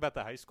want to talk about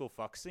the high school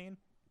fuck scene?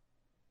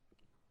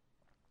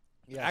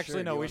 Yeah, Actually,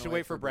 sure. no. Do you We wanna should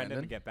wait for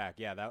Brendan to get back.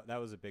 Yeah, that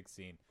was a big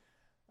scene.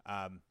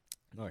 Oh,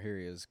 here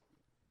he is,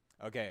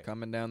 Okay.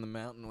 coming down the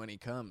mountain when he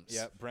comes.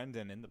 Yeah,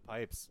 Brendan in the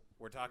pipes.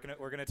 We're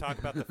going to talk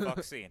about the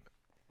fuck scene.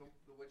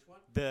 Which one?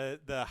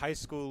 The high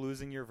school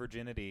losing your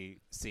virginity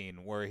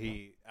scene where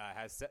he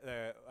has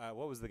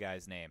what was the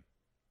guy's name?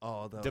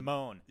 Oh, the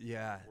Damone.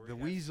 yeah, Where the he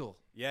has- weasel.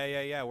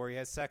 Yeah. Where he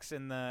has sex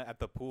at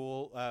the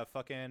pool,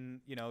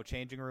 fucking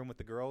changing room with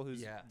the girl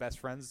who's Yeah. best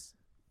friends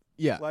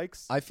Yeah.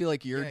 likes. I feel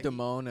like you're Yeah,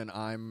 Damone and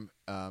I'm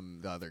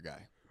the other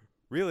guy.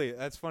 Really,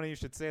 that's funny you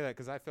should say that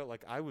because I felt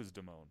like I was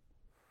Damone.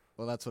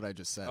 Well, that's what I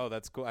just said. Oh,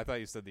 that's cool. I thought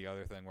you said the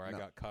other thing where No. I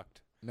got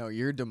cucked. No,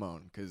 you're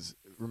Damone because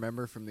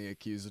remember from the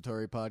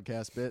accusatory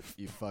podcast bit,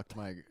 you fucked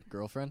my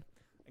girlfriend?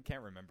 I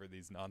can't remember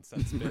these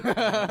nonsense bits.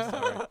 I'm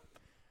sorry.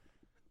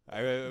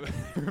 I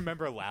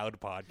remember loud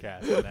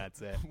podcast, and that's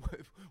it.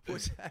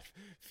 What's that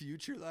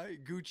future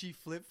like? Gucci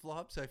flip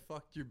flops. I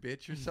fucked your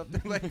bitch or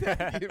something like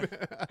that.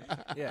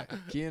 Yeah.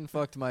 Kian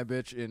fucked my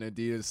bitch in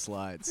Adidas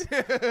slides.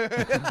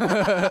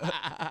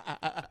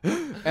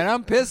 And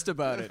I'm pissed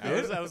about it,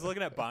 dude. I was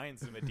looking at buying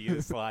some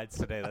Adidas slides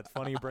today. That's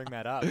funny you bring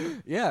that up.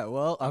 Yeah,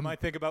 well, I might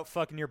think about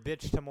fucking your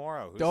bitch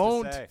tomorrow. Who's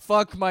don't to say?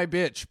 fuck my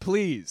bitch,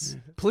 please.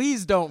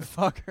 Please don't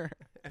fuck her.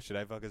 Should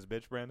I fuck his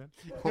bitch, Brandon?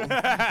 Only the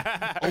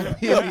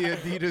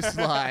Adidas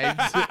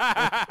slides.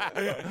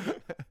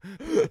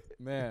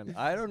 Man,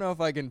 I don't know if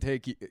I can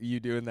take you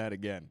doing that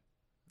again.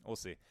 We'll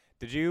see.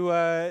 Did you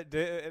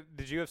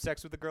did you have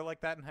sex with a girl like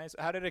that in high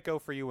school? How did it go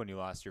for you when you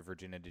lost your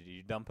virginity? Did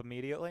you dump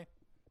immediately?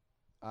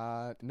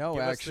 No, Give us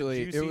the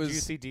actually,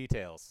 juicy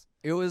details.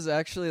 it was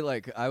actually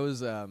like I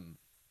was all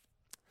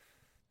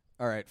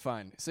right,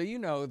 fine. So you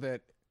know me.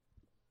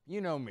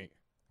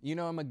 You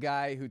know I'm a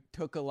guy who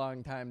took a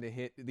long time to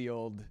hit the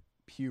old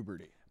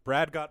puberty.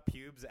 Brad got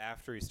pubes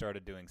after he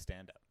started doing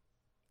stand up.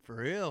 For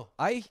real.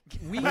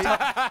 We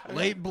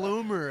Late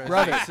bloomer, as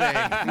brother, they say.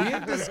 we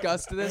have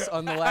discussed this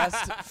on the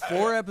last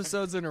 4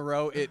 episodes in a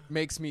row. It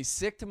makes me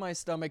sick to my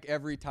stomach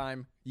every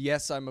time.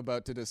 Yes, I'm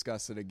about to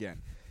discuss it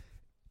again.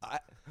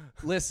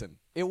 Listen,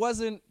 there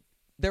wasn't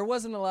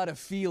a lot of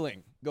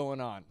feeling going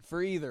on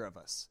for either of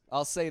us.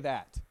 I'll say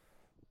that.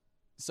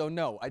 So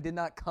no, I did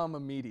not come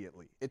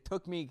immediately. It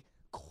took me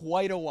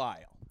quite a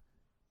while.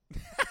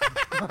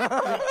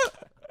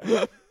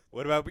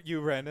 What about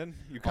you, Brandon?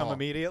 You come Oh.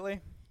 immediately?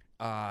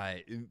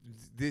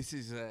 This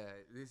is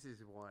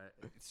one.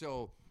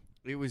 So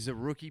it was a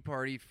rookie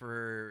party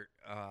for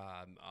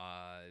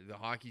the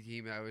hockey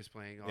team I was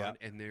playing on, Yeah.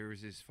 and there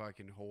was this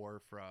fucking whore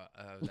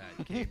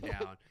that came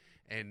down,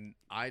 and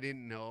I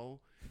didn't know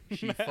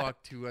she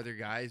fucked 2 other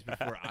guys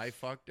before I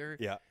fucked her.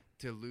 Yeah.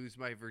 To lose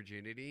my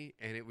virginity,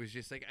 and it was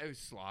just like I was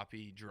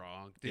sloppy,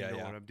 drunk, didn't Yeah, know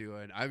yeah. what I'm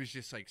doing. I was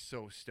just like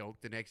so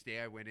stoked. The next day,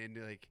 I went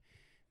into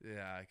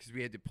because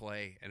we had to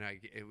play, and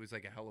it was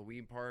like a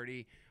Halloween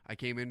party. I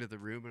came into the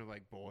room and I'm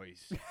like,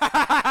 boys,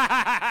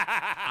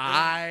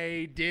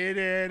 I did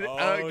it.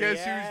 Oh, Guess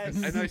yes.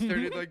 who's? And I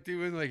started like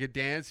doing like a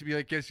dance to be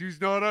like, guess who's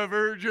not a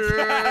virgin?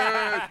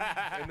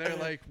 And they're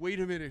like, wait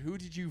a minute, who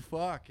did you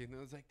fuck? And I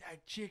was like,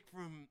 that chick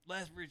from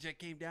Lethbridge that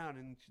came down.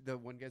 And the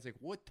one guy's like,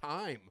 what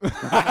time? Oh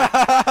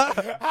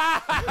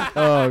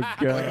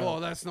I'm like, oh,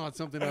 that's not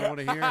something I want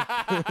to hear.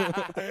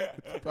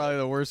 Probably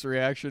the worst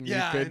reaction you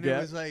Yeah, could and get.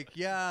 it was like,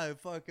 yeah, I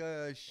fucked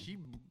her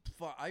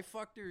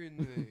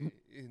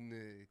in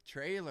the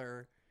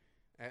trailer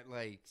at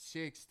like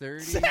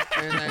 6:30,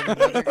 and then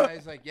another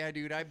guy's like, yeah,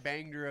 dude, I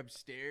banged her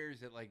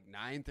upstairs at like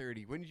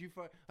 9:30. When did you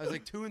fuck? I was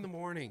like 2 a.m.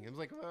 I was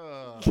like,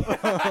 oh,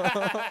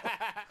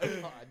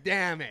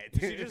 damn it.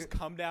 Did she just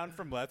come down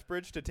from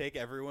Lethbridge to take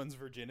everyone's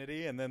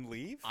virginity and then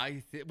leave?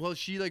 Well,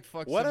 she like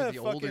fucked What some a of the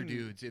older fucking-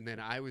 dudes, and then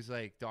I was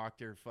like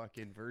Dr.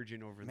 fucking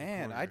Virgin over the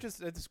Man, corner.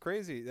 it's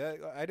crazy.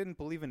 I didn't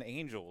believe in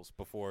angels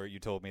before you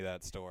told me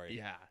that story.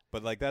 Yeah.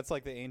 But like that's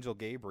like the angel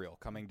Gabriel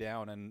coming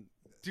down and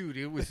Dude,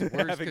 it was worse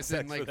Having because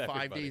then, sex like, with 5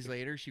 everybody. days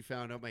later, she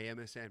found out my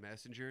MSN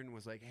Messenger and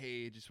was like,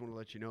 hey, just want to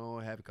let you know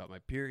I haven't got my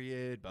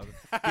period. Blah,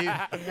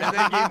 blah. And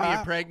then gave me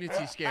a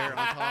pregnancy scare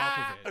on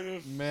top of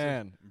it.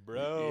 Man,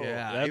 bro.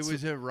 Yeah, it that's-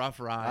 was a rough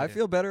ride. I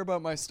feel better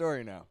about my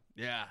story now.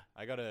 Yeah.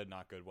 I got a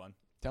not good one.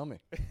 Tell me.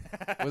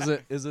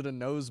 Is it a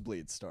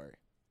nosebleed story?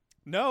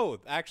 No,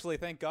 actually,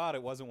 thank God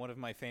it wasn't one of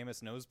my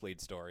famous nosebleed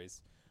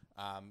stories.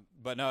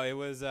 But no, it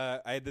was I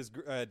had this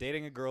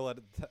dating a girl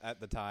at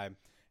the time,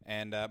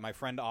 and my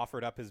friend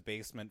offered up his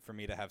basement for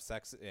me to have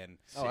sex in.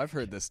 Oh, I've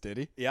heard this, did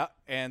he? Yeah,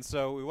 and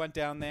so we went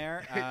down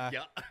there. Yeah.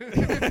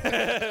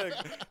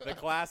 The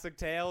classic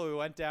tale. We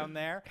went down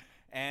there.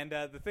 And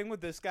the thing with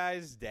this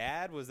guy's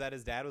dad was that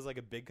his dad was like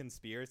a big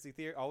conspiracy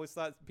theory. Always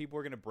thought people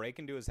were going to break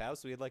into his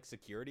house. So he had like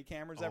security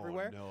cameras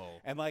everywhere. No.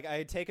 And like I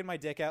had taken my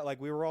dick out, like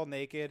we were all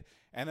naked.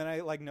 And then I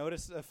like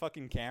noticed a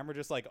fucking camera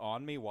just like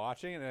on me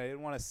watching. And I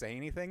didn't want to say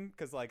anything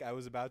because like I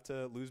was about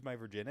to lose my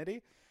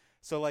virginity.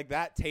 So like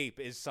that tape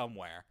is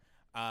somewhere.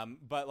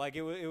 But like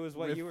it was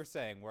what you were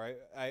saying where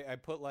I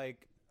put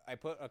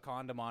a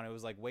condom on. It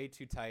was like way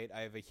too tight.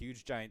 I have a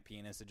huge giant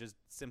penis. It just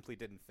simply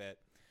didn't fit.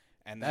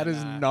 And That then,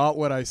 is not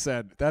what I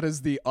said. That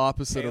is the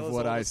opposite tale of as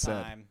what old I as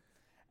said. time.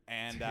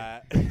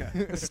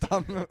 And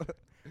Stop.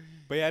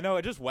 but yeah, no,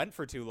 it just went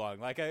for too long.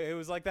 Like it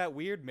was like that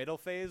weird middle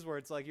phase where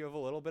it's like you have a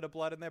little bit of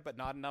blood in there, but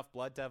not enough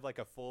blood to have like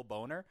a full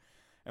boner.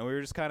 And we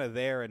were just kind of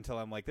there until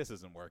I'm like, this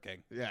isn't working.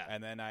 Yeah.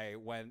 And then I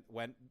went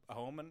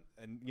home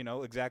and you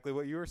know exactly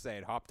what you were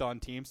saying. Hopped on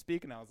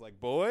TeamSpeak and I was like,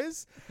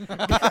 boys,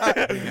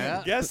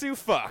 Yeah. guess who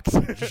fucked?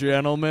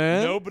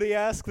 Gentlemen. Nobody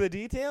asked the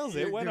details.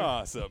 It went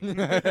awesome.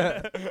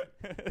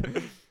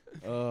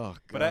 Oh, God.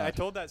 But I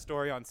told that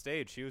story on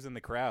stage. She was in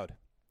the crowd.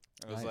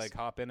 I was Nice. like,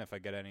 hop in if I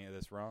get any of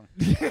this wrong.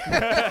 Clear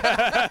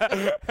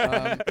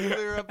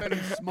up any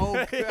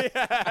smoke.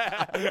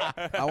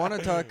 I want to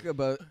talk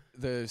about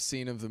the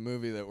scene of the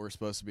movie that we're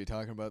supposed to be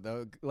talking about,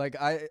 though. Like,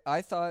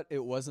 I thought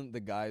it wasn't the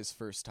guy's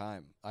first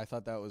time. I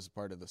thought that was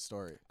part of the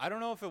story. I don't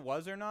know if it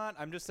was or not.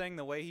 I'm just saying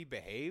the way he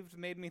behaved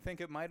made me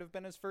think it might have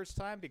been his first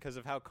time because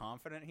of how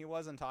confident he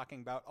was in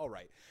talking about, all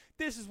right,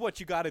 this is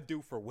what you got to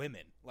do for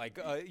women. Like,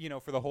 you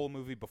know, for the whole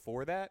movie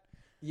before that.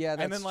 Yeah,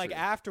 that's And then, like, true.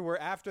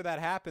 after that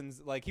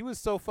happens, like, he was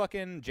so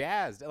fucking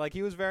jazzed. Like,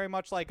 he was very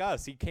much like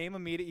us. He came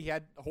immediately. He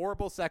had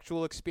horrible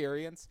sexual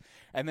experience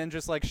and then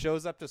just, like,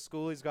 shows up to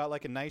school. He's got,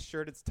 like, a nice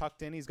shirt. It's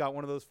tucked in. He's got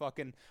one of those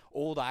fucking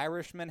old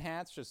Irishman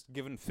hats, just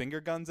giving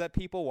finger guns at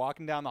people,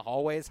 walking down the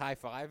hallways,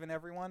 high-fiving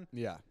everyone.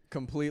 Yeah,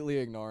 completely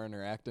ignoring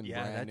her, acting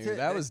brand new.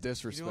 That was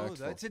disrespectful.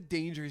 You know, that's a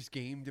dangerous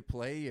game to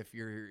play if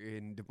you're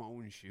in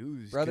Damone's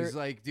shoes. Brother- 'Cause,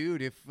 like,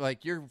 dude, if,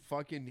 like, you're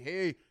fucking,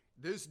 hey,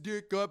 this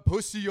dick got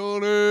pussy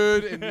on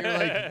it, and you're,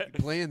 like,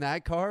 playing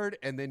that card,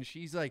 and then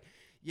she's like,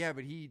 yeah,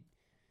 but he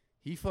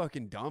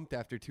fucking dumped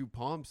after 2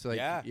 pumps. Like,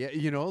 Yeah.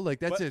 you know,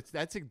 like, that's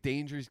But- a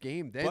dangerous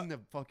game. Then the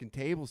fucking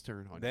tables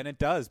turn on you. Then it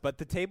does. But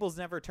the tables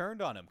never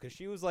turned on him because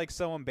she was, like,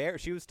 so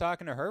embarrassed. She was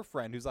talking to her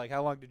friend who's like,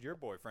 how long did your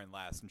boyfriend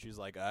last? And she's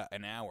like,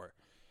 an hour.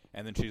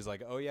 And then she's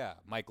like, oh, yeah,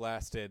 Mike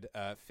lasted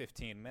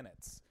 15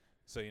 minutes.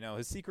 So, you know,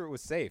 his secret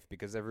was safe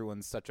because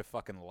everyone's such a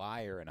fucking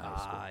liar in high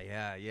school.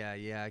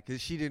 Yeah. Because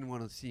she didn't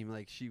want to seem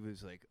like she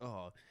was like,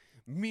 oh.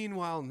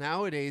 Meanwhile,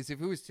 nowadays, if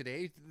it was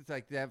today, it's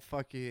like that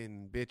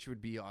fucking bitch would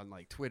be on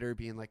like Twitter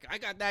being like, I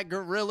got that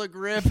gorilla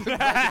grip.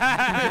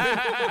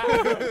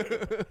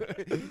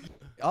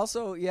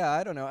 Also, yeah,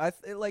 I don't know.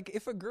 Like,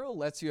 if a girl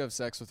lets you have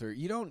sex with her,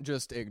 you don't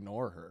just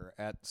ignore her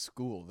at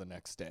school the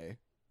next day.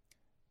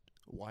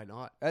 Why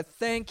not? A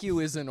thank you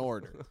is in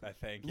order. I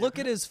think. Look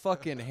at his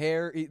fucking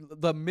hair.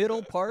 The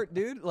middle part,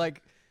 dude.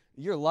 Like,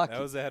 you're lucky.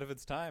 That was ahead of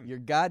its time. You're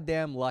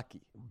goddamn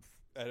lucky.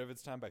 Ahead of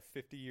its time by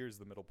 50 years,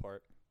 the middle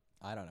part.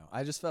 I don't know.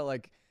 I just felt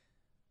like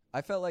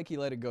he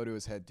let it go to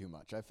his head too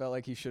much. I felt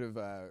like he should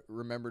have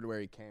remembered where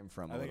he came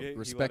from. I think he let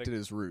respected it-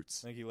 his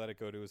roots. I think he let it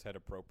go to his head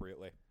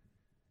appropriately.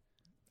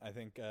 I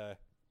think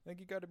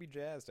you got to be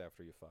jazzed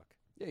after you fuck.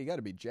 Yeah, you got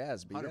to be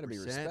jazzed, but you got to be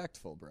 100%.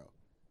 respectful, bro.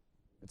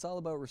 It's all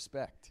about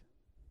respect.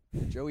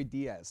 Joey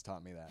Diaz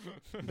taught me that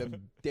the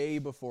day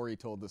before he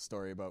told the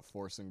story about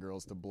forcing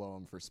girls to blow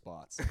him for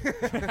spots.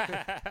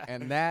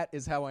 And that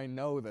is how I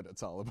know that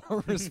it's all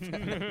about respect.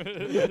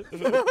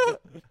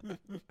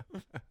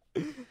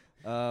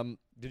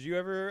 Did you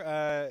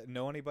ever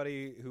know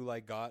anybody who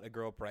like got a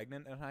girl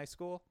pregnant in high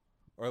school?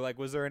 Or like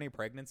was there any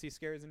pregnancy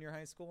scares in your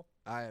high school?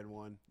 I had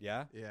one.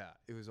 Yeah? Yeah,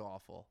 it was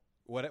awful.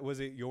 What was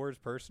it yours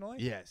personally?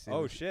 Yes. it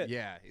Oh, was- shit.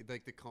 Yeah,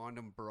 like the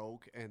condom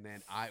broke, and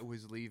then I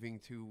was leaving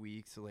 2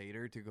 weeks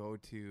later to go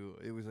to.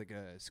 It was like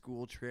a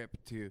school trip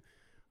to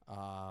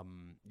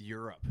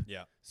Europe.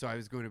 Yeah. So I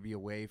was going to be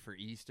away for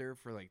Easter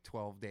for like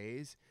 12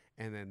 days,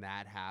 and then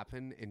that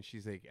happened, and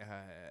she's like,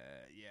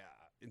 yeah.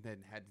 And then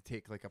had to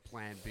take like a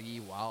plan B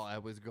while I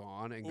was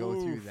gone and go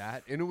through Oof.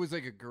 that. And it was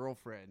like a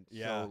girlfriend.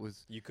 Yeah. So it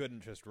was, You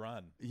couldn't just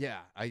run. yeah.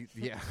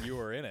 You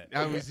were in it.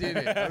 I was in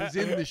it. I was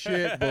in the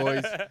shit,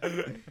 boys.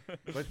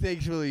 But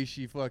thankfully,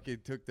 she fucking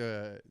took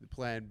the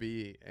plan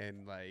B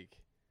and like,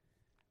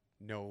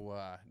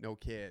 no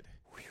kid.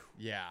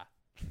 Yeah,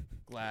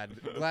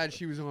 glad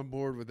she was on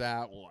board with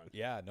that one.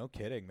 Yeah, no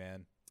kidding,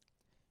 man.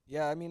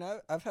 Yeah, I mean,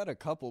 I've had a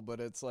couple, but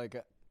it's like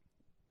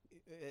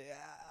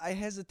I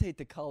hesitate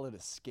to call it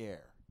a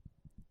scare.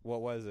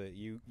 What was it?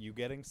 You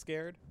getting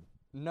scared?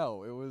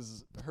 No, it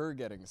was her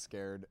getting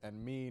scared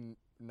and me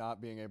not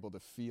being able to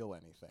feel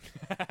anything.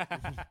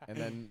 And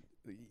then,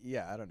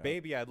 yeah, I don't know.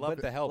 Baby, I'd love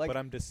But, to help, like, but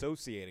I'm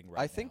dissociating right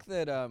now. I think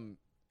that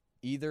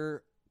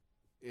either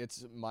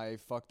it's my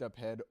fucked up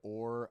head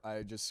or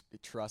I just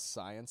trust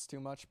science too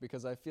much,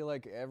 because I feel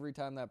like every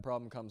time that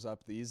problem comes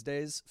up these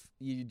days,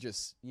 you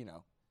just, you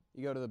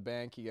go to the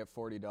bank, you get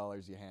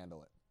 $40, you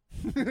handle it.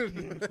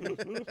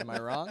 Am I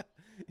wrong?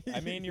 I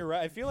mean, you're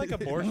right. I feel like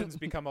abortion's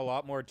become a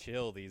lot more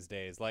chill these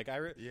days. Like,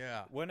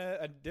 Yeah. when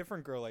a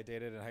different girl I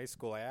dated in high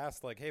school, I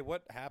asked, like, hey,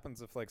 what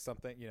happens if, like,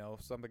 something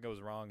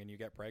goes wrong and you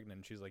get pregnant?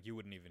 And she's like, you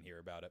wouldn't even hear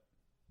about it.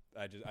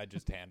 I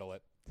just handle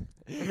it.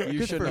 You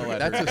Good shouldn't for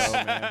have her. let her go,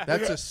 man.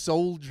 That's a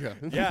soldier.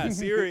 Yeah,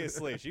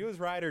 seriously. She was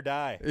ride or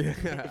die.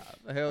 Yeah.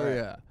 Hell All right.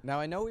 yeah. Now,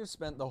 I know we've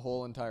spent the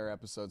whole entire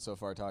episode so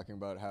far talking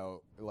about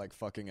how, like,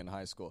 fucking in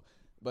high school.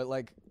 But,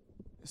 like,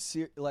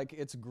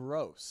 it's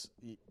gross.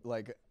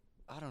 Like,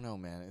 I don't know,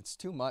 man. It's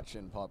too much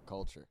in pop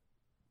culture.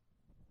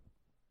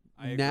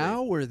 I agree.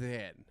 Now or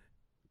then?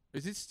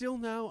 Is it still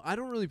now? I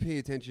don't really pay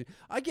attention.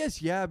 I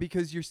guess, yeah,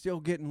 because you're still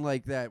getting,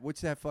 like, that.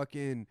 What's that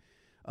fucking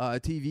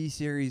TV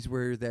series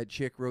where that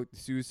chick wrote the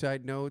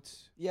suicide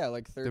notes? Yeah,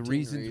 like 13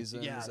 reasons.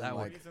 Yeah, and, that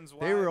one. like, Reasons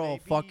They were why, all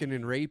baby. fucking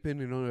and raping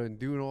and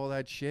doing all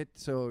that shit.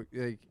 So,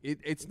 like,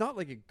 it's not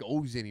like it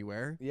goes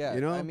anywhere. Yeah,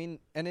 you know? I mean,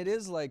 and it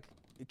is like,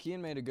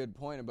 Kian made a good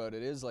point about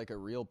it is like a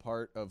real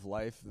part of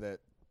life that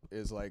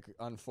is like,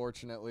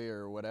 unfortunately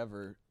or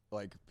whatever,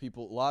 like a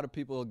lot of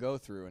people will go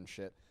through and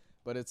shit.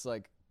 But it's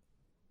like,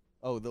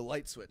 oh, the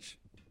light switch.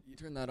 You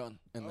turn that on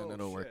and then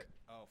it'll work.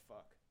 Oh,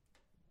 fuck.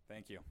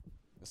 Thank you.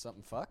 Is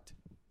something fucked?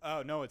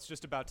 Oh, no, it's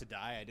just about to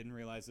die. I didn't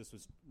realize this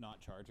was not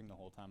charging the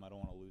whole time. I don't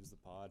want to lose the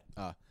pod.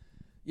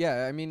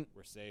 Yeah, I mean,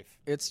 We're safe.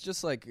 it's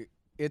just like,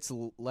 it's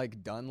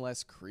like done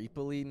less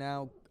creepily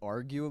now,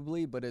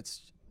 arguably, but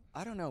it's,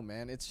 I don't know,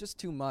 man. It's just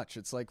too much.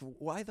 It's like,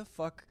 why the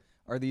fuck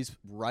are these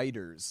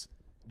writers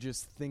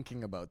just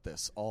thinking about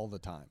this all the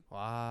time?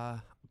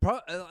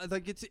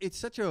 Like it's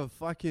such a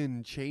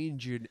fucking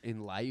change in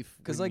life.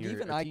 Because when like you're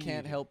even a I can't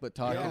teenager. help but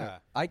talk. Yeah.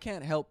 I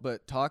can't help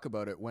but talk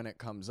about it when it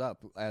comes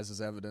up, as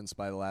is evidenced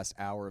by the last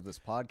hour of this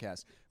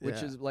podcast. Which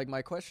Yeah. is like,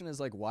 my question is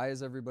like, why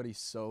is everybody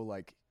so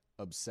like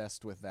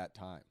obsessed with that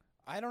time?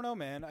 I don't know,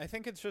 man. I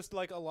think it's just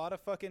like a lot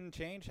of fucking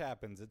change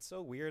happens. It's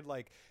so weird.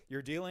 Like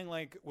you're dealing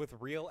like with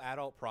real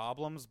adult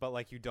problems, but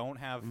like you don't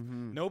have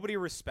nobody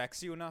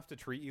respects you enough to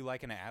treat you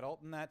like an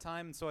adult in that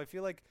time. And so I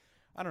feel like,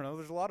 I don't know,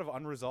 there's a lot of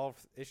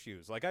unresolved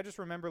issues. Like I just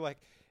remember like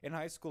in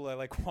high school, I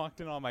like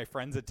walked in on my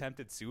friend's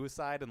attempted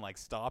suicide and like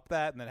stopped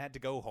that, and then had to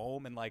go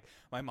home, and like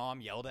my mom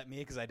yelled at me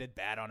because I did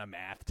bad on a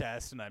math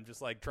test, and I'm just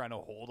like trying to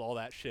hold all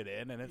that shit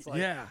in, and it's like,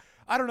 Yeah.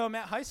 I don't know,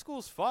 man. High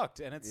school's fucked,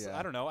 and it's Yeah.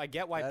 I don't know. I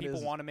get why That people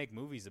is- want to make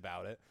movies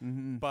about it,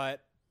 Mm-hmm. but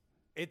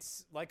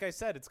it's like I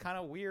said, it's kind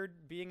of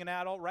weird being an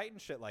adult writing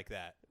shit like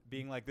that,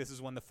 being like, this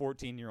is when the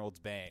 14-year-olds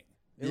bang.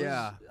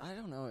 Yeah. I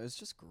don't know. It's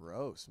just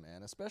gross,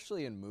 man,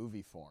 especially in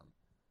movie form,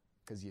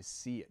 because you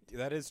see it.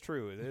 That is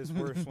true. It is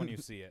worse when you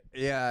see it.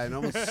 Yeah, it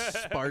almost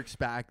sparks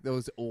back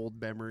those old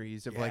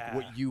memories of like Yeah.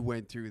 what you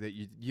went through that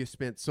you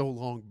spent so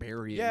long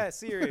burying. Yeah,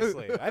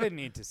 seriously. I didn't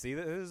need to see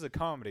that. This is a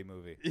comedy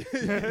movie.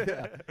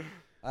 Yeah.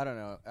 I don't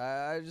know.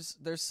 I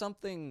just there's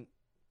something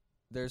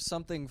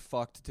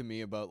fucked to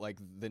me about like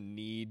the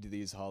need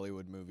these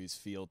Hollywood movies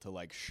feel to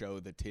like show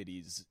the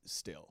titties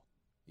still,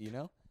 you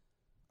know?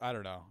 I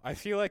don't know. I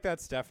feel like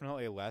that's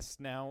definitely less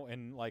now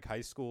in like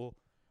high school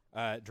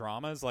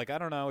dramas. Like I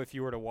don't know if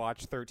you were to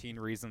watch 13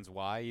 Reasons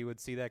Why, you would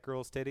see that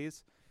girl's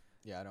titties.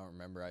 Yeah, I don't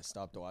remember. I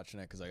stopped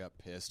watching it because I got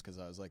pissed because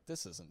I was like,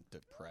 this isn't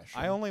depression.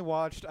 I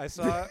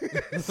saw I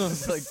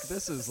was like,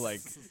 this is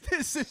like,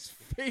 This is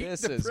fake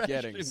this is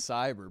getting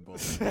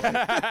cyberbullying. Like,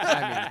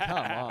 I mean,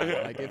 come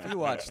on. Like, if you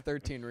watch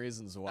 13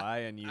 Reasons Why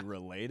and you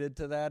related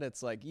to that,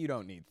 it's like, you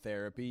don't need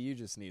therapy. You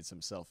just need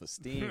some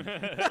self-esteem.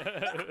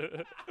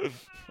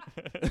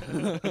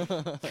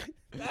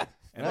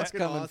 And that's fucking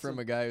coming awesome. from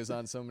a guy who's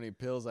on so many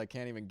pills I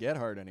can't even get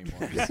hard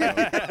anymore. So,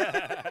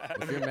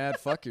 if you're mad,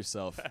 fuck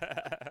yourself.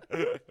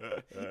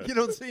 You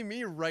don't see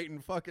me writing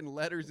fucking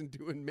letters and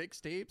doing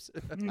mixtapes.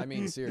 I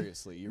mean,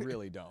 seriously, you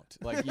really don't.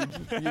 Like, you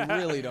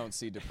really don't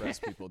see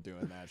depressed people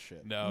doing that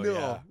shit. no, no,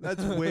 yeah.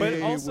 that's way.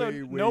 But also,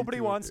 way, way nobody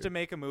too wants out to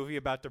make a movie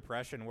about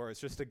depression where it's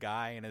just a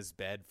guy in his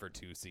bed for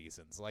 2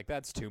 seasons. Like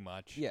that's too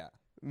much. Yeah. there.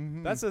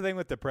 Mhm. That's the thing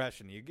with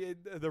depression. You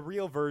get the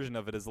real version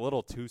of it is a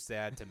little too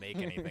sad to make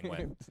anything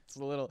with. It's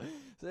a little.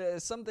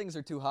 Some things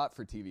are too hot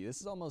for TV. This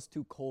is almost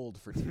too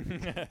cold for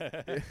TV.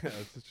 Yeah,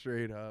 it's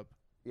straight up.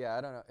 Yeah,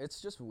 I don't know.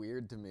 It's just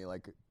weird to me.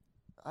 Like,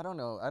 I don't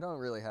know. I don't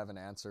really have an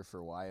answer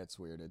for why it's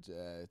weird.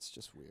 It's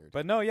just weird.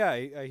 But no, yeah,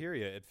 I hear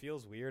you. It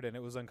feels weird, and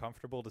it was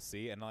uncomfortable to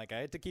see. And like I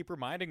had to keep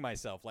reminding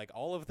myself, like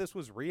all of this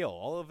was real.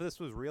 All of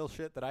this was real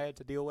shit that I had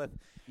to deal with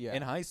Yeah.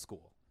 in high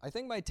school. I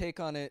think my take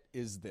on it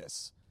is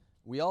this.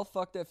 We all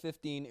fucked at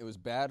 15. It was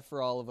bad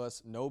for all of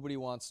us. Nobody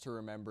wants to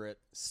remember it.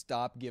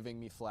 Stop giving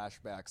me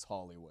flashbacks,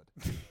 Hollywood.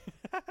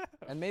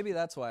 And maybe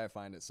that's why I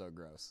find it so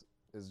gross,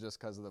 is just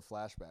because of the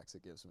flashbacks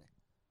it gives me.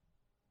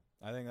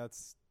 I think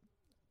that's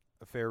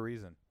a fair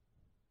reason.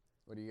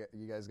 What do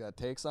you guys got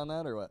takes on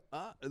that or what?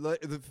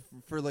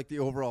 For like the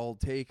overall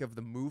take of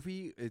the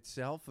movie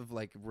itself, of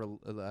like in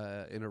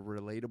a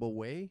relatable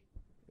way.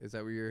 Is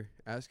that what you're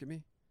asking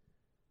me?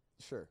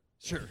 Sure.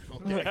 Sure.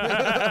 Okay.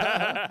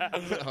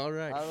 All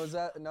right.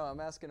 I'm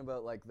asking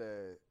about like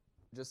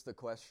just the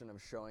question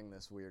of showing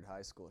this weird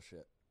high school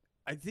shit.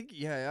 I think,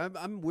 yeah,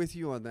 I'm with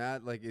you on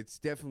that. Like, it's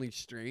definitely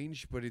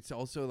strange, but it's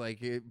also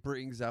like it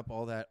brings up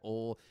all that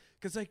old.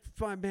 Because, like,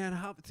 fine, man,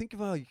 think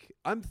about, like,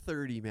 I'm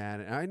 30,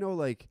 man, and I know,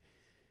 like,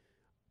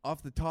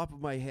 off the top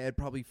of my head,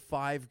 probably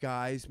 5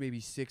 guys, maybe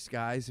 6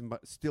 guys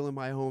still in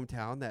my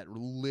hometown that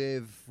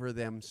live for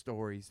them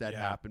stories that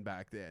happened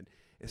back then.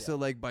 So,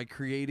 like, by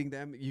creating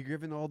them, you're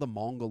giving all the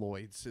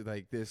mongoloids,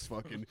 like, this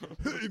fucking,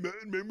 hey, man,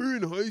 remember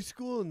in high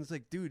school? And it's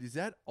like, dude, is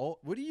that all?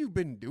 What have you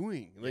been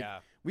doing? Like,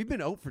 we've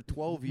been out for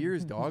 12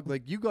 years, dog.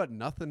 Like, you got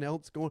nothing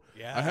else going.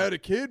 Yeah. I had a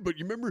kid, but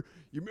you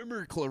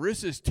remember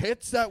Clarissa's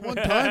tits that one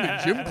time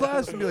in gym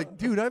class? And be like,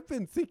 dude, I've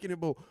been thinking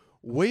about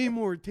way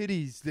more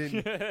titties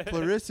than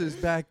Clarissa's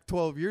back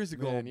 12 years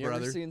ago, Man, you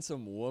brother. ever seen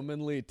some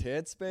womanly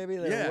tits, baby?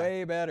 They're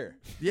way better.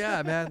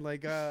 Yeah, man.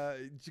 Like,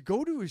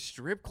 go to a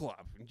strip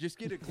club and just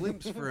get a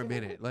glimpse for a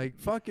minute. Like,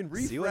 fucking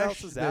refresh. See what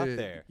else is out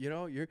there. You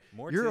know, you're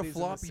More a titties in the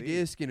floppy sea.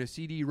 disk in a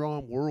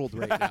CD-ROM world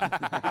right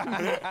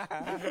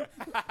now.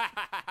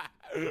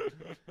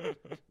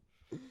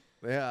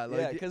 Yeah,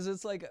 like, Because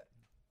it's like,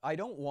 I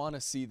don't want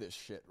to see this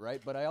shit,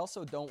 right? But I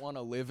also don't want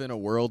to live in a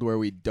world where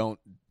we don't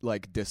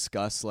like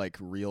discuss like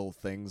real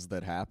things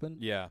that happen.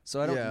 Yeah.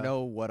 So I don't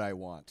know what I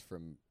want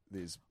from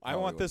these. I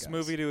want Hollywood this guys.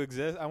 movie to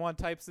exist. I want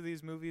types of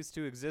these movies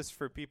to exist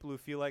for people who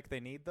feel like they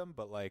need them,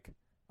 but like,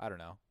 I don't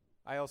know.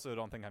 I also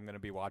don't think I'm going to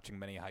be watching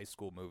many high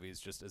school movies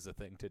just as a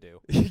thing to do.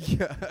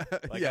 yeah,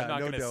 Like, yeah, I'm not no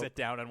going to doubt. sit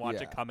down and watch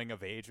a Yeah. coming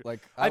of age.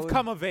 Like I've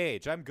come of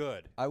age. I'm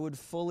good. I would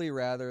fully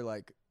rather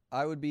like.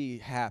 I would be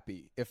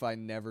happy if I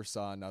never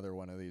saw another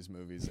one of these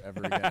movies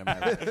ever again in my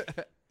life.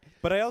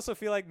 But I also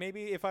feel like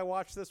maybe if I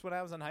watched this when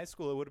I was in high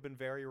school, it would have been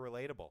very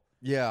relatable.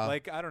 Yeah.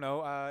 Like, I don't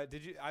know.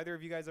 Did you either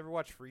of you guys ever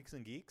watch Freaks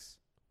and Geeks?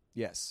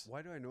 Yes.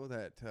 Why do I know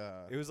that?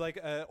 It was like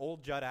an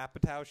old Judd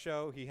Apatow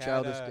show. He had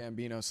Childish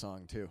Gambino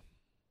song too.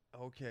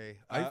 Okay.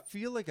 I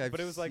feel like I've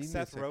But it was like seen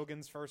Seth this.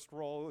 Rogen's first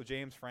role.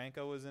 James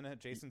Franco was in it.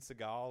 Jason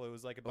Segel. It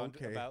was like a bunch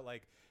Okay. about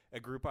like a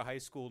group of high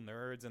school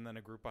nerds and then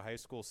a group of high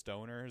school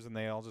stoners, and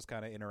they all just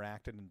kind of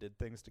interacted and did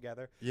things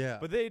together. Yeah.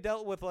 But they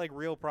dealt with like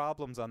real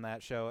problems on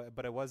that show,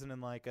 but it wasn't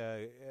in like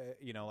a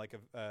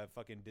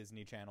fucking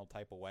Disney Channel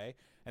type of way.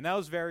 And that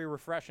was very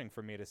refreshing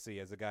for me to see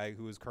as a guy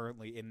who is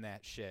currently in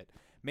that shit.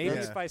 Maybe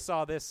Yeah. if I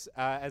saw this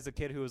as a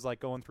kid who was like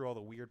going through all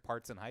the weird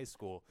parts in high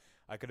school,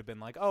 I could have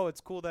been like, oh,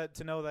 it's cool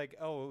to know like,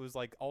 oh, it was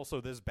like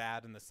also this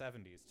bad in the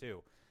 70s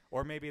too.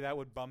 Or maybe that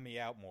would bum me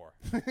out more.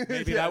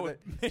 Maybe Yeah, that would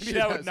shit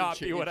not hasn't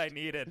be what I changed.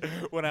 needed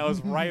when I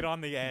was right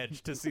on the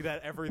edge to see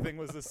that everything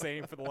was the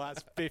same for the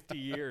last 50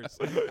 years.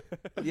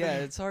 Yeah,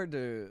 it's hard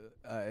to.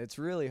 It's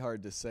really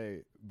hard to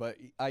say, but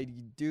I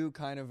do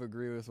kind of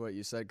agree with what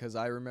you said because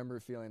I remember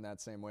feeling that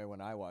same way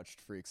when I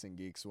watched Freaks and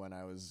Geeks when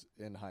I was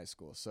in high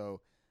school. So,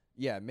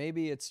 yeah,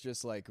 maybe it's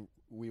just like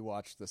we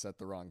watched this at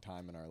the wrong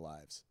time in our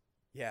lives.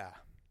 Yeah.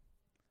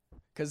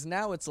 Because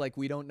now it's like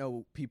we don't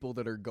know people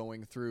that are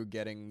going through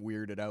getting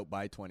weirded out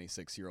by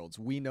 26-year-olds.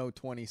 We know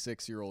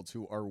 26-year-olds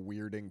who are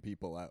weirding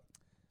people out.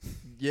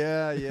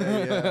 Yeah.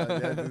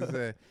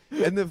 That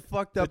is and the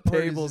fucked up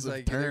part tables is have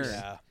like, turned. there's-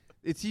 Yeah.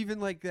 It's even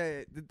like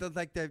that.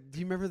 Like that. Do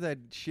you remember that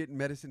shit in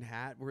Medicine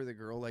Hat where the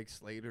girl like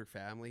slayed her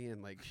family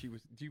and like she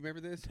was? Do you remember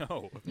this?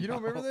 No. You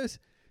don't remember this?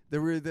 There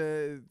were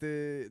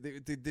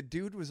the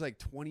dude was like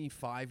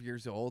 25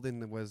 years old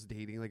and was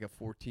dating like a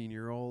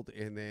 14-year-old,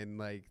 and then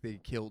like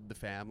they killed the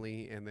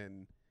family, and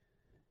then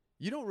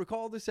you don't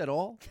recall this at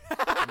all?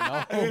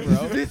 No,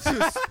 bro.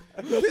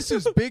 This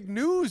is big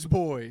news,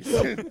 boys.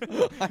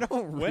 I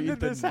don't When read did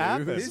the this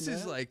happen? news, This is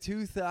man. like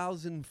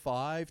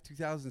 2005,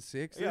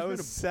 2006. Yeah, I There's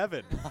was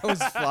 7. I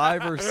was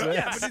 5 or 6.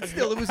 yeah, but it's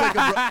still, it was like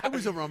it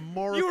was a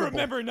remarkable. You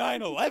remember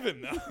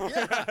 9/11 though.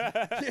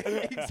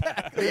 Yeah,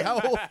 exactly. How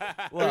old?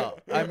 Well,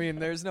 I mean,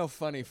 there's no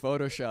funny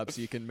photoshops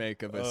you can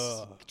make of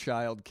a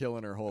child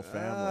killing her whole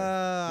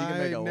family. You can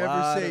make I a never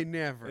lot say of-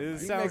 never. It You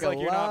sounds make a like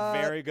you're not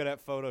lot- very good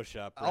at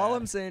Photoshop. All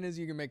Brad. I'm saying is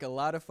you can make a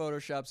lot of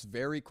photoshops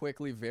very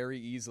quickly, very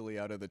easily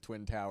out of the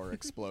Twin Tower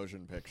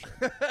explosion picture.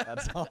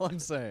 That's all I'm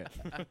saying.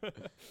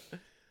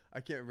 I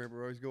can't remember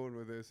where I was going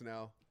with this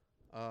now.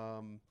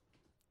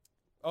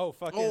 Oh,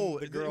 fucking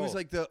the girl. it was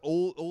like the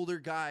older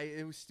guy.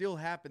 It was still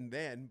happened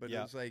then, but Yeah.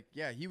 it was like,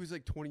 yeah, he was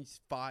like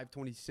 25,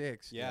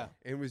 26. Yeah.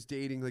 And was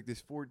dating like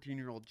this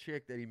 14-year-old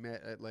chick that he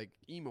met at like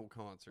emo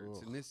concerts.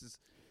 Ugh. And this is,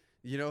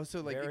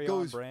 so like very it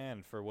goes on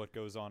brand for what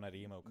goes on at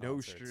emo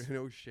concerts.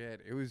 no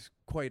shit. It was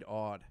quite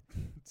odd.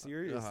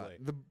 Seriously.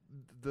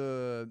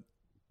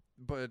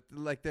 But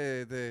like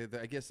the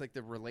I guess like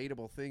the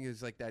relatable thing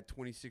is like that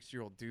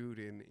 26-year-old dude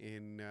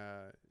in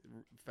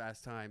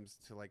Fast Times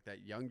to like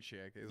that young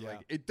chick is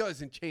like it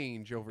doesn't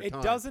change over It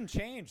time. doesn't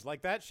change.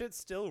 Like that shit's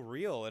still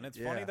real, and it's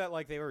funny Yeah. that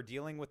like they were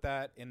dealing with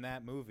that in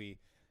that movie,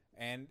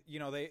 and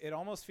it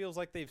almost feels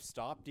like they've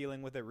stopped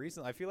dealing with it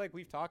recently. I feel like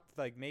we've talked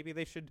like maybe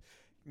they should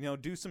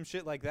do some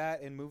shit like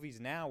that in movies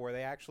now where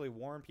they actually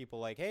warn people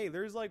like, hey,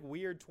 there's like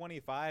weird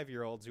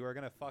 25-year-olds who are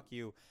going to fuck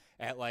you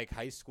at like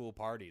high school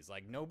parties.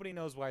 Like nobody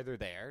knows why they're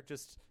there.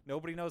 Just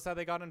nobody knows how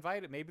they got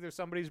invited. Maybe they're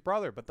somebody's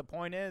brother. But the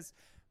point is,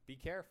 be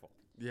careful.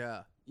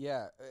 Yeah.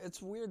 Yeah,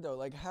 it's weird though.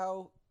 Like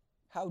how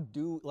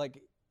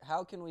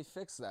can we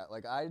fix that?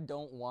 Like I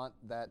don't want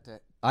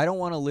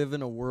to live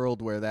in a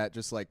world where that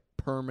just like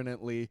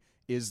permanently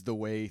is the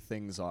way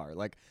things are.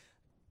 Like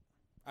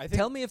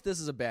tell me if this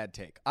is a bad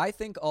take. I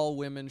think all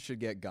women should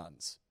get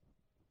guns.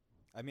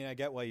 I mean, I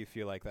get why you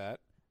feel like that,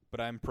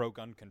 but I'm pro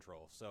gun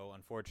control. So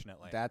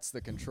unfortunately, That's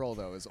the control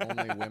though, is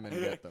only women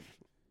get them.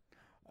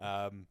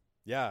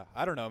 Yeah,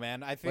 I don't know,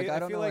 man. I feel I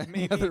don't know like any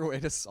maybe other way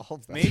to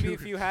solve that. maybe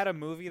if you had a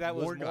movie that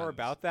was More more guns.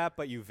 about that,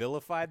 but you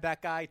vilified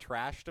that guy,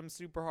 trashed him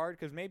super hard,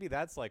 because maybe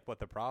that's like what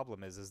the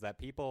problem is that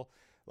people,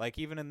 like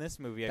even in this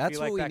movie, I That's feel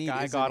what like we that need,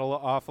 guy is got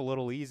off a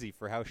little easy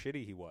for how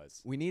shitty he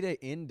was. We need an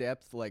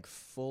in-depth, like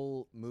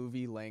full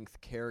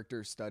movie-length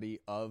character study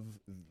of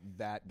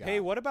that guy. Hey,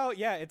 what about,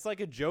 it's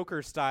like a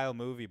Joker-style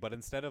movie, but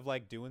instead of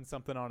like doing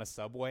something on a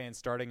subway and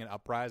starting an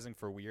uprising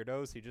for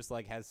weirdos, he just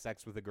like has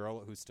sex with a girl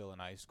who's still in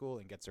high school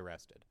and gets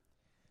arrested.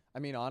 I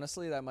mean,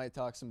 honestly, that might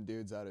talk some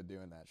dudes out of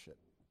doing that shit.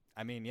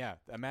 I mean, yeah.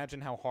 Imagine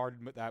how hard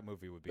that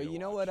movie would be. But to you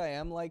know watch. what I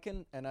am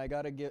liking, and I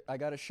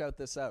gotta shout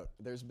this out.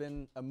 There's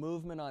been a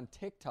movement on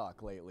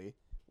TikTok lately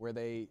where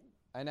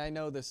and I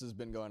know this has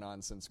been going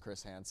on since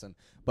Chris Hansen,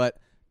 but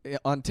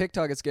on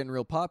TikTok it's getting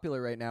real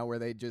popular right now, where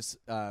they just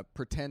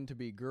pretend to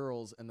be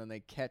girls and then they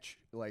catch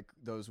like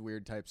those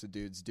weird types of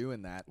dudes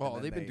doing that. Well,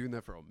 and they've then been doing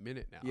that for a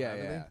minute now. Yeah,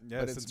 haven't yeah. they? Yeah,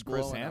 But it's since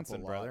Chris blowing Hansen,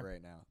 up a brother. lot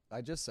right now.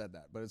 I just said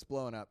that, but it's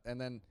blowing up, and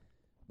then.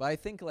 But I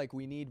think like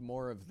we need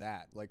more of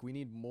that. Like we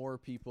need more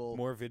people.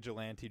 More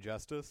vigilante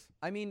justice.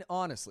 I mean,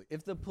 honestly,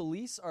 if the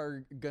police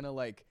are gonna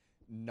like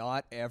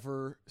not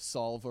ever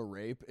solve a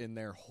rape in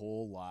their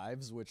whole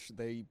lives, which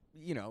they,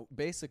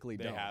 basically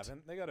They don't.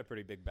 haven't. They got a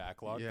pretty big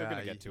backlog. Yeah, They're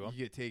gonna get to you them.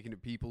 get taken to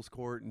people's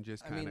court and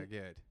just I kind mean, of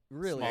get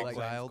Really, Small like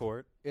claims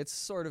court. it's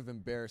sort of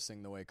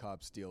embarrassing the way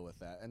cops deal with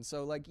that. And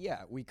so, like,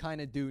 yeah, we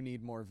kind of do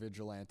need more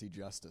vigilante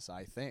justice.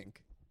 I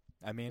think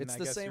I mean, it's I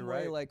the guess same you're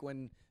way, right. like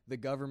when the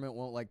government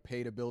won't like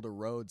pay to build a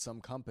road, some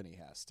company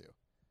has to.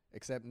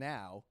 Except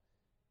now,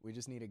 we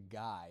just need a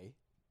guy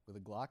with a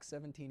Glock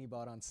 17 he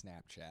bought on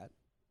Snapchat,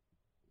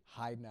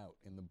 hiding out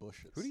in the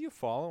bushes. Who do you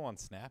follow on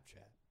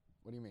Snapchat?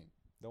 What do you mean?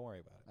 Don't worry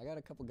about it. I got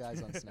a couple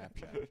guys on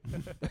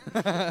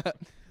Snapchat.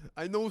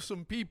 I know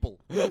some people.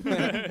 I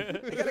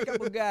got a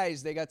couple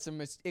guys. They got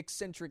some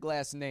eccentric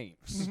last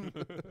names.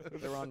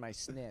 They're on my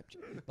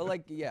Snapchat. But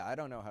like, yeah, I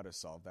don't know how to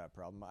solve that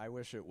problem. I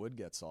wish it would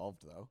get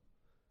solved, though.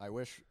 I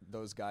wish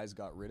those guys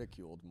got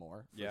ridiculed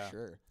more, for Yeah.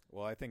 sure.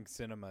 Well, I think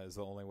cinema is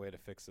the only way to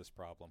fix this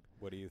problem.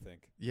 What do you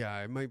think? Yeah,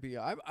 it might be.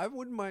 I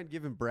wouldn't mind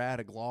giving Brad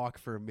a Glock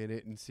for a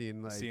minute and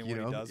seeing like Seeing you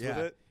what know, he does yeah.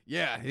 with it?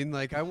 Yeah, and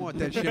like I want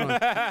that shit on.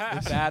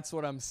 That's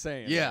what I'm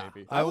saying, Yeah.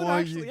 baby. I would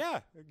want actually, you-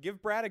 yeah.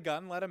 Give Brad a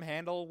gun, let him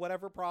handle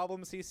whatever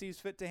problems he sees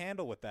fit to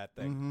handle with that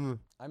thing. Mhm.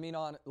 I mean,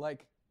 on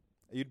like,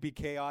 You'd be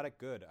chaotic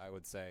good, I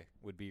would say,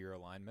 would be your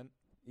alignment.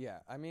 yeah.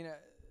 I mean,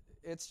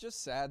 it's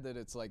just sad that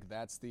it's like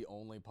that's the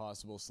only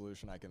possible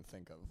solution I can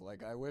think of.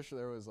 Like, I wish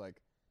there was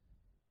like,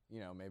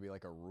 maybe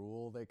like a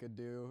rule they could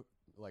do,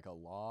 like a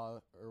law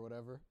or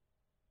whatever.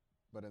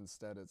 But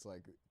instead, it's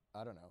like,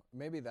 I don't know.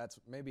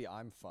 Maybe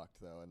I'm fucked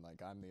though, and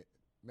like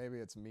maybe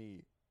it's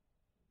me,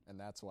 and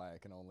that's why I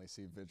can only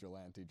see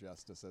vigilante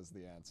justice as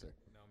the answer.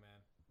 No, man.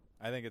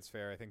 I think it's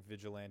fair. I think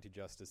vigilante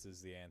justice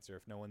is the answer.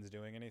 If no one's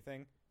doing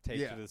anything, take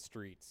Yeah. to the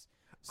streets.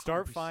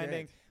 Start 100%.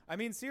 finding. I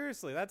mean,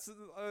 seriously, that's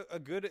a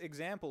good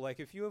example. Like,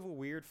 if you have a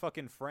weird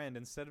fucking friend,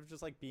 instead of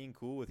just like being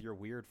cool with your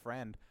weird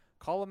friend,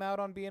 call him out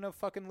on being a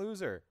fucking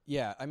loser.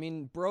 Yeah, I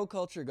mean, bro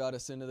culture got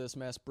us into this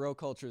mess. Bro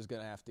culture is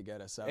gonna have to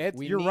get us out.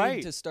 We You're need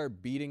right. to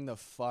start beating the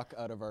fuck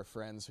out of our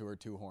friends who are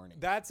too horny.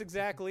 That's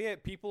exactly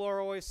it. People are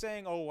always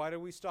saying, "Oh, why do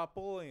we stop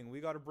bullying? We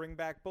got to bring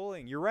back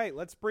bullying." You're right.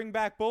 Let's bring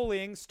back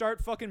bullying.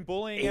 Start fucking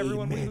bullying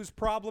everyone who's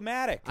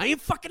problematic. I ain't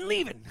fucking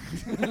leaving.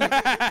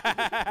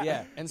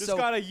 Yeah, and Just so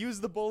gotta use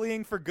the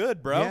bullying for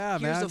good, bro. Yeah,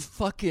 here's man. a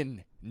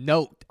fucking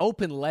note,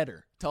 open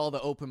letter to all the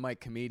open mic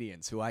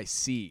comedians who I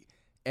see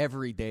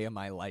every day of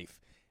my life.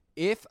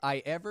 If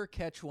I ever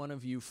catch one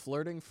of you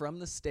flirting from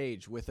the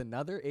stage with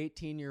another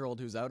 18-year-old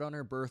who's out on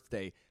her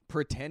birthday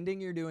pretending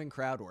you're doing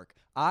crowd work,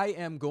 I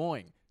am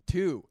going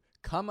to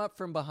come up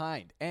from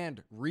behind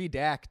and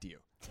redact you.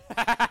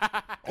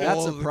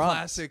 That's a the promise.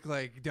 classic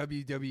like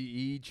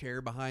WWE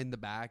chair behind the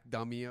back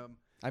dummy 'em.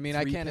 I mean,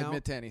 I 3 can't count.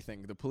 admit to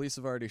anything. The police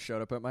have already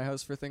showed up at my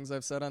house for things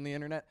I've said on the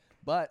internet.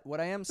 But what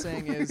I am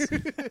saying is,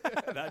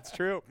 That's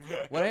true.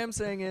 that's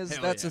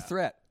Hell a yeah.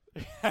 threat.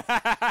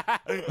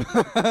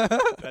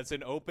 That's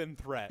an open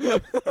threat.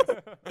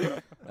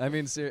 I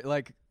mean,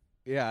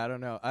 I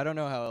don't know. I don't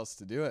know how else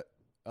to do it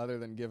other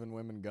than giving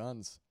women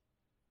guns.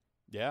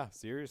 Yeah,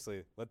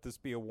 seriously. Let this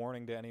be a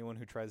warning to anyone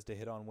who tries to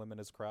hit on women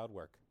as crowd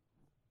work.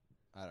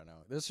 I don't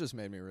know. This just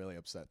made me really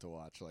upset to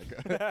watch. Like,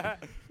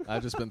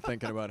 I've just been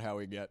thinking about how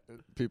we get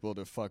people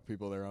to fuck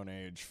people their own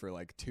age for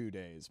like 2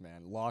 days,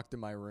 man. Locked in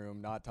my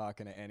room, not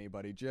talking to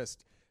anybody,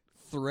 just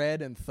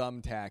thread and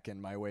thumbtacking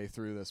my way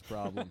through this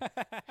problem.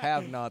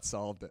 Have not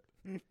solved it.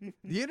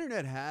 The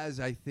internet has,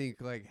 I think,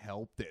 like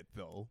helped it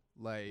though.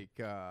 Like,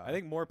 I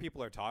think more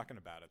people are talking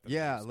about it. Than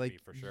yeah, there used to like be,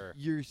 for sure.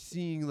 you're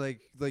seeing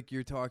like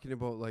you're talking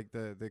about like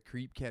the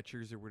creep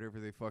catchers or whatever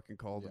they fucking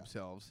call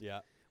themselves. Yeah.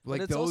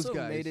 Like but it's those also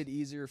guys. made it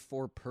easier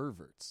for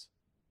perverts.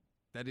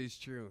 That is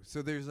true.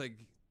 So there's like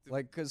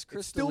Because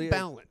it's still Crystalia,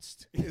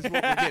 balanced is what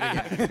we're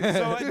getting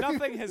at. So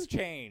nothing has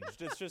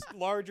changed. It's just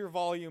larger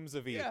volumes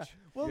of each. Yeah.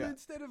 Well, Yeah.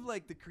 instead of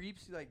like the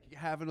creeps like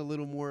having a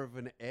little more of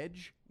an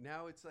edge,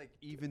 now it's like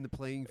even the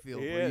playing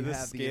field. where Yeah, you the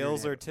have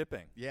scales the are internet.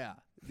 tipping. Yeah,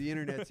 the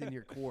internet's in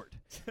your court,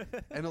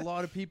 and a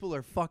lot of people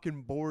are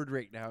fucking bored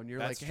right now. And you're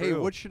That's like, "Hey,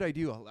 true. what should I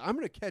do? I'm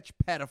gonna catch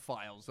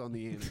pedophiles on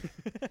the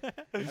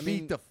internet and I beat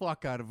mean- the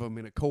fuck out of them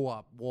in a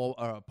co-op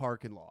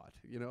parking lot."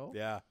 You know?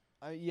 Yeah.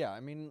 yeah, I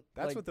mean,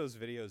 That's like, what those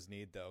videos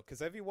need, though. Because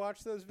have you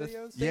watched those the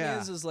videos? thing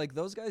Yeah. is like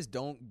those guys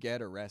don't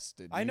get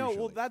arrested. I know. Well,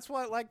 usually. that's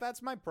what. Like,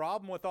 that's my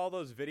problem with all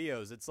those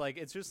videos. It's like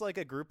it's just like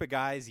a group of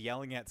guys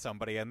yelling at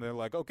somebody, and they're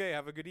like, "Okay,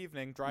 have a good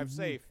evening. Drive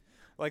safe."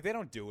 Like they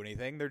don't do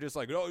anything. They're just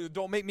like, "Oh,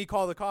 don't make me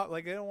call the cop."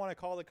 Like they don't want to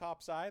call the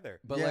cops either.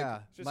 But Yeah.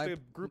 like, It's just my, a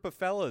group of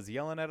fellas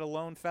yelling at a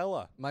lone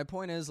fella. my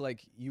point is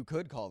like you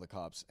could call the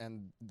cops,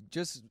 and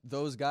just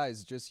those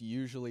guys just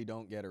usually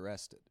don't get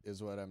arrested.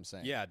 Is what I'm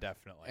saying. Yeah,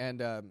 definitely.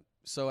 And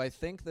so I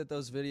think that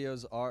those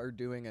videos are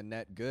doing a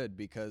net good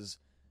because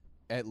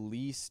at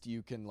least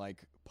you can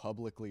like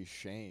publicly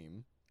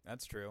shame.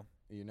 That's true.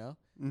 You know?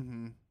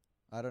 Mm-hmm.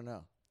 I don't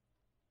know.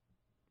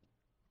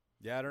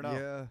 Yeah, I don't know.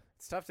 Yeah.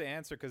 It's tough to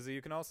answer because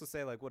you can also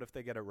say like, what if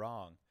they get it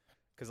wrong?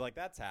 Because like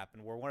that's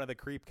happened where one of the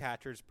creep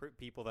catchers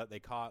people that they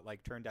caught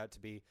like turned out to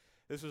be.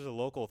 This was a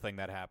local thing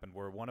that happened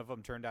where one of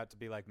them turned out to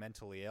be like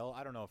mentally ill.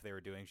 I don't know if they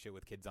were doing shit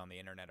with kids on the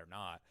internet or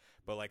not,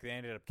 but like they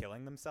ended up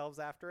killing themselves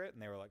after it,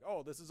 and they were like,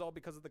 "Oh, this is all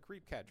because of the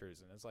creep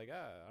catchers," and it's like,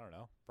 I don't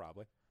know,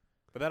 probably.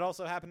 But that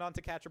also happened on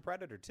To Catch a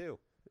Predator too.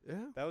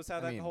 Yeah. That was how I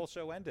that mean- whole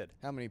show ended.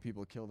 How many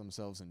people kill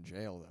themselves in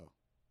jail though?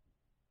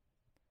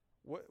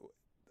 What?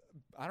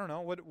 I don't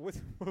know.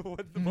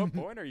 What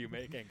point are you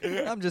making?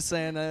 I'm just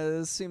saying,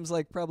 this seems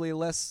like probably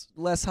less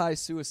high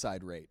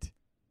suicide rate.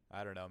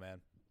 I don't know, man.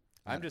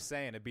 I I'm don't just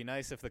saying it'd be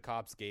nice if the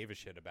cops gave a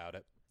shit about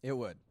it. It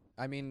would.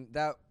 I mean,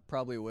 that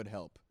probably would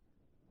help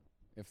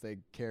if they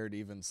cared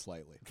even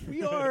slightly.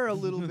 We are a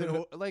little bit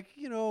like,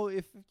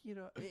 if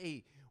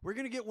hey, we're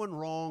gonna get one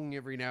wrong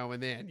every now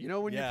and then. You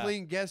know, when you're Yeah.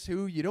 playing Guess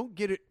Who, you don't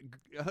get it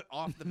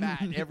off the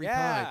bat every time.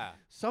 Yeah.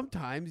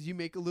 Sometimes you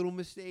make a little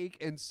mistake,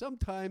 and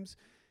sometimes,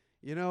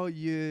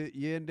 you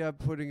end up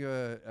putting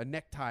a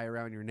necktie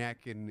around your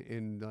neck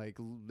and like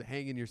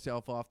hanging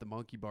yourself off the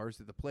monkey bars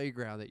at the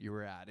playground that you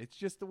were at. It's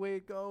just the way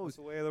it goes. It's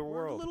the way of the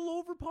We're world. a little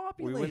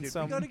overpopulated. We win We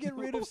some. got to get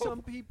rid of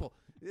some people.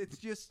 It's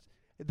just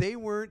they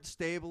weren't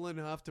stable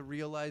enough to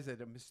realize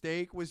that a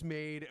mistake was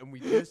made, and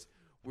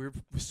we're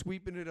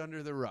sweeping it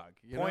under the rug.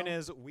 Point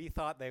is, we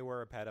thought they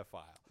were a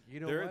pedophile. You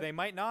know what? They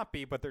might not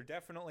be, but they're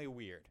definitely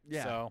weird.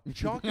 Yeah. So.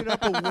 Chalk it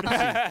up a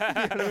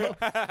whoopsie.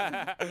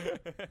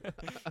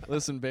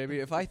 Listen, baby,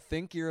 if I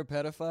think you're a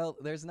pedophile,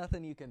 there's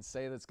nothing you can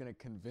say that's going to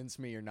convince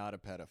me you're not a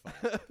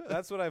pedophile.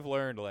 That's what I've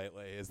learned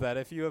lately, is that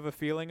if you have a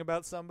feeling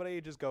about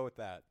somebody, just go with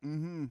that.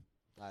 Mm-hmm.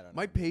 I don't know.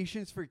 My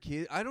patience for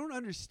kids, I don't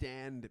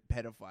understand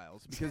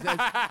pedophiles because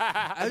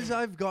as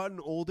I've gotten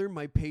older,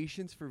 my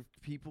patience for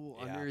people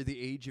Yeah. under the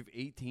age of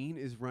 18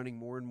 is running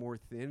more and more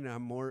thin. And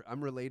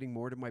I'm relating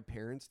more to my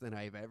parents than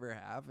I've ever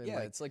have. And yeah,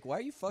 like, it's like, why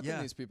are you fucking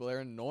Yeah. these people? They're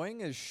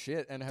annoying as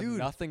shit and have Dude.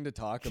 nothing to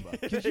talk about.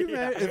 could you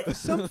imagine if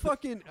some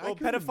fucking I Well,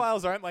 couldn't-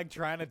 pedophiles aren't like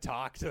trying to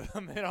talk to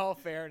them. In all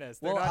fairness,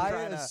 they're Well, not I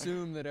trying to.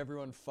 assume that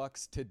everyone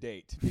fucks to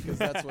date because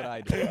that's what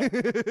I do.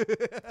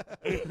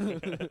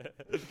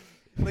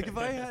 like if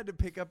I had to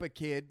pick up a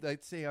kid,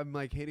 let's say I'm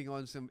like hitting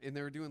on some, and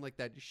they were doing like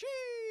that shit,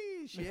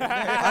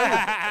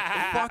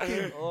 I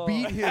would fucking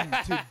beat him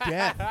to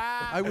death.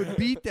 I would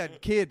beat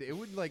that kid. It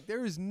would like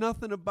there is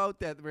nothing about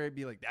that where I'd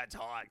be like, that's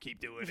hot, keep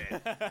doing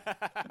it.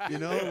 You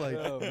know, like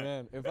Oh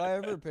man, if I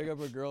ever pick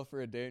up a girl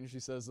for a date and she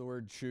says the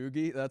word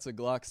choogy, that's a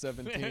Glock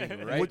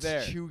 17 right what's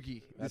there.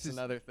 chuggy? That's This is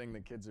another thing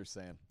that kids are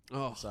saying.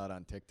 oh I saw it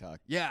on TikTok.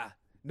 yeah.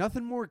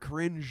 Nothing more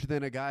cringe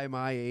than a guy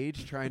my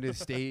age trying to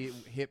stay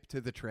hip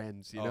to the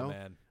trends, you Oh know?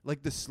 man,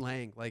 Like the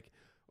slang. Like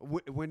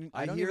when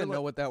I don't hear even know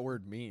like- what that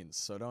word means,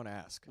 so don't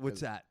ask.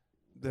 what's 'cause that?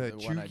 The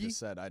one I chuggy? just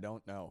said, I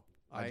don't know.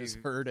 I just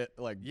I- heard it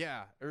like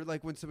Yeah, or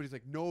like when somebody's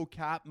like, "No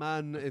cap,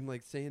 man," and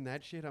like saying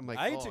that shit, I'm like,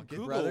 I had "Oh, to get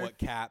Google brother. what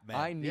cat meant.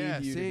 I need Yeah,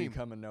 you same. to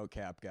become a no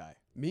cap guy.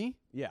 me."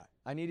 Yeah,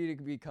 I need you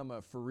to become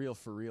a for real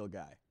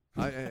guy.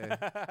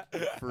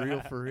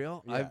 For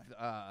real.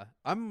 Yeah.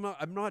 I'm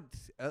not.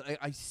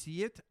 I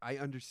see it. I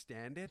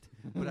understand it,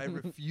 but I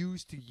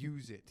refuse to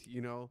use it.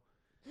 You know,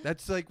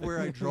 that's like where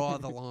I draw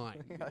the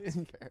line. That's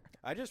fair.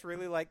 I just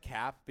really like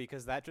cap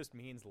because that just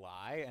means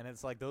lie, and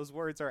it's like those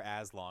words are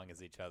as long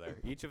as each other.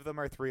 Each of them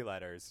are 3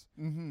 letters.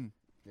 Mm-hmm.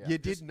 Yeah. You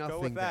did Just nothing.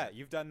 go with that. bad.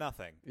 You've done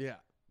nothing. Yeah.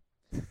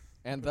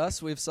 And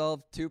thus, we've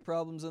solved two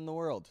problems in the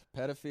world: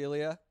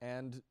 pedophilia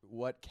and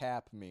what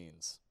cap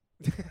means.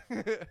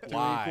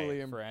 Why?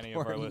 equally For any of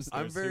our important.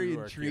 listeners I'm very who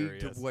are intrigued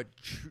curious. of what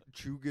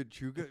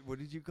chuga. What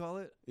did you call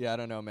it? Yeah, I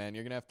don't know, man.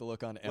 You're gonna have to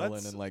look on Ellen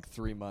Let's- in like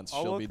 3 months.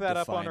 I'll She'll look be that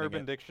up on defining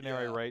Urban it.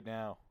 Dictionary Yeah. right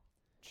now.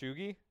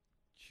 Chugi?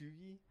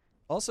 Chugi.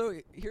 Also,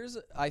 here's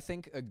I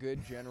think a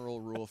good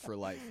general rule for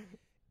life: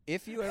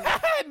 if you ever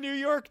New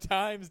York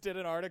Times did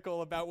an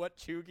article about what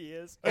Chugi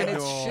is. and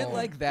it's No, shit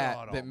like that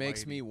God that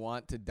makes almighty. me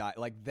want to die.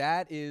 Like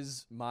that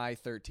is my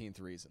 13th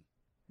reason.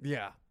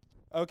 Yeah.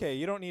 Okay,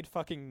 you don't need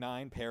fucking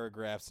 9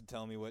 paragraphs to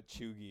tell me what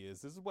Chugi is.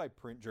 This is why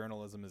print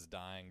journalism is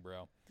dying,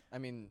 bro. I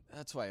mean,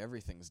 that's why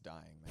everything's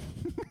dying,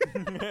 man.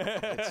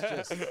 It's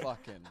just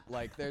fucking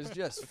like there's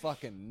just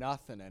fucking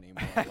nothing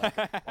anymore.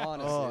 Like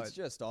honestly, Oh, it's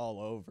just all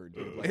over,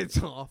 dude. Like,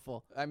 It's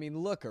awful. I mean,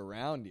 look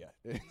around you.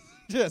 It's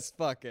just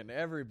fucking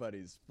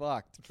everybody's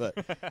fucked. But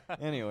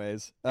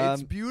anyways,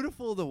 It's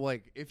beautiful to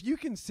like if you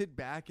can sit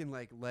back and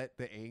like let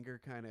the anger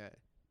kind of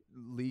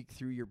leak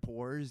through your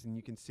pores and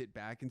you can sit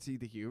back and see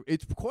the humor.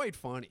 It's quite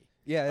funny.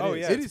 yeah, Oh,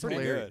 is. yeah, It it's is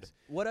pretty hilarious. good.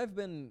 What I've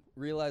been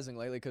realizing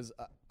lately, because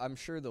I'm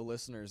sure the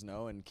listeners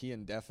know, and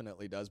Kian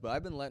definitely does, but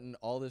I've been letting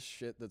all this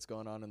shit that's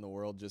going on in the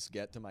world just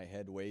get to my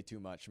head way too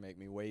much, make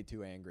me way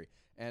too angry.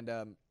 And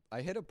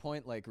I hit a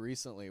point like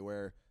recently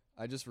where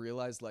I just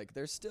realized like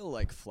there's still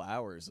like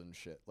flowers and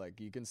shit. Like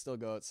you can still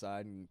go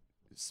outside and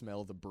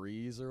smell the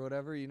breeze or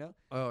whatever, you know?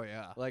 Oh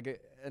yeah.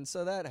 Like, and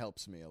so that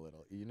helps me a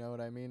little. You know what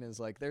I mean? Is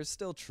like there's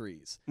still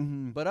trees.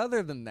 Mm-hmm. But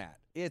other than that,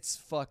 it's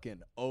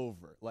fucking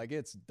over. Like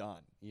it's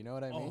done. You know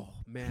what I mean? Oh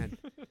man,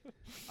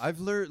 I've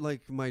learned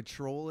like my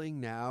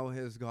trolling now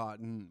has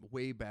gotten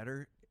way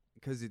better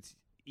because it's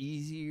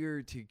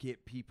easier to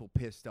get people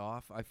pissed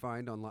off. I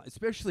find online,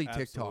 especially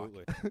TikTok.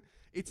 Absolutely.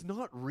 It's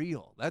not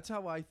real. That's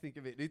how I think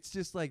of it. It's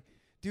just like,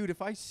 dude,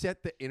 if I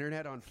set the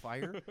internet on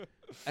fire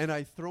and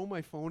I throw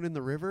my phone in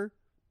the river,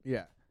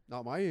 Yeah.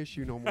 not my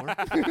issue no more.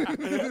 Yeah,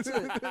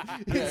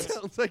 it it's-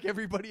 sounds like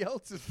everybody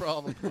else's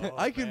problem. Oh,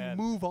 I can man.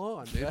 move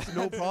on. It's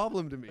no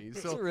problem to me.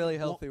 It's So a really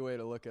healthy way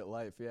to look at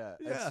life. Yeah.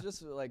 Yeah. It's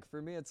just like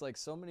for me, it's like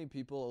so many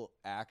people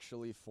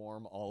actually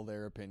form all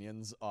their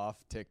opinions off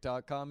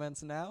TikTok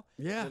comments now.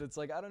 yeah. That it's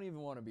like I don't even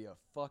want to be a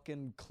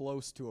fucking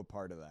close to a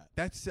part of that.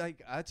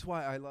 That's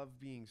why I love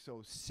being so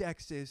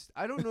sexist.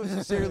 I don't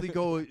necessarily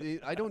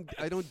I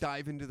don't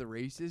dive into the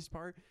racist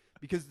part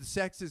because the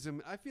sexism,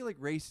 I feel like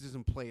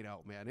racism played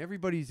out, man.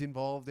 Everybody's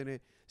involved in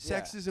it. Yeah.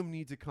 Sexism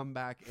needs to come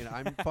back and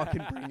I'm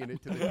fucking bringing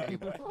it to the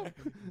table.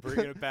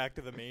 Bringing it back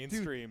to the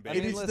mainstream, I It baby.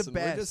 mean, is the listen, we're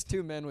best. just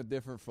two men with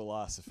different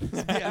philosophies.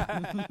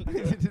 Yeah.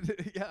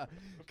 Yeah.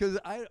 Cuz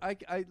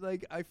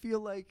I feel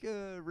like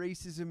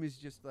racism is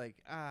just like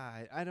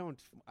I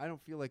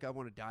don't feel like I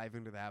want to dive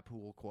into that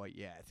pool quite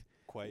yet.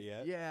 Quite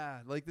yet.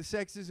 Yeah, like the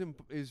sexism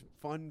is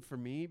fun for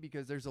me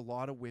because there's a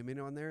lot of women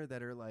on there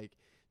that are like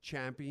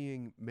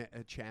championing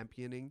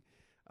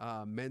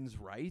men's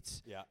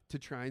rights Yeah. to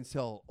try and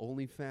sell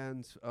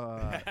OnlyFans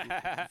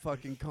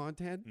fucking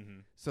content. Mm-hmm.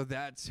 So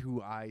that's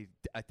who I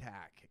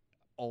attack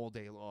all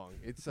day long.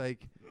 It's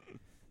like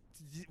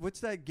what's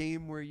that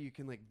game where you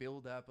can like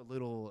build up a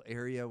little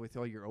area with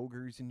all your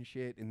ogres and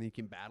shit and then you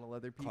can battle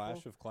other people?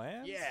 Clash of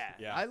Clans? Yeah.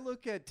 Yeah. I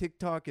look at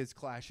TikTok as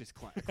Clash of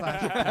Clans.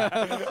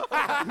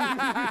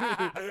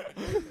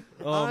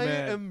 Oh, I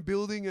man. am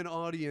building an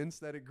audience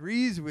that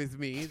agrees with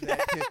me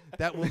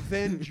that will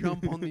then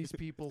jump on these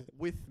people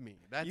with me.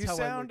 That's You how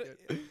sound I look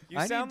at it. you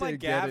I sound need to like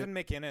get Gavin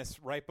McInnes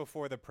right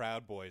before the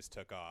Proud Boys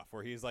took off,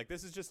 where he's like,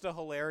 "This is just a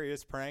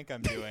hilarious prank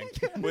I'm doing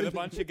with a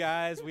bunch of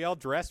guys. We all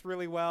dress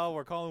really well.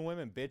 We're calling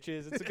women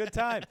bitches. It's a good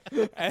time."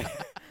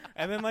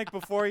 And then, like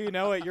before you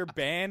know it, you're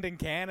banned in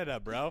Canada,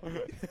 bro.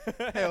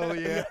 Hell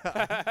yeah.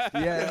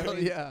 Yeah, Hell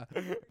yeah.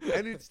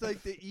 And it's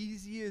like the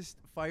easiest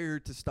fire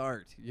to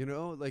start, you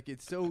know? Like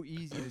it's so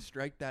easy to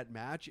strike that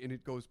match and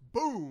it goes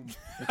boom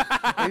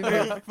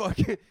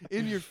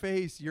in your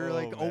face. You're Oh,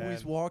 like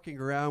always man. walking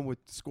around with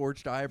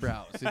scorched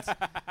eyebrows. It's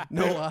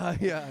no eye,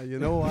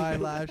 no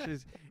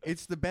eyelashes.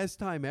 It's the best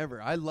time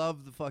ever. I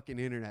love the fucking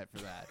internet for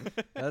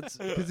that. That's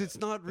Because it's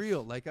not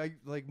real. Like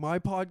my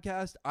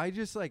podcast, I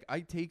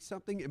take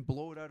something and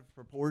blow it out of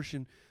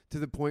proportion to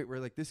the point where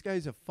like this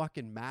guy's a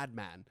fucking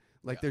madman.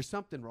 Like there's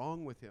something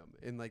wrong with him,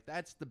 and like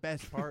that's the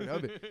best part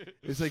of it.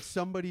 It's like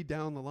somebody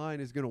down the line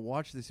is gonna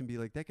watch this and be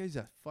like, "That guy's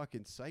a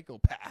fucking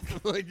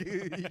psychopath. Like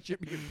he should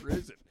be in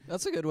prison."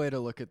 that's a good way to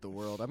look at the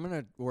world. I'm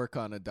gonna work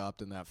on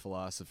adopting that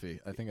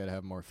philosophy. I think I'd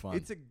have more fun.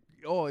 If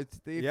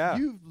Yeah.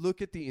 you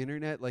look at the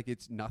internet like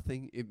it's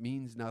nothing, it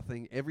means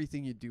nothing.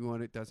 Everything you do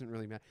on it doesn't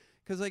really matter.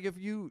 Because like if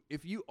you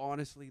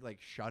honestly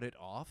like shut it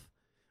off,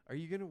 are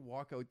you gonna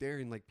walk out there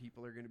and like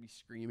people are gonna be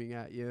screaming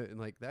at you and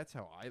like that's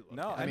how I look.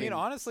 No, at I it. mean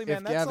honestly, if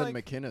man, that's Gavin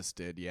like McInnes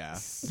did, yeah.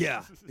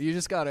 yeah, You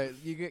just gotta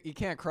you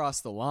can't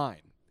cross the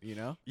line. You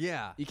know,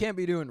 yeah. you can't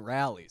be doing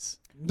rallies.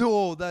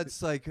 No,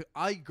 that's like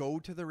I go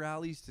to the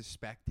rallies to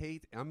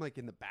spectate. I'm like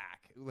in the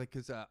back, like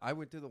because I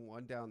went to the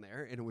one down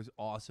there and it was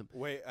awesome.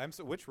 Wait,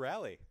 which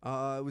rally?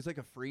 It was like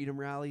a freedom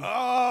rally.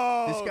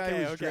 Oh, This guy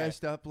okay, was okay.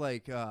 dressed up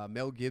like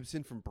Mel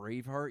Gibson from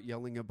Braveheart,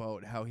 yelling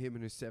about how him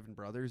and his 7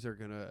 brothers are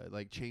gonna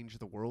like change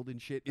the world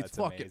and shit. It's That's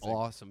fucking amazing.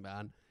 awesome,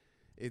 man.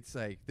 It's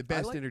like the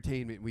best like-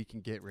 entertainment we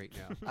can get right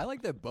now. I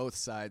like that both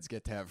sides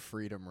get to have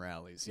freedom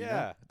rallies. You know?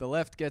 Yeah. The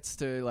left gets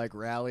to like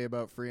rally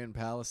about freeing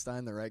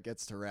Palestine. The right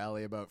gets to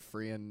rally about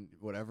freeing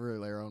whatever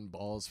their own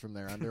balls from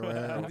their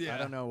underwear. Yeah. I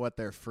don't know what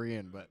they're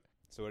freeing, but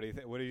So what do you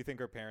think? What do you think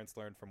our parents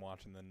learned from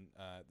watching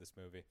this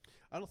movie?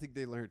 I don't think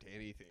they learned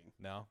anything.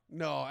 No.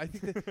 No, I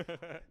think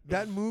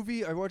that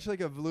movie. I watched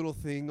like a little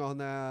thing on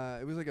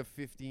that. It was like a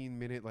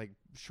 15-minute like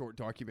short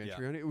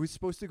documentary Yeah. on it. It was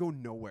supposed to go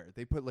nowhere.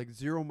 They put like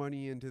zero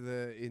money into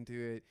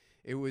it.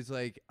 It was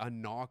like a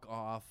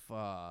knockoff.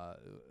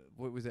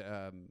 What was it?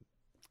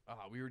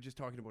 We were just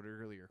talking about it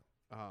earlier.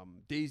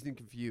 Dazed and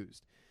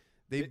Confused.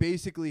 They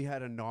basically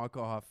had a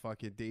knockoff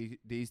fucking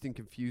Dazed and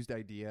Confused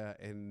idea,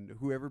 and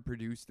whoever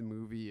produced the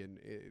movie and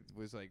it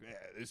was like,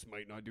 this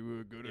might not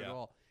do good at Yeah.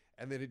 all.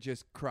 And then it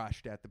just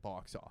crushed at the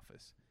box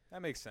office.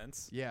 That makes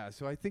sense. Yeah,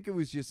 so I think it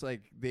was just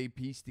like they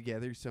pieced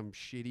together some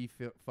shitty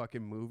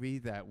fucking movie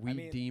that we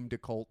mean, deemed a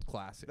cult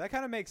classic. That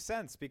kind of makes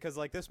sense because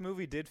like this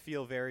movie did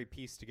feel very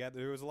pieced together.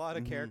 There was a lot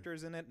of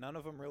characters in it. None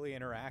of them really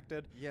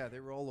interacted. Yeah,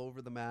 they were all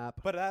over the map.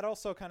 But that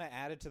also kind of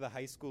added to the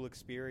high school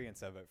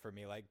experience of it for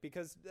me. Like,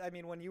 because, I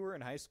mean, when you were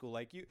in high school,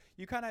 like,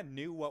 you kind of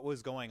knew what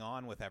was going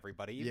on with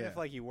everybody. Even Yeah. if,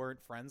 like, you weren't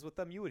friends with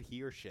them, you would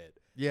hear shit.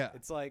 Yeah.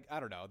 It's like,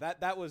 I don't know.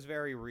 That was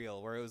very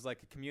real, where it was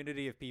like a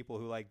community of people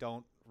who, like,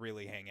 don't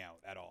really hang out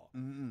at all.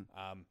 Mm-mm.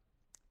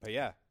 But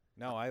yeah.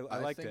 No, I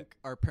liked think it.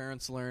 our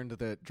parents learned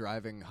that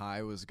driving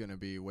high was going to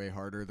be way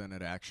harder than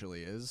it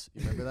actually is.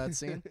 You remember that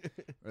scene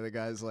where the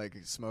guy's like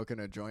smoking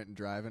a joint and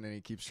driving, and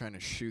he keeps trying to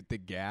shoot the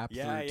gap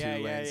Yeah, through yeah,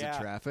 two yeah, lanes yeah.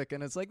 of traffic,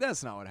 and it's like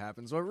that's not what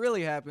happens. What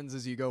really happens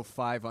is you go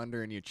 5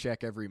 under and you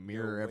check every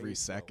mirror way every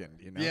slower.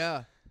 second. You know?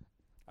 Yeah.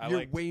 I You're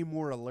liked- way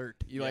more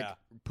alert. You like Yeah.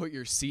 put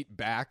your seat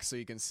back so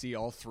you can see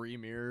all 3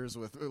 mirrors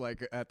with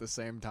like at the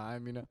same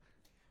time. You know.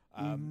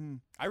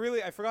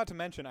 I forgot to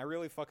mention, I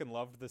really fucking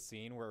loved the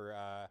scene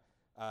where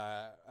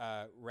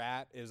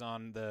Rat is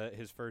on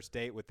his first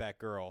date with that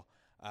girl.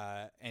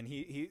 And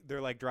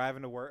they're like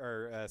driving to work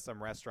or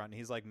some restaurant, and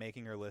he's like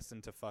making her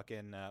listen to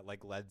fucking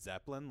like Led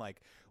Zeppelin,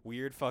 like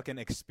weird fucking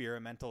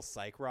experimental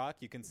psych rock.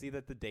 You can see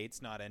that the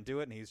date's not into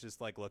it, and he's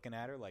just like looking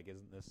at her like,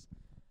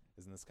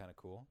 isn't this kind of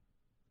cool?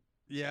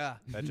 Yeah.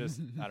 That just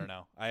I don't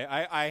know.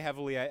 I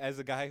heavily, as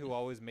a guy who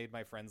always made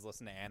my friends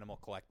listen to Animal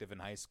Collective in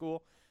high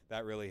school,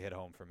 that really hit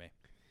home for me.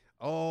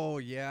 Oh,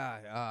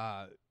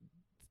 yeah.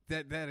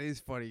 That is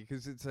funny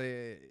because it's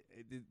the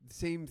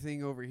same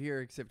thing over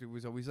here, except it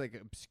was always like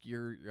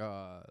obscure,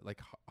 like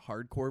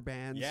hardcore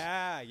bands.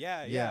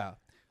 Yeah.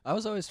 I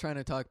was always trying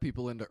to talk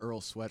people into Earl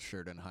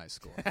Sweatshirt in high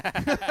school.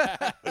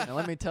 And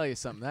let me tell you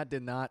something, that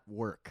did not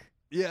work.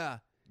 Yeah.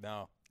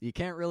 No. You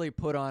can't really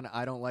put on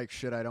I don't like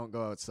shit, I don't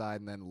go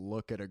outside, and then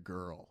look at a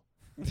girl.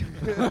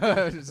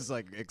 Just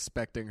like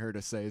expecting her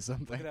to say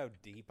something. Look at how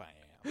deep I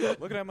am.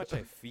 Look at how much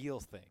I feel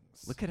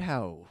things. Look at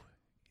how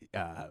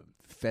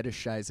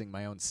fetishizing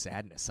my own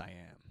sadness I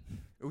am.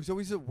 It was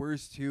always the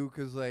worst too,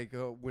 because like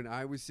when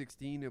I was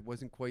 16, it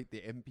wasn't quite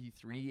the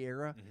MP3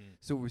 era,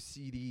 so it was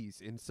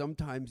CDs, and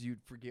sometimes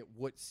you'd forget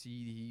what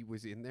CD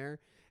was in there.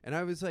 And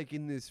I was like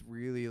in this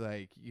really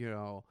like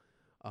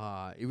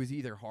it was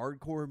either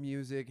hardcore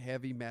music,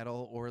 heavy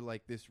metal, or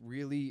like this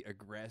really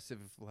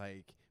aggressive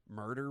like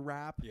murder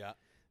rap. Yeah.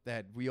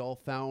 That we all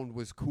found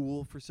was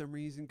cool for some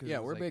reason. Cause Yeah, it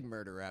was we're like, big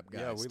murder rap guys.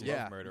 Yeah, we dude.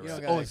 love murder You don't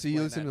rap. gotta Oh, so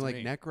you explain listen to that like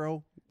me.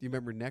 Necro? Do you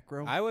remember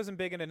Necro? I wasn't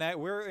big into that.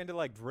 We're into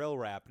like drill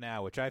rap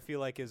now, which I feel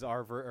like is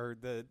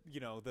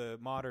the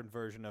modern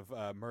version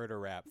of murder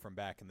rap from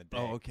back in the day.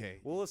 Oh, okay.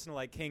 We'll listen to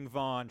like King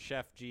Von,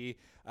 Chef G,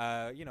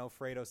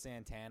 Fredo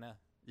Santana,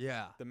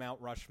 Yeah. the Mount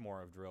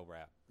Rushmore of drill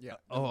rap. Yeah.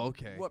 Oh,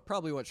 okay.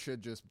 What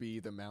should just be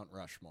the Mount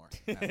Rushmore.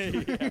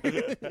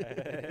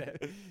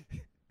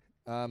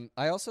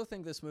 I also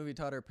think this movie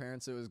taught our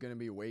parents it was going to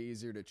be way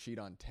easier to cheat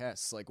on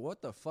tests. Like,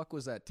 what the fuck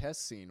was that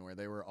test scene where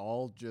they were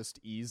all just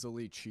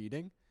easily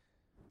cheating?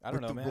 I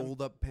don't With know, the man.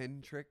 rolled up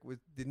pen trick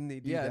didn't they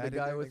do Yeah, that? the in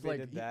guy there? with they like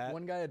did that.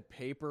 one guy had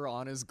paper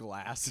on his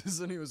glasses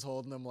and he was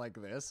holding them like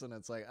this, and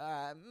it's like,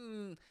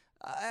 I'm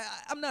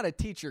not a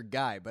teacher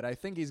guy, but I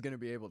think he's going to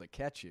be able to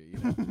catch you. You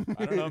know?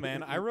 I don't know,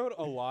 man. I wrote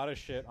a lot of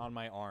shit on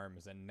my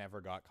arms and never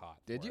got caught.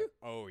 Did for you? it.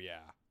 Oh yeah.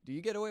 Do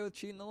you get away with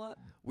cheating a lot?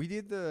 We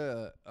did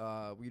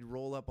we'd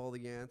roll up all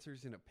the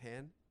answers in a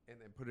pen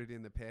and then put it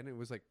in the pen. It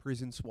was like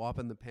prison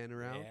swapping the pen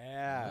around.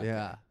 Yeah.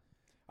 Yeah.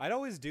 I'd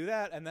always do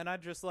that, and then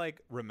I'd just like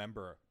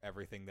remember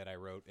everything that I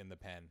wrote in the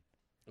pen.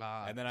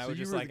 And then I so would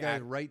you just were like the guy act-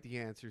 to write the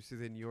answers, so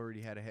then you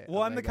already had a head.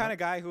 Well, I'm the kind of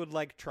guy who would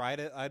like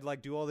I'd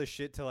like do all this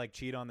shit to like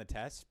cheat on the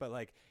test, but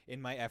like in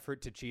my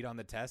effort to cheat on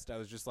the test, I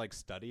was just like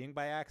studying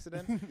by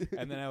accident,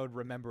 and then I would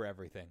remember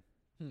everything.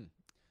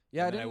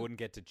 Yeah, and then I wouldn't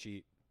get to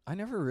cheat. I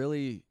never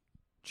really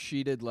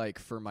cheated like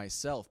for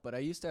myself, but I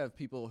used to have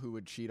people who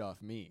would cheat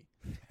off me.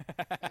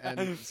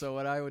 And so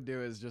what I would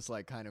do is just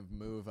like kind of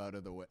move out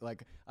of the way.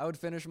 Like I would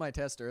finish my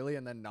test early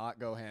and then not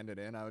go hand it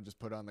in. I would just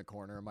put it on the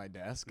corner of my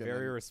desk. And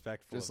Very then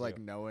respectful. just of like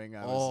you. knowing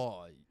I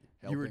was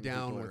you were helping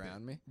down people with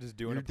around me. Just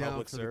doing You're a down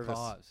public for service. the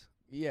cause.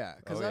 Yeah,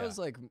 because Oh, I yeah. was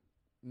like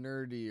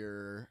nerdy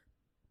or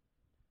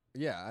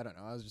yeah, I don't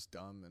know. I was just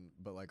dumb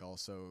but like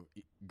also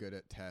good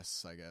at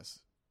tests, I guess.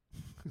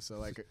 So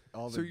like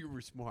all the So you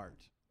were smart.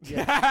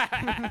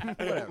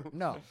 whatever.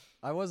 No,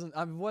 I wasn't.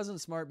 I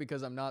wasn't smart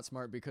because I'm not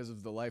smart because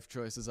of the life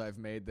choices I've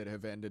made that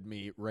have ended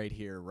me right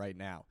here, right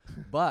now.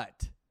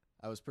 But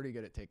I was pretty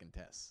good at taking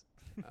tests.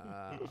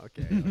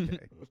 Okay.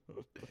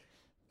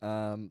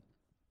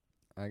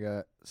 I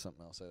got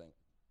something else. I think.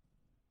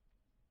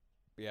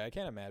 Yeah, I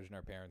can't imagine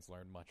our parents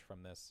learned much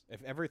from this.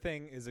 If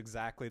everything is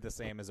exactly the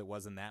same as it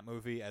was in that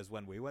movie as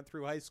when we went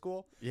through high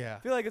school, Yeah. I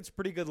feel like it's a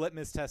pretty good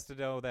litmus test to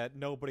know that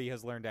nobody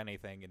has learned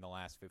anything in the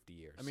last 50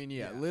 years. I mean,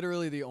 yeah, Yeah.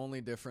 literally the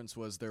only difference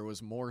was there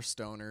was more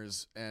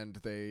stoners and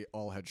they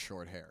all had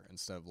short hair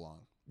instead of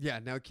long. Yeah,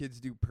 now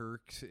kids do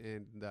perks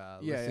and Yeah,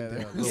 listen to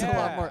there's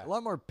Yeah. a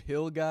lot more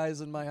pill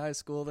guys in my high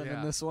school than in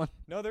Yeah. this one.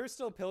 no, there's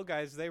still pill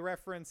guys. They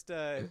referenced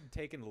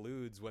taking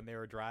lewds when they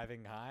were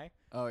driving high.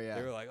 Oh yeah,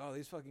 They were like, "Oh,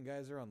 these fucking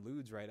guys are on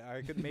lewds, right?"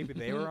 Maybe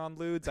they were on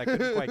lewds. I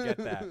couldn't quite get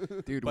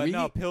that. dude. But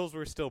no, pills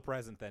were still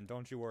present then.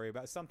 Don't you worry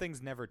about. Some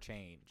things never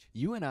change.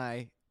 You and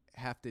I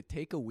have to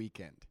take a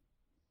weekend,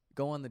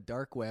 go on the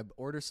dark web,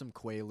 order some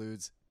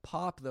Quaaludes,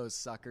 pop those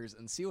suckers,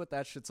 and see what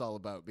that shit's all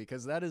about.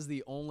 Because that is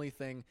the only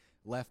thing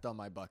left on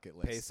my bucket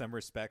list. Pay some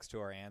respects to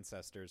our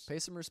ancestors. Pay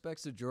some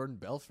respects to Jordan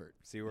Belfort,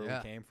 See where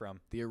Yeah. we came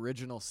from. the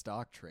original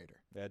stock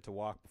trader. They had to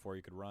walk before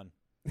you could run.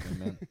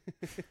 Amen.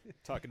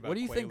 Talking about What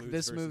do you think Quaaludes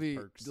this versus movie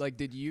perks. like?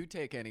 Did you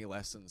take any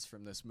lessons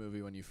from this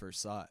movie when you first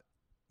saw it?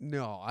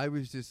 No, I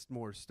was just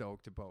more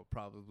stoked about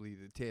probably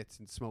the tits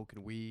and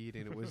smoking weed,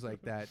 and it was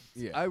like that.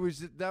 Yeah.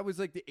 That was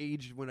like the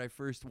age when I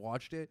first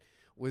watched it.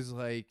 Was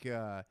like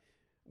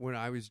when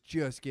I was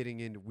just getting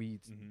into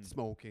weed Mhm.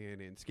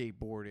 smoking and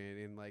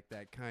skateboarding and like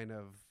that kind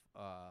of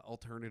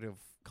alternative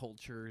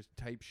culture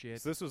type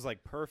shit. So this was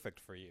like perfect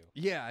for you.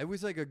 Yeah, it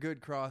was like a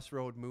good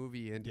crossroad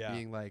movie into Yeah.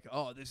 being like,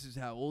 oh, this is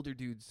how older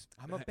dudes.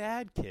 I'm a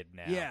bad kid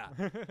now. Yeah,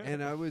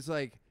 and I was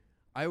like,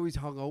 I always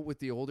hung out with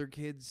the older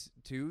kids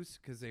too,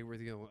 because they were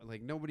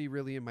like nobody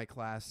really in my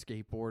class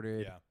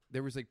skateboarded. Yeah.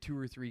 There was like 2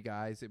 or 3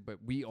 guys,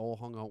 but we all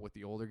hung out with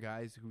the older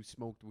guys who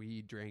smoked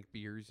weed, drank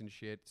beers and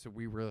shit. So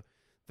we were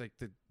like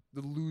the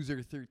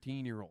loser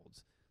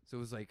 13-year-olds. So it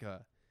was like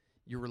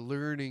you were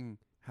learning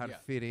how to Yeah.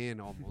 fit in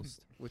almost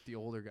with the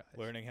older guys.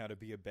 Learning how to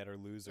be a better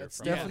loser That's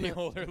from definitely the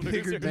older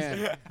Bigger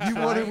losers.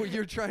 man.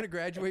 You're trying to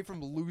graduate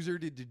from loser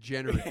to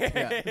degenerate.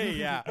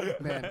 yeah.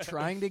 Man,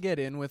 trying to get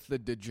in with the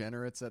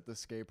degenerates at the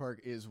skate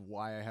park is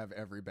why I have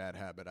every bad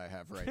habit I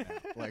have right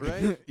now. Like,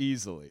 Right?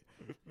 easily.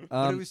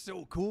 But it was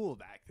so cool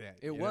back then.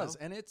 It you was,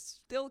 know? and it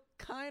still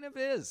kind of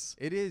is.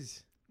 It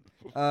is.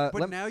 But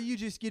But now you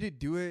just get to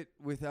do it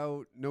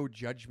without no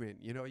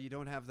judgment. You know, you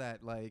don't have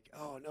that like,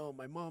 oh no,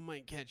 my mom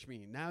might catch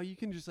me. Now you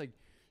can just like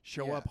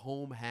show Yeah. up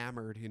home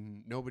hammered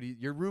and nobody,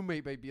 your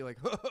roommate might be like,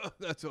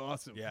 that's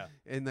awesome. Yeah.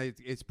 And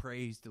it's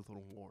praised a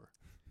little more.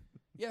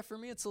 yeah, for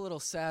me, it's a little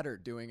sadder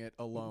doing it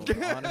alone,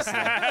 honestly.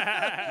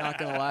 Not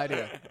going to lie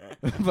to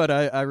you. But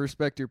I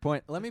respect your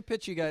point. Let me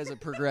pitch you guys a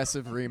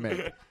progressive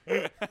remake.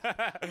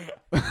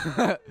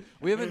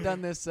 We haven't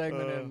done this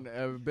segment in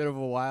a bit of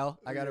a while.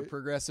 I got a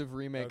progressive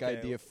remake Okay,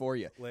 idea for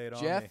you. lay it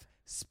on Jeff me.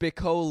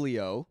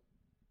 Spicoli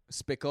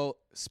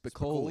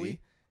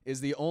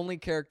is the only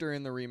character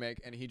in the remake,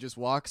 and he just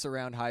walks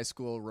around high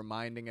school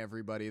reminding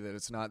everybody that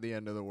it's not the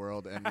end of the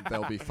world and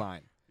they'll be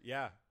fine.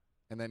 Yeah.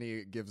 And then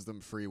he gives them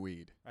free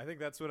weed. I think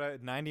that's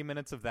what 90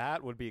 minutes of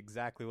that would be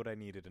exactly what I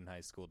needed in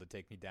high school to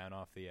take me down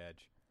off the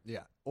edge.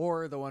 Yeah.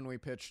 Or the one we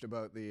pitched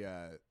about they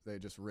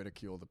just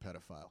ridicule the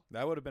pedophile.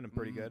 That would have been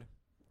pretty Mhm. good.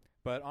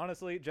 But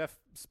honestly, Jeff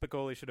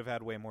Spicoli should have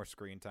had way more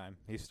screen time.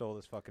 He stole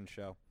this fucking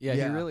show. Yeah, he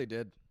Yeah. really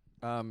did.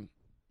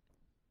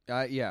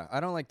 Yeah, I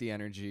don't like the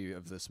energy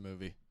of this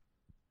movie.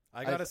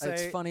 I gotta say,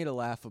 it's funny to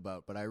laugh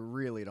about, but I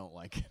really don't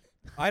like it.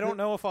 I don't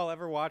know if I'll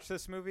ever watch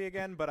this movie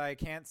again, but I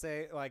can't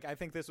say, like, I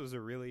think this was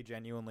a really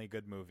genuinely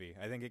good movie.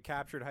 I think it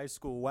captured high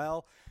school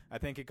well. I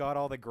think it got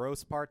all the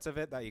gross parts of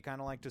it that you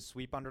kind of like to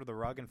sweep under the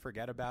rug and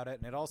forget about it.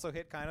 And it also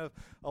hit kind of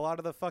a lot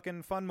of the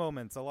fucking fun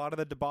moments, a lot of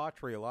the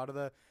debauchery, a lot of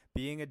the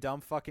being a dumb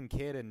fucking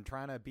kid and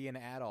trying to be an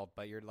adult,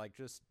 but you're, like,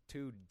 just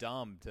too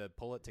dumb to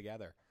pull it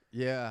together.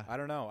 Yeah. I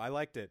don't know. I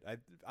liked it.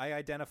 I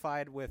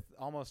identified with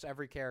almost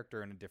every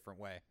character in a different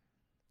way.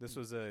 This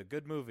was a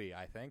good movie,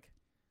 I think.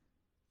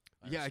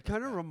 Yeah, it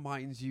kind of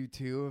reminds you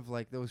too of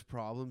like those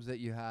problems that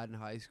you had in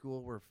high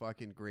school were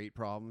fucking great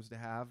problems to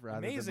have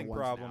rather than Amazing the ones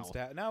problems now. to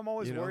have. Now I'm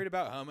always You know? worried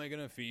about how am I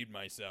going to feed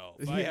myself?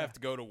 I Yeah. have to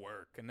go to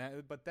work.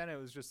 But then it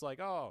was just like,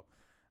 oh,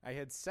 I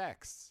had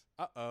sex.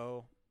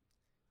 Uh-oh.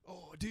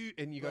 oh, dude,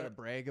 and you got to But-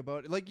 brag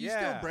about it. Like, you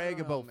Yeah. still brag I don't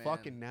know, about man.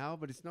 fucking now,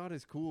 but it's not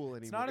as cool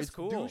anymore. not as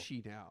cool.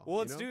 douchey now. Well,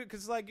 you it's know? dude,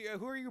 because like,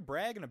 who are you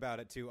bragging about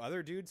it to?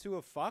 Other dudes who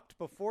have fucked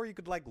before? You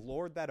could like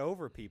lord that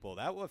over people.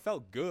 That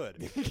felt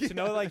good to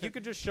know. Like, you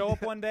could just show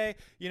up one day,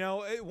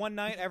 one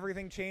night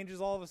everything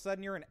changes. All of a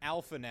sudden, you're an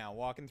alpha now,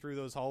 walking through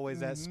those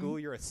hallways at school.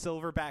 You're a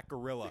silverback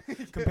gorilla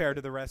compared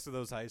to the rest of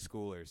those high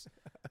schoolers.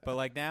 But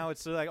like now,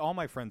 it's like all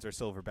my friends are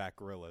silverback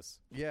gorillas.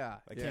 Yeah.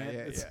 I yeah, can't. yeah,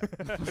 it's-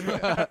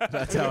 yeah.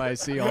 That's how I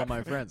see all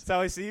my friends, That's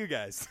how I see you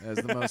guys. as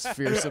the most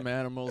fearsome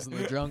animals in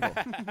the jungle.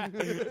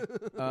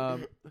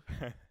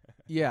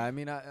 Yeah, I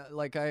mean, I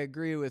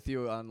agree with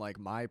you on like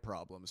my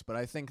problems, but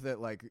I think that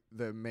like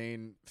the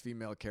main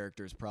female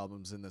character's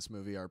problems in this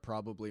movie are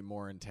probably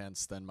more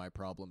intense than my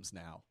problems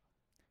now.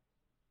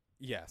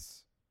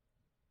 Yes.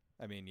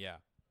 I mean, yeah.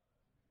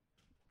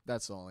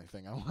 That's the only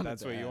thing I want.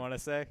 That's what you want to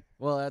say.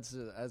 Well, that's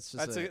just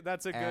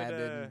That's a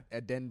good.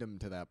 addendum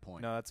to that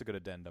point. No, that's a good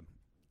addendum.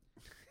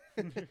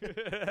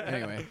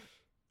 Anyway,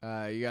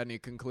 you got any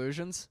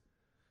conclusions?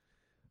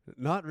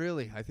 Not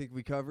really. I think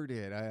we covered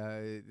it.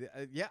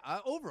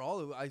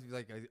 Overall,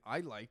 I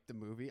liked the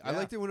movie. I Yeah.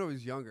 liked it when I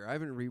was younger. I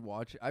haven't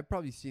rewatched it. I've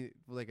probably seen it,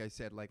 like I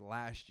said, like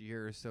last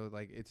year. So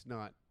like it's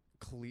not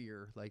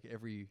clear like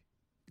every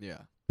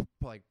Yeah.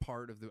 like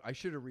part of the. I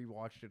should have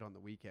rewatched it on the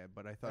weekend,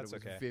 but I thought That's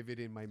it was okay. vivid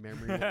in my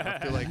memory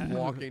enough to like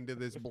walk into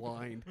this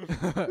blind.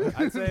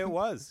 I'd say it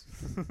was.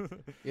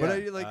 Yeah. But I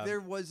like Um, there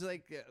was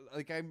like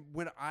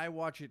when I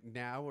watch it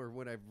now, or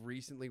when I've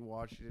recently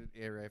watched it,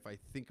 or if I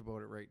think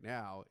about it right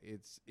now,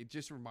 it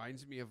just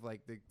reminds me of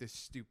like the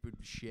stupid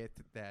shit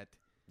that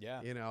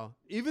Yeah.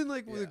 even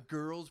like with Yeah. the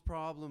girls'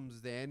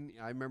 problems. Then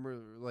I remember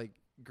like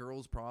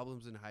girls'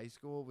 problems in high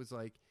school was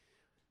like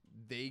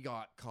they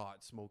got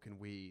caught smoking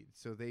weed,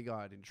 so they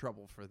got in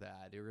trouble for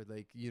that, or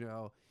like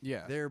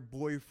Yeah. their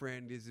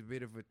boyfriend is a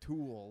bit of a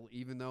tool,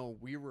 even though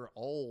we were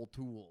all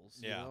tools.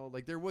 Yeah.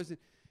 Like there wasn't.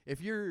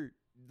 If your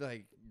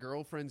like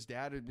girlfriend's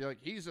dad would be like,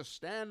 he's a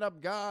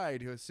stand-up guy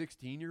to a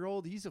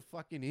 16-year-old, he's a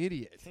fucking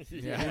idiot.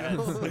 Yeah.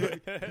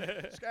 Like,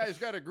 this guy's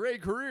got a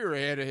great career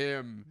ahead of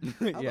him.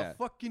 How Yeah. the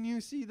fuck can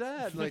you see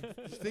that? Like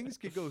things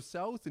could go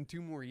south in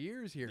 2 more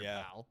years here,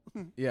 Yeah. pal.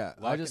 Yeah,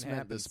 Lot I just can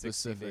meant the happen 16 to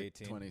specific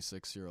 18.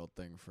 26-year-old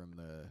thing from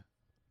the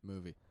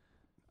movie.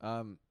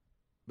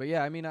 But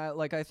yeah, I mean,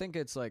 I think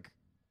it's like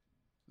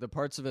the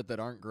parts of it that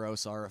aren't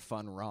gross are a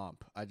fun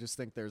romp. I just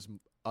think there's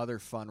other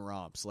fun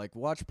romps. Like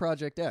watch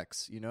Project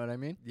X, you know what I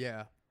mean?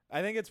 Yeah.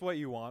 I think it's what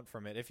you want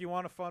from it. If you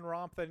want a fun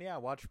romp, then yeah,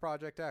 watch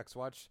Project X.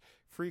 Watch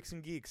Freaks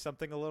and Geeks,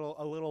 something a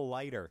little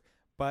lighter.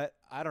 But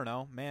I don't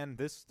know, man.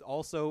 This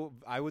also,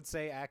 I would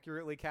say,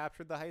 accurately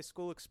captured the high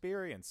school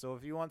experience. So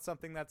if you want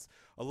something that's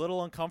a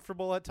little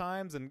uncomfortable at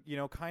times and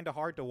kind of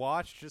hard to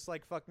watch, just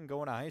like fucking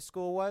going to high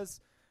school was,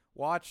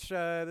 watch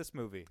this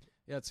movie.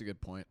 Yeah, that's a good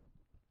point.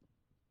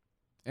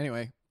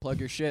 Anyway, plug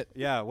your shit.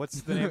 Yeah,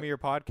 what's the name of your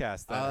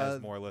podcast that has Uh,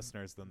 more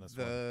listeners than this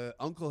one? The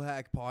Uncle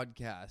Hack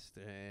podcast,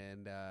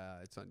 and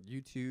it's on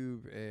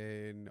YouTube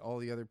and all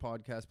the other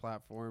podcast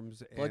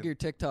platforms. Plug and your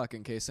TikTok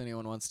in case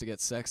anyone wants to get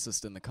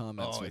sexist in the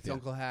comments with it's you.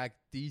 Uncle Hack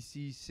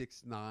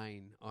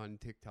DC69 on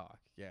TikTok.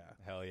 Yeah,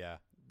 Hell yeah.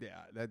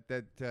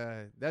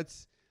 yeah.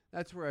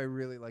 That's where I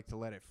really like to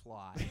let it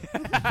fly.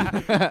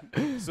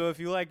 So if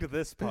you liked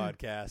this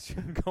podcast, you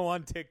can go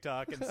on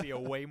TikTok and see a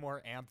way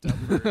more amped up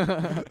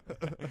version.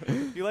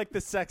 If you like the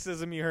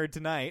sexism you heard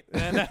tonight,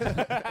 then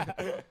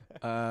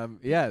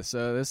Yeah,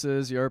 so this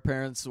is Your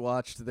Parents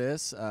Watched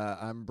This.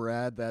 I'm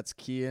Brad. That's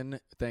Kian.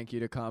 Thank you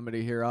to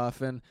Comedy Here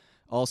Often.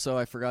 Also,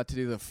 I forgot to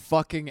do the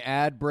fucking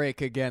ad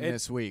break again It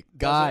this week.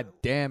 God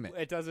damn it.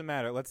 it doesn't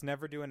matter. Let's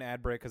never do an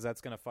ad break because that's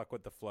going to fuck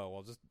with the flow.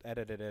 I'll just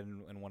edit it in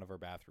one of our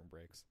bathroom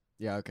breaks.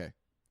 Yeah, okay.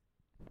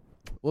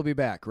 We'll be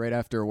back right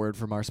after a word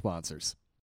from our sponsors.